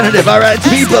representative, alright,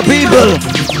 people.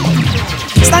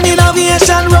 Standing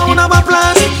ovation round of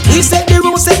applause. He set the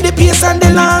rules, set the pace and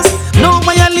the laws. No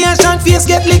violation, face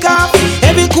get lick off.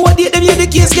 Every code date, them hear the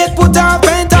case get put up.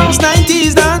 Penthouse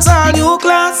 90s, dance all new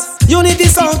class. Unity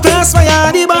Sound,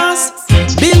 Crossfire, the boss.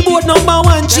 Billboard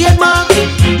 #1, trademark.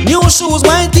 New shoes,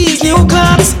 white tees, new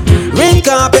clocks. Red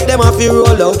carpet, them off you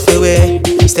roll out for way.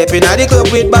 Stepping at the club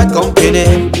with bad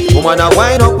company. Woman a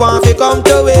wind up, want fi come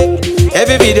to it.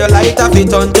 Every video light a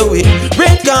fit onto it.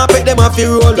 Red carpet, them off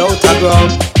you roll out a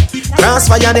ground.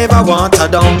 Crossfire never want a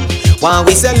down. When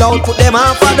we sell out, put them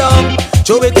off a down.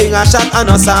 Show me thing a shot and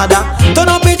a soda. Turn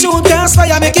up a tune,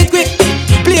 Crossfire, make it quick.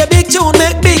 Play a big tune,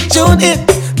 make big tune hit.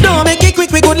 Don't make it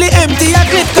quick, we goodly empty a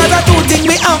clip. Cause I don't think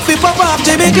we have to pop off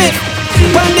Jimmy Cliff.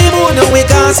 When the moon we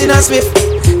can't in a swift.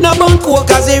 No bunk coke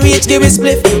cause they reach give it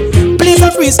split. Please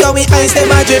a freeze cause we ice them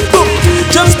a drip.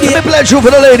 Just give me play true for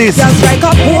the ladies. Just strike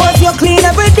up pose, you clean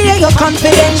every day. Your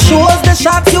confidence shows the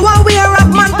shots you are wear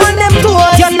up man on them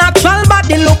toes. Your natural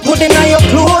body look good in your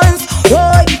clothes.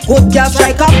 Boy, good girl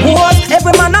strike up pose.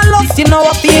 Every man a lust in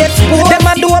our face. Them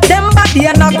a do up them body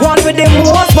and a go on with them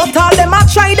most. But all them a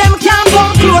try them can't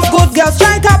come close. Good girl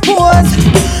strike up pose.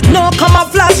 No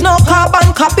camouflage, no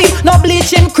carbon copy. No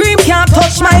bleaching cream can't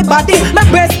touch my body. My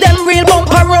breast them real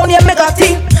bump around your mega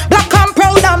thing. Black and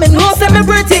proud and me know say me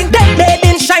everything. Them made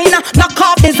in China, knock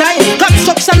off design.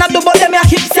 Construction a double them your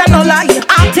hips and no lie.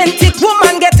 Authentic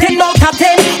woman get 10 out of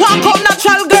 10. Walk out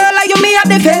natural girl like you me a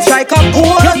defense. Strike up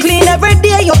pose. You clean every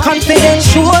day, your confidence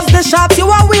shows the shots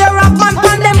you are wear up man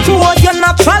on them toes. Your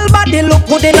natural body look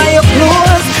good in your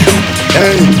clothes.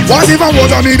 Hey, what if I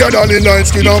was a nigga darling light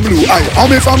skin and blue eye?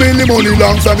 And me family money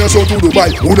long time you so to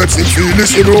Dubai. Who that sing feel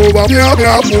listen over? Yeah,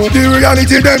 move. The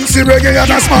reality them see reggae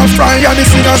and a small fry. And the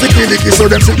singers the clinic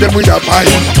so them sit them with a pie.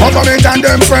 Government and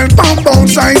them friend pound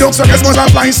side up. So guess must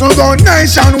apply so go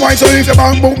nationwide. So if the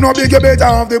bank book no big you better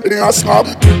have the player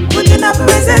stop. Putting up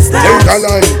resistance,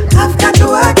 I've got to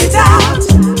work it out.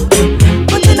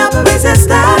 Putting up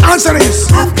resistance, answer this,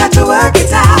 I've got to work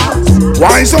it out.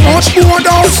 Why so much more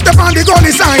down step on the gully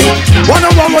side? One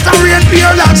on one what a rain beer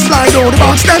landslide. Oh the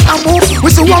bounce step and move, we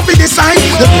so want to decide.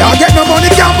 The can't get no money,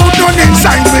 can't put none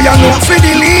inside. We are look for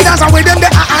the leaders and with them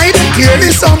they hide. Clearly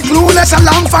some clueless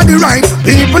along for the right.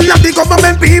 People of the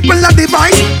government, people of the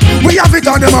vice. We have it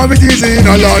on them how it is in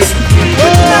our life.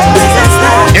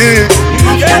 Yeah.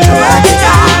 I've got to work it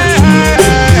out.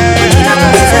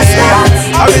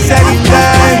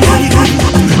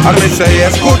 I And me say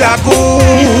yes, good a good.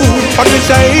 And me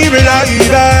say evil a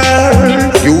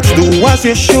evil. You do as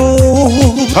you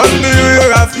should. And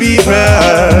beware of people.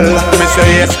 Me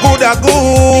say yes, good a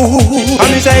good. And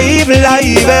me say evil a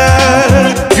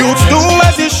evil. You do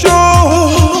as you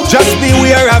should. Just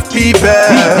beware of people.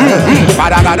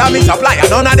 Father God, I'm supplier.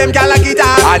 None of them can like it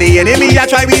up. Are the enemy I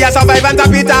try we a survive and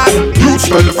tap it up. You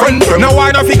spell friend them. No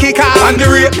one of you kick off. And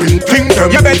the raping thing them.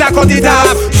 You better cut it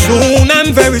off. Soon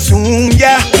and very soon,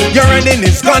 yeah. Your ending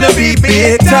is gonna be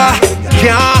bitter.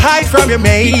 Can't hide from your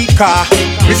maker.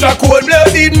 It's a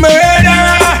cold-blooded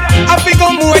murderer. I think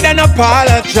I'm more than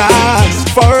apologize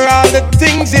for all the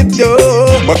things you do.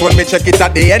 But when me check it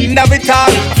at the end of it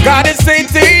all, I've gotta say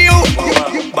to you,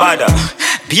 Bada.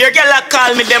 Beer girl a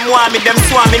call me, them want me, them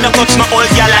swan me, no touch no old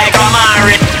girl like I'm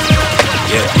married.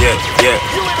 Yeah.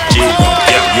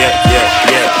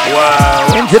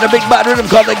 Wow. Into the big bad rhythm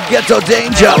called the Ghetto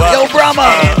Danger. Yo,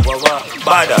 Brahma.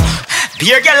 Bada.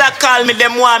 Beer girl a call me,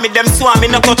 them want me, them swan me,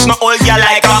 no touch no old girl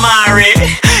like I'm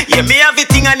married. Yeah, me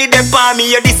everything I need them for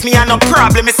me, you this me and no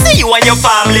problem, me see you and your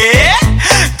family.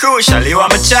 Crucial, you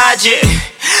want me charge it.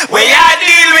 Where you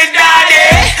deal with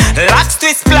daddy? Locks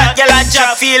twist flat, girl a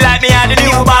job, feel like me and the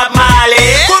new Bob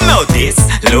Marley. Come out this,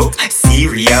 look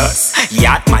serious.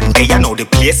 Yacht man, they you know the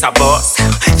place a boss.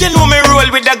 You know me roll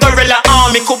with the gorilla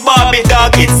army, could Bobby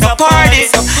dog, it's a party.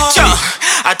 Cha,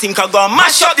 I think I gonna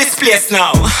mash up this place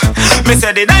now. Me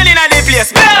say they done in a the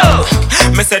place, no.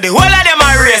 Me say the whole of them a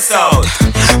race out.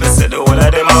 Me say the whole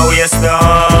of them a waste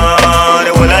down.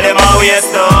 The whole of them a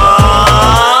waste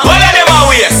down. Whole of them a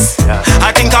waste.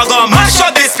 I think I gonna mash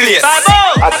up this place.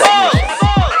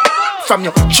 From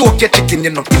your choke your chicken,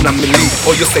 you're not in a me league.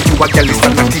 Or you say you a girl, it's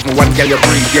not even one girl you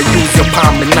breed. You use your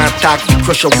palm and not talk, you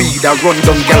crush your weed. I run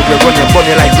down girl, you run your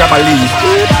body like grab a leaf.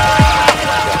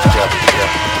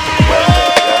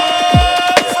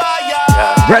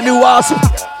 Brand new awesome.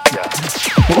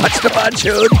 Watch the bad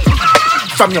tune.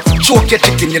 From your choke your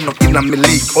chicken, you're not in a me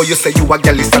league. Or you say you a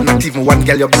girl, it's not even one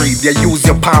girl you breed. You use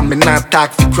your palm and not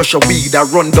talk, you crush your weed. I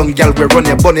run down girl, we run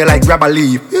your body like grab a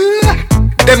leaf.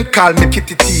 Them call me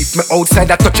kitty teeth. Me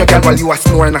outside I touch a girl while you are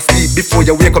snoring asleep. Before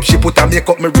you wake up, she put her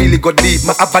makeup, me really go deep.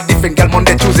 Me have a different girl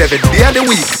Monday, Tuesday, every day of the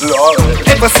week.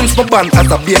 Ever since my band as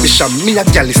a baby sham, me a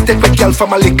girl is take a girl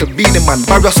from a little beanie man.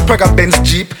 Barrios, Praga, Benz,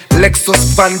 Jeep,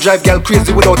 Lexus, van, drive girl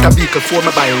crazy without a vehicle for me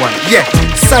buy one. Yeah,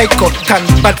 psycho, tan,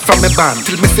 bad from me band.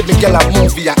 Till me see me girl a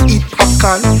movie, I eat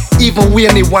popcorn. Even when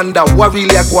me wonder what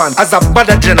really I go on. As a bad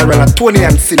general, a Tony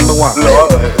and sin me one.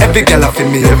 Every girl a for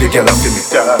me, every girl a for me.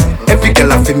 Every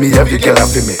girl a for me, every girl a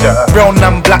for me. Brown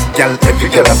and black girl, every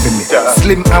girl a for me.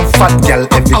 Slim and fat girl,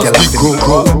 every girl a for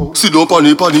me. Sit up on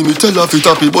me tell her fit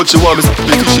happy, but she want me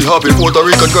because she happy. Puerto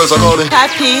Rican girls are calling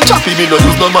happy. Chappy me no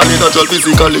use no money, natural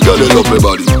physically, girl they love me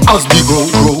body. As the grow,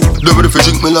 never if you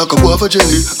drink me like a guava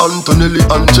jelly. Antonelli,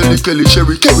 Angeli, Kelly,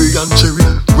 Sherry, Kerry and Cherry.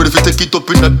 Ready if you take it up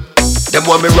in that. Them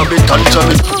want me rabbit and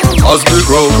jammy. As the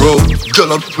grow,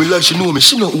 girl and me like she know me,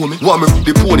 she know me. Want me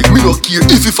the pony, me no care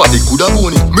if you fatty could have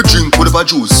money. Me drink whatever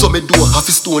juice, so me do a half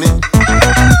a stony.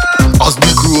 As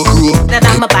the grow. That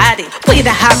I'm a body, with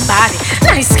a hot body.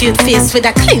 Nice cute face with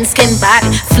a clean skin body.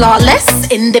 Flawless,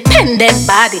 independent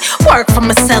body. Work for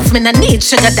myself, me no need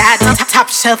sugar daddy.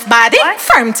 Top shelf body,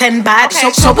 firm 10 body.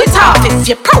 Okay. Show it off if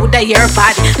you're proud of your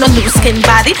body. No loose skin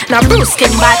body, no bruise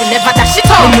skin body. Never dash it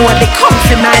off, more they come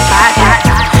for my body.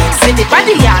 See the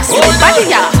body, yeah, see the body,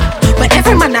 yeah. But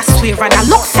every man I swear and I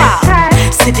look for.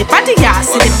 See the body, yeah,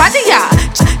 see the body, yeah.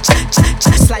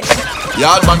 Just like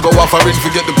Yard man go off and to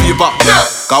get the paper. Yeah.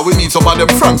 Cause we need some of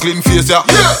them Franklin face, yeah.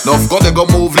 Enough got they go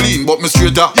move lean, but me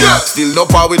straighter. Yeah. Still no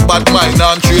power with bad mind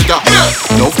and traitor.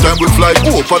 Yeah. Enough time we fly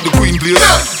hope at the queen place.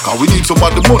 Yeah. Cause we need some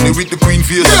of the money with the queen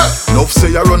face. Yeah. Enough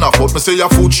say I run off, but me say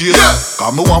I food chase. Yeah.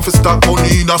 Cause me want to stack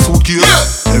money in a suitcase.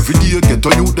 Yeah. Every day get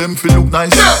to you them feel look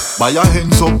nice. Yeah. Buy your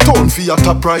hands up, turn for your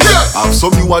top price. Yeah. Have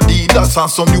some new Adidas and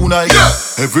some new Nike.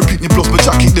 Yeah. Every picnic plus my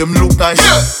jacket them look nice.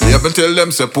 Yeah. Me even tell them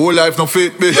say poor life no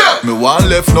fit me. Yeah. Me want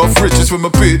left enough riches for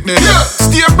my pitney. Yeah.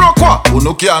 Stay broke what? Who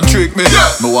no can't trick me. Yeah.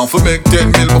 Me want to make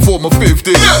 10 mil before my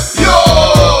 50. Yeah.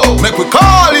 Yo, make we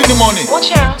call in the money.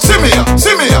 Watch out. See me here,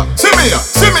 see me here, see me here,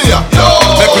 see me here. Yo,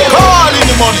 make we call in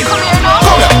the money.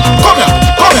 Come here.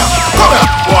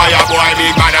 Boy,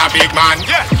 big man.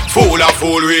 Yeah.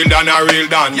 Fool, real done, real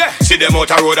done. Yeah. See them out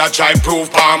a road a try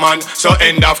prove power man. So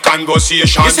end of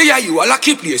conversation. You say you a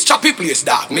lucky place, choppy place,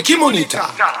 dog. Make you money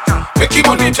talk. Make you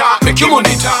money talk, make you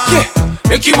money talk. Yeah.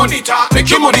 Make you money talk, make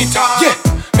you money talk. Yeah.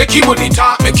 Make you money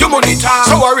talk, make you money talk.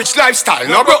 So a rich lifestyle,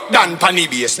 no broke down panny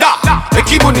base, da.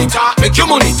 Make you money talk, make you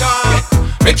money talk. Yeah.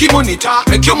 Make you money talk,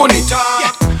 make you money talk.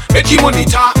 Yeah. make your money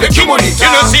talk, make your money talk.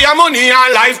 You know see a money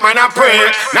and life, man, I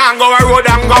pray. Now go a road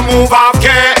and go move off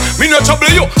care. Me no trouble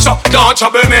you, so don't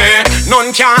trouble me.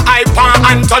 None can hype on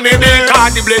Anthony Day.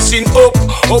 Cause the blessing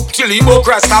up till he book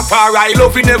Rastafari.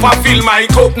 Love he never fill my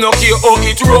cup, no care how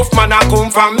it rough. Man, I come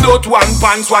from not one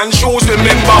pants, one shoes,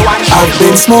 remember one shoes. I've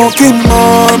been smoking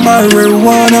more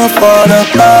marijuana for the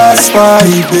past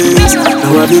 5 days.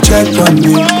 Now have you checked on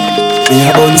me? Me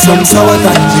have on some sour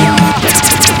candy.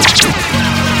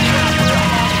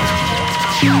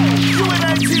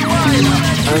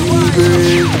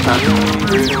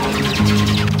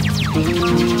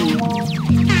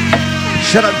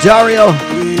 Shut up, Dario.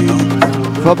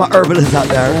 For my herbalists out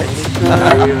there,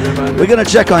 right? We're gonna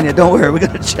check on you. Don't worry, we're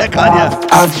gonna check on you.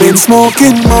 I've been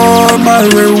smoking more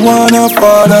marijuana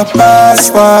for the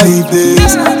past 5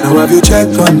 days. Now have you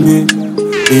checked on me?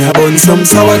 Me have on some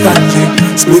sour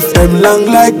candy. Split them long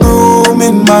like broom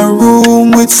in my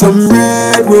room with some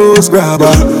red rose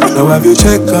grabber. Now have you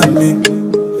checked on me?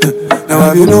 Now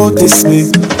have you noticed me?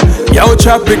 Yo,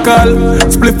 tropical,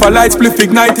 spliff a light, spliff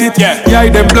ignite it. Yeah,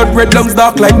 them blood red lungs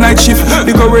dark like night shift.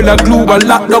 The gorilla glue a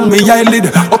lock down me eyelid.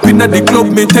 Up in the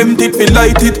club, me tempted to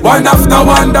light it. One after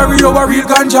one, the Rio a real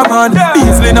ganja man.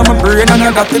 Easily in my brain and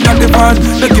I got it on the van.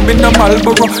 They give me the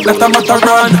Marlboro, that a matter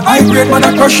run. I great man,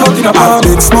 I crush out in a pan. I've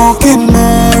been smoking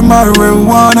more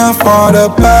marijuana for the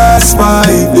past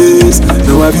 5 days.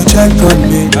 Now have you checked on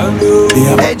me?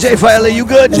 Hey, J File, you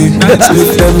good?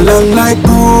 Spliff them long like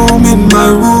broom in my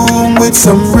room with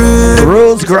some red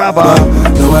rules grabber.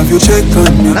 Now have you checked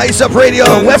on me? Nice up radio,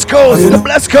 West Coast, the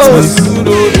Blessed Coast.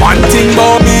 One thing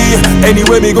about me,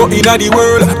 anywhere me go in the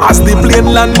world, as the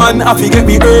plain land man, I forget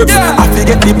me herbs. I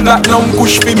forget the platinum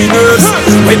push for me nerves.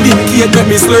 When the kid make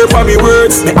me slurp on me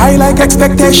words. Me I like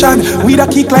expectation, we da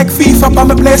kick like FIFA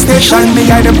on my PlayStation. Me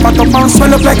I them fat up and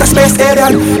swell up like a space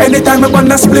alien. Anytime I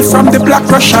wanna split from the Black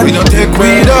Russian. We don't take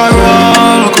weed or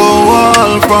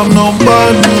alcohol from no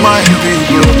bad mind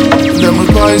people. Them we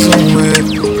buy somewhere,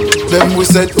 them we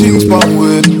set things pan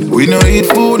with. We no eat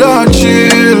food or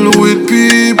chill with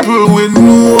people with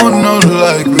no one not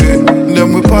like me.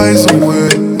 Them we buy somewhere,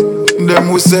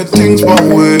 them we set things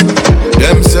pan with.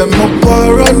 Them say me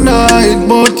paranoid,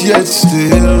 but yet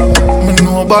still me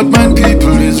know bad man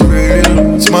people is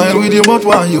real. Smile with you, but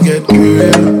why you get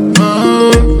real?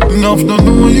 Enough to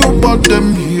know you, but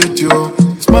them hate you.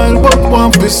 Smile, but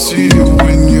want to see you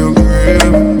in your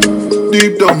grave.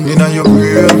 Deep down in your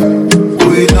grave.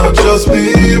 We not just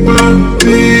people,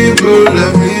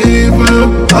 them evil.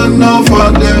 Enough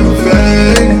of them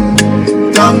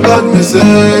fake. Thank God me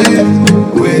say.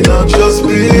 We not just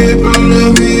people,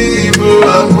 them evil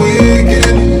and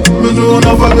wicked. Me know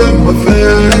enough of them are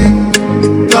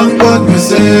fake. Thank God me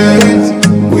say.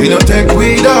 We don't take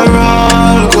weed or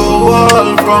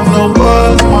alcohol from no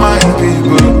bad mind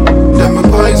people. Them we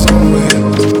buy somewhere.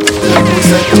 Them we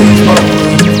set things back.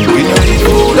 We don't eat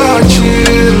food or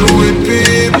chill with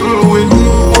people with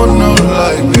no one not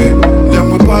like me. Them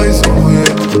we buy somewhere.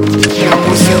 Them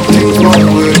we set things back.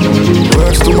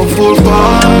 Works to my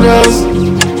forefathers,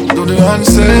 to the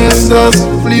ancestors.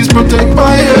 Please protect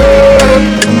my head.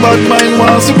 Bad mind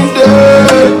wants to be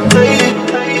dead.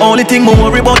 Only thing me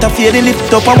worry about a fading lift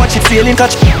up and watch it failing.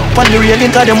 Catch on the railing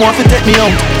cause them want to take me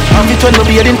out. And it when me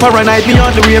bearding paranoid me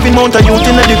on the raving mount a youth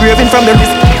in the graving from the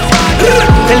wrist.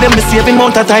 Tell them me saving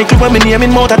mount a title when me naming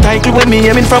mount a title when me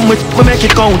aiming from which we make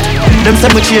it count. Them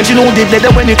say me change you know the leather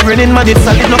when it raining mad it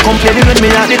solid no complaining when me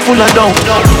heart it full of down.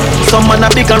 Some man a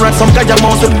big and rat some guy a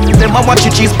mouse. Them a watch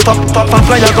it cheese pop pop and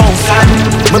fly a bounce.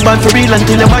 Me band for real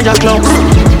until them higher clowns.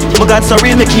 My God so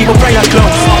real me keep a prayer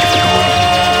clowns.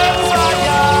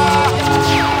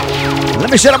 Let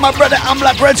me shout out my brother, I'm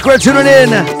Black Red Square tuning in.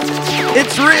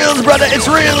 It's reals, brother, it's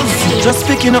reals. Just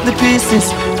picking up the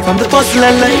pieces from the puzzle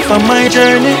and life on my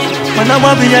journey. Man, I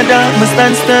won't be a dog, me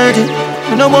stand sturdy.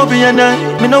 Me no won't be a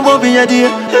night, me no won't be a day.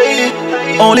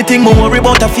 Only thing me worry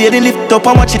about a fading lift up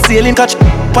and watch it sailing. Catch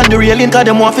on the railing cause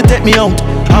them want to take me out.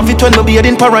 Have it when me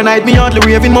bearding paranoid me hardly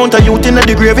raving mount a youth in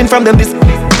the graving from them this.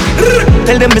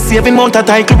 Tell them me saving mount a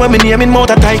title when me naming mount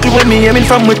a title when me aiming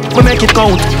from which we make it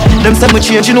count. Them say me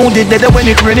change you know the leather when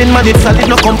it raining mad it solid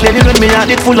no complaining when me heart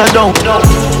it full of down.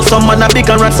 Some man a big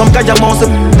and rat some guy a mouse.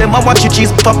 Them a watch it cheese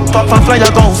pop pop and fly a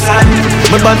bounce.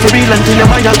 Me band for real until them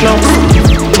higher clowns.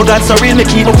 My God so real me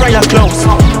keep a prayer close.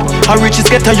 How riches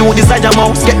get a you desire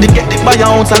mouse. Get the by a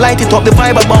ounce I light it up the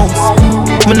fiber bounce.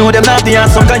 Me know them not the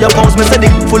answer some guy a pounds. Me say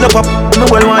they full up me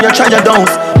well want you try your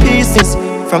downs. Pieces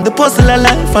from the puzzle of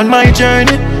life on my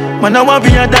journey. Man I want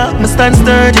be a dog, me stand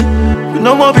sturdy. Me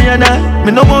no more be a night,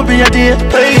 me no more be a day.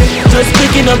 Hey. Just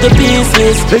picking up the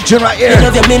pieces. Big tune right here.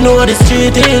 Me know what the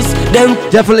street is. Them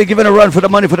definitely giving a run for the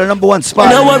money for the #1 spot.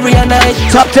 No worry a night.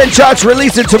 Top 10 charts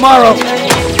releasing tomorrow.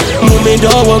 Me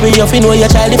don't worry if you know your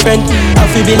child friend. I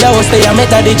feel the house they are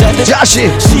met at the job. Joshy.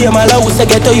 She my love to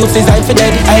get to use design for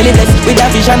dead. I live with a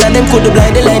vision and them could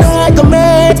blind the lens. I can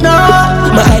make no.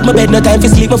 My hide my bed, no time for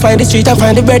sleep. Me find the street and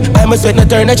find the bread. I must sweat, no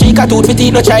turn the cheek. I tooth for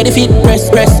teeth, no try the feet. Press.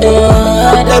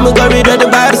 Let me go read what the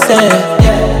Bible say.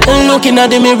 Looking at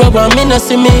the mirror, but me not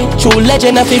see me. True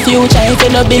legend of the future, if you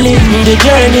not believe. The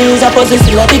journey is a puzzle,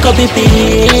 still I pick up the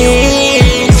piece.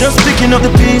 Just picking up the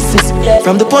pieces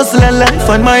from the puzzle of life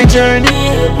on my journey.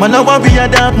 Man, I won't be a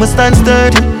dog, must stand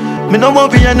sturdy. Me no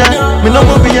won't be a night, me no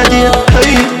won't be a day.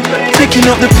 Hey, picking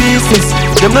up the pieces.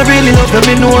 Them not really love them,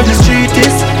 me know the street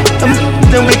is.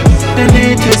 Them we the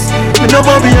neatest. Me no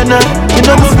won't be a night, me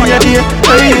no won't be a day.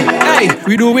 Hey,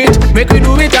 we do it, make we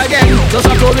do it again. Just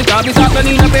a close it up, it's up,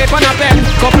 need a paper and a pen.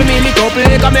 Couple minutes, couple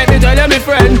acre, make me tell you, my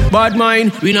friend. Bad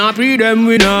mind, we not pre them,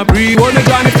 we not pre. Hold me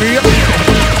down, me free.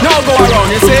 Now go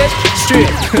around, you see?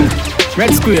 Straight.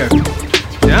 Red square.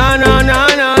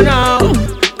 No.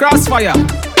 Crossfire.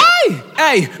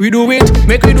 Hey, we do it,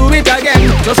 make we do it again.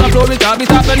 Just upload it up,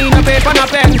 it's up, need a paper and a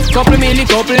pen. Couple milli,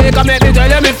 couple acre, make me tell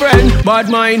you, my friend. Bad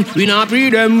mind, we not pre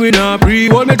them, we not pre.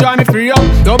 Hold me, try me free up.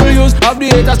 W's of the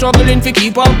haters struggling to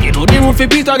keep up. You know the roof for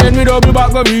Peter, then we double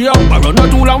back go re up. I run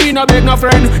not too long, we not beg no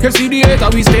friend. You see the hater,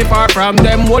 we stay far from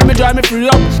them. Hold me, try me free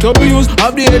up. W's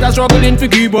of the haters struggling to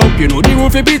keep up. You know the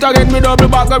roof for Peter, then we double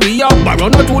back go re up. I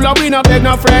run not too long, we not beg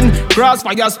no friend.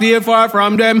 Crossfire, stay far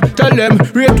from them. Tell them,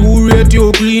 rate 2, rate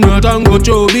you clean out and go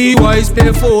show. Be wise,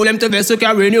 pay full, them to vessel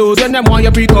carry news. When them want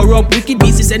you pre-corrupt, wicked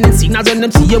busy sending signals when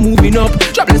them see you moving up.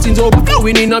 Your blessings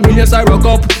overflowing in a million I rock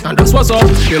up. And that's what's up,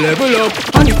 you level up.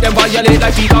 And if them violate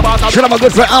like Peter Barker. Shout out my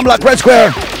good friend Amlock Red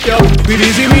Square. Yo, with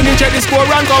easy meaning check the score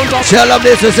and count up. Shall love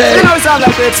this to say. You know it's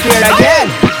Amlock Red Square again.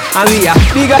 And we are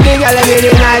bigger thing,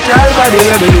 elevated natural. Body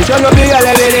revolution, no bigger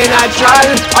elevated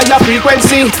natural. On your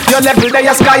frequency, your level there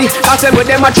your sky. That's what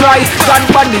them a try. God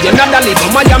body, you not live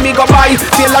from Miami go by.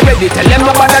 Feel already, tell them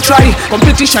nobody try.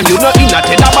 Competition, you know in a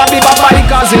tell about big bye.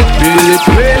 Cause it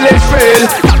real.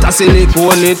 Not a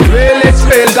silicone, it's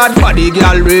real. God body,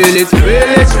 girl, real.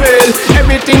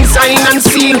 Everything sign and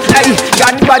seal. Hey,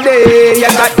 God body, you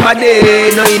got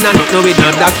body. No, you not know it,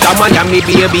 not Dr. Miami,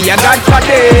 baby, you got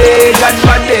body.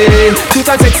 Cute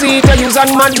and sexy, to use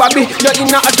and man, Bobby. You're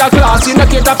in a other class, you know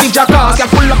get a picture class. You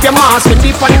pull up your mask, when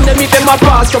deep and them meet them a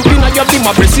pass. Jump in on your beam, a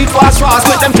proceed fast.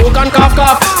 Let them choke and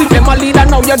cough. See them a leader,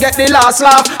 now you get the last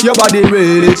laugh. Your body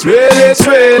real, it's real.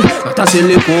 Not a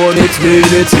silicone, it's real.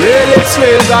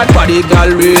 God body, girl,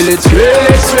 real, it's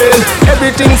real.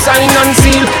 Everything sign and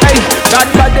seal. Hey, God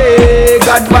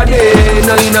body.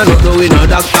 No, you know, no, we know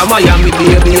Dr. Miami,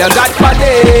 baby. God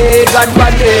body.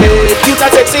 Cute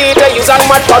and sexy, to use and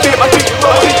man.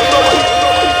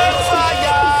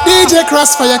 DJ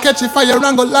Crossfire, catch a fire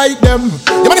and go light them.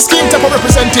 You want the scheme type of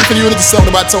representing for the unity sound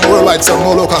about some worldwide sound,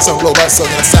 more local sound, global sound,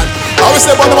 you understand? I always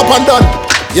say, burn them up and done.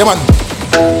 Yeah, man.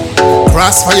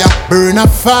 Crossfire, burn a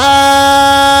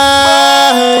fire.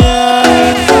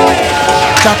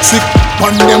 Toxic,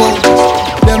 burn them out.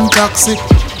 Them toxic.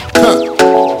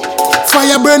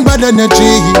 Fire burn bad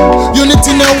energy.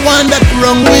 Unity no one that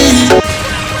wrong way.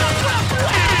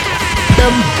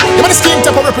 You want the scheme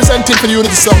type of representing for the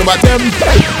unity sound about them. You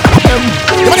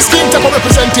want the scheme type of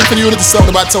representing for the unity sound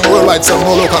about some worldwide sound,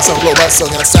 more local sound, global sound,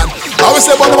 you understand? I always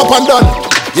say burn them up and done.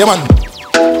 Yeah, man.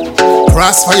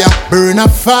 Crossfire, burn a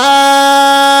fire.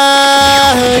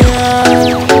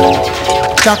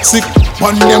 Toxic,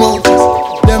 burn them out.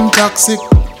 Them toxic.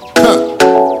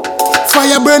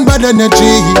 Fire burn bad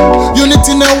energy.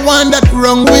 Unity no one that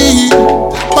wrong way.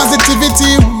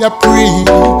 Positivity we are pray.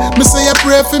 Me say I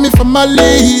pray for me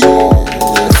family.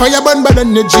 Fire burn bad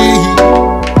energy.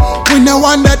 We no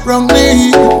one that wrong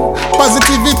way.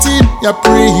 Positivity we are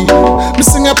pray. Me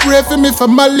sing I pray for me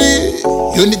family.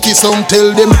 Unity song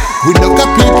tell them we no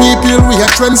copy people, we a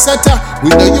trendsetter.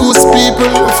 We no use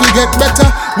people if we get better.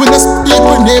 We no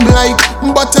people name like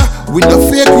butter. We no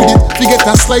fake with it, we get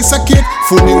a slice of cake.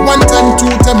 Fool me 1 time, 2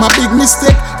 time, a big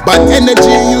mistake. Bad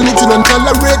energy, unity don't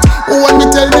tolerate. Oh, when me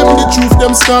tell them the truth,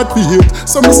 them start to hate.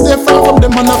 So me stay far from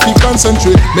them and I feel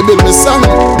concentrate. Me build me song,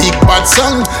 big bad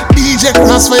song. DJ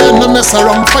Crossfire, no mess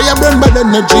around. Fire burn bad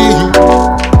energy.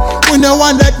 We no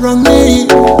want that wrong me.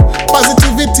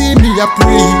 Positivity, me a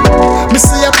pray. Me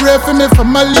say I pray for me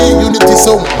family. Unity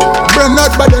song, burn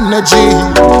out bad energy.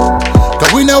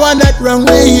 Cause we no want that wrong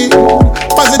way.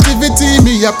 Positivity,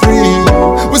 me a pray.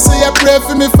 We say I pray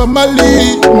for me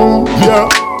family.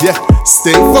 Yeah.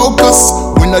 Stay focused,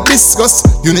 we no discuss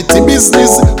unity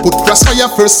business. Put crossfire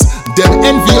first, them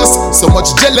envious, so much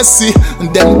jealousy.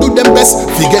 Them do them best,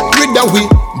 fi get rid of we.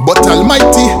 But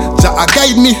Almighty, Jah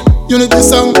guide me. Unity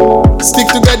song, stick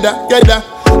together, together.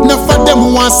 Enough of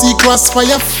them want see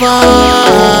crossfire fall,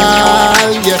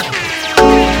 yeah.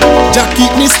 Jah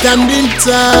keep me standing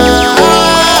tall.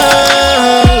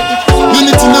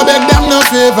 Unity no beg them no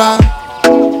favor,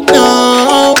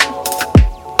 no.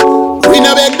 We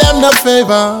no beg them no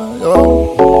favor,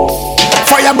 no.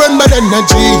 Fire burn bad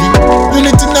energy.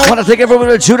 Unity now. I want to thank everyone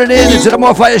for tuning in into the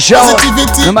More Fire Show.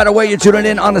 Positivity. No matter where you're tuning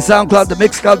in, on the SoundCloud, the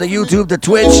Mixcloud, the YouTube, the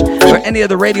Twitch, or any of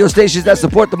the radio stations that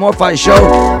support the More Fire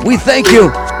Show, we thank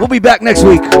you. We'll be back next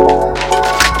week.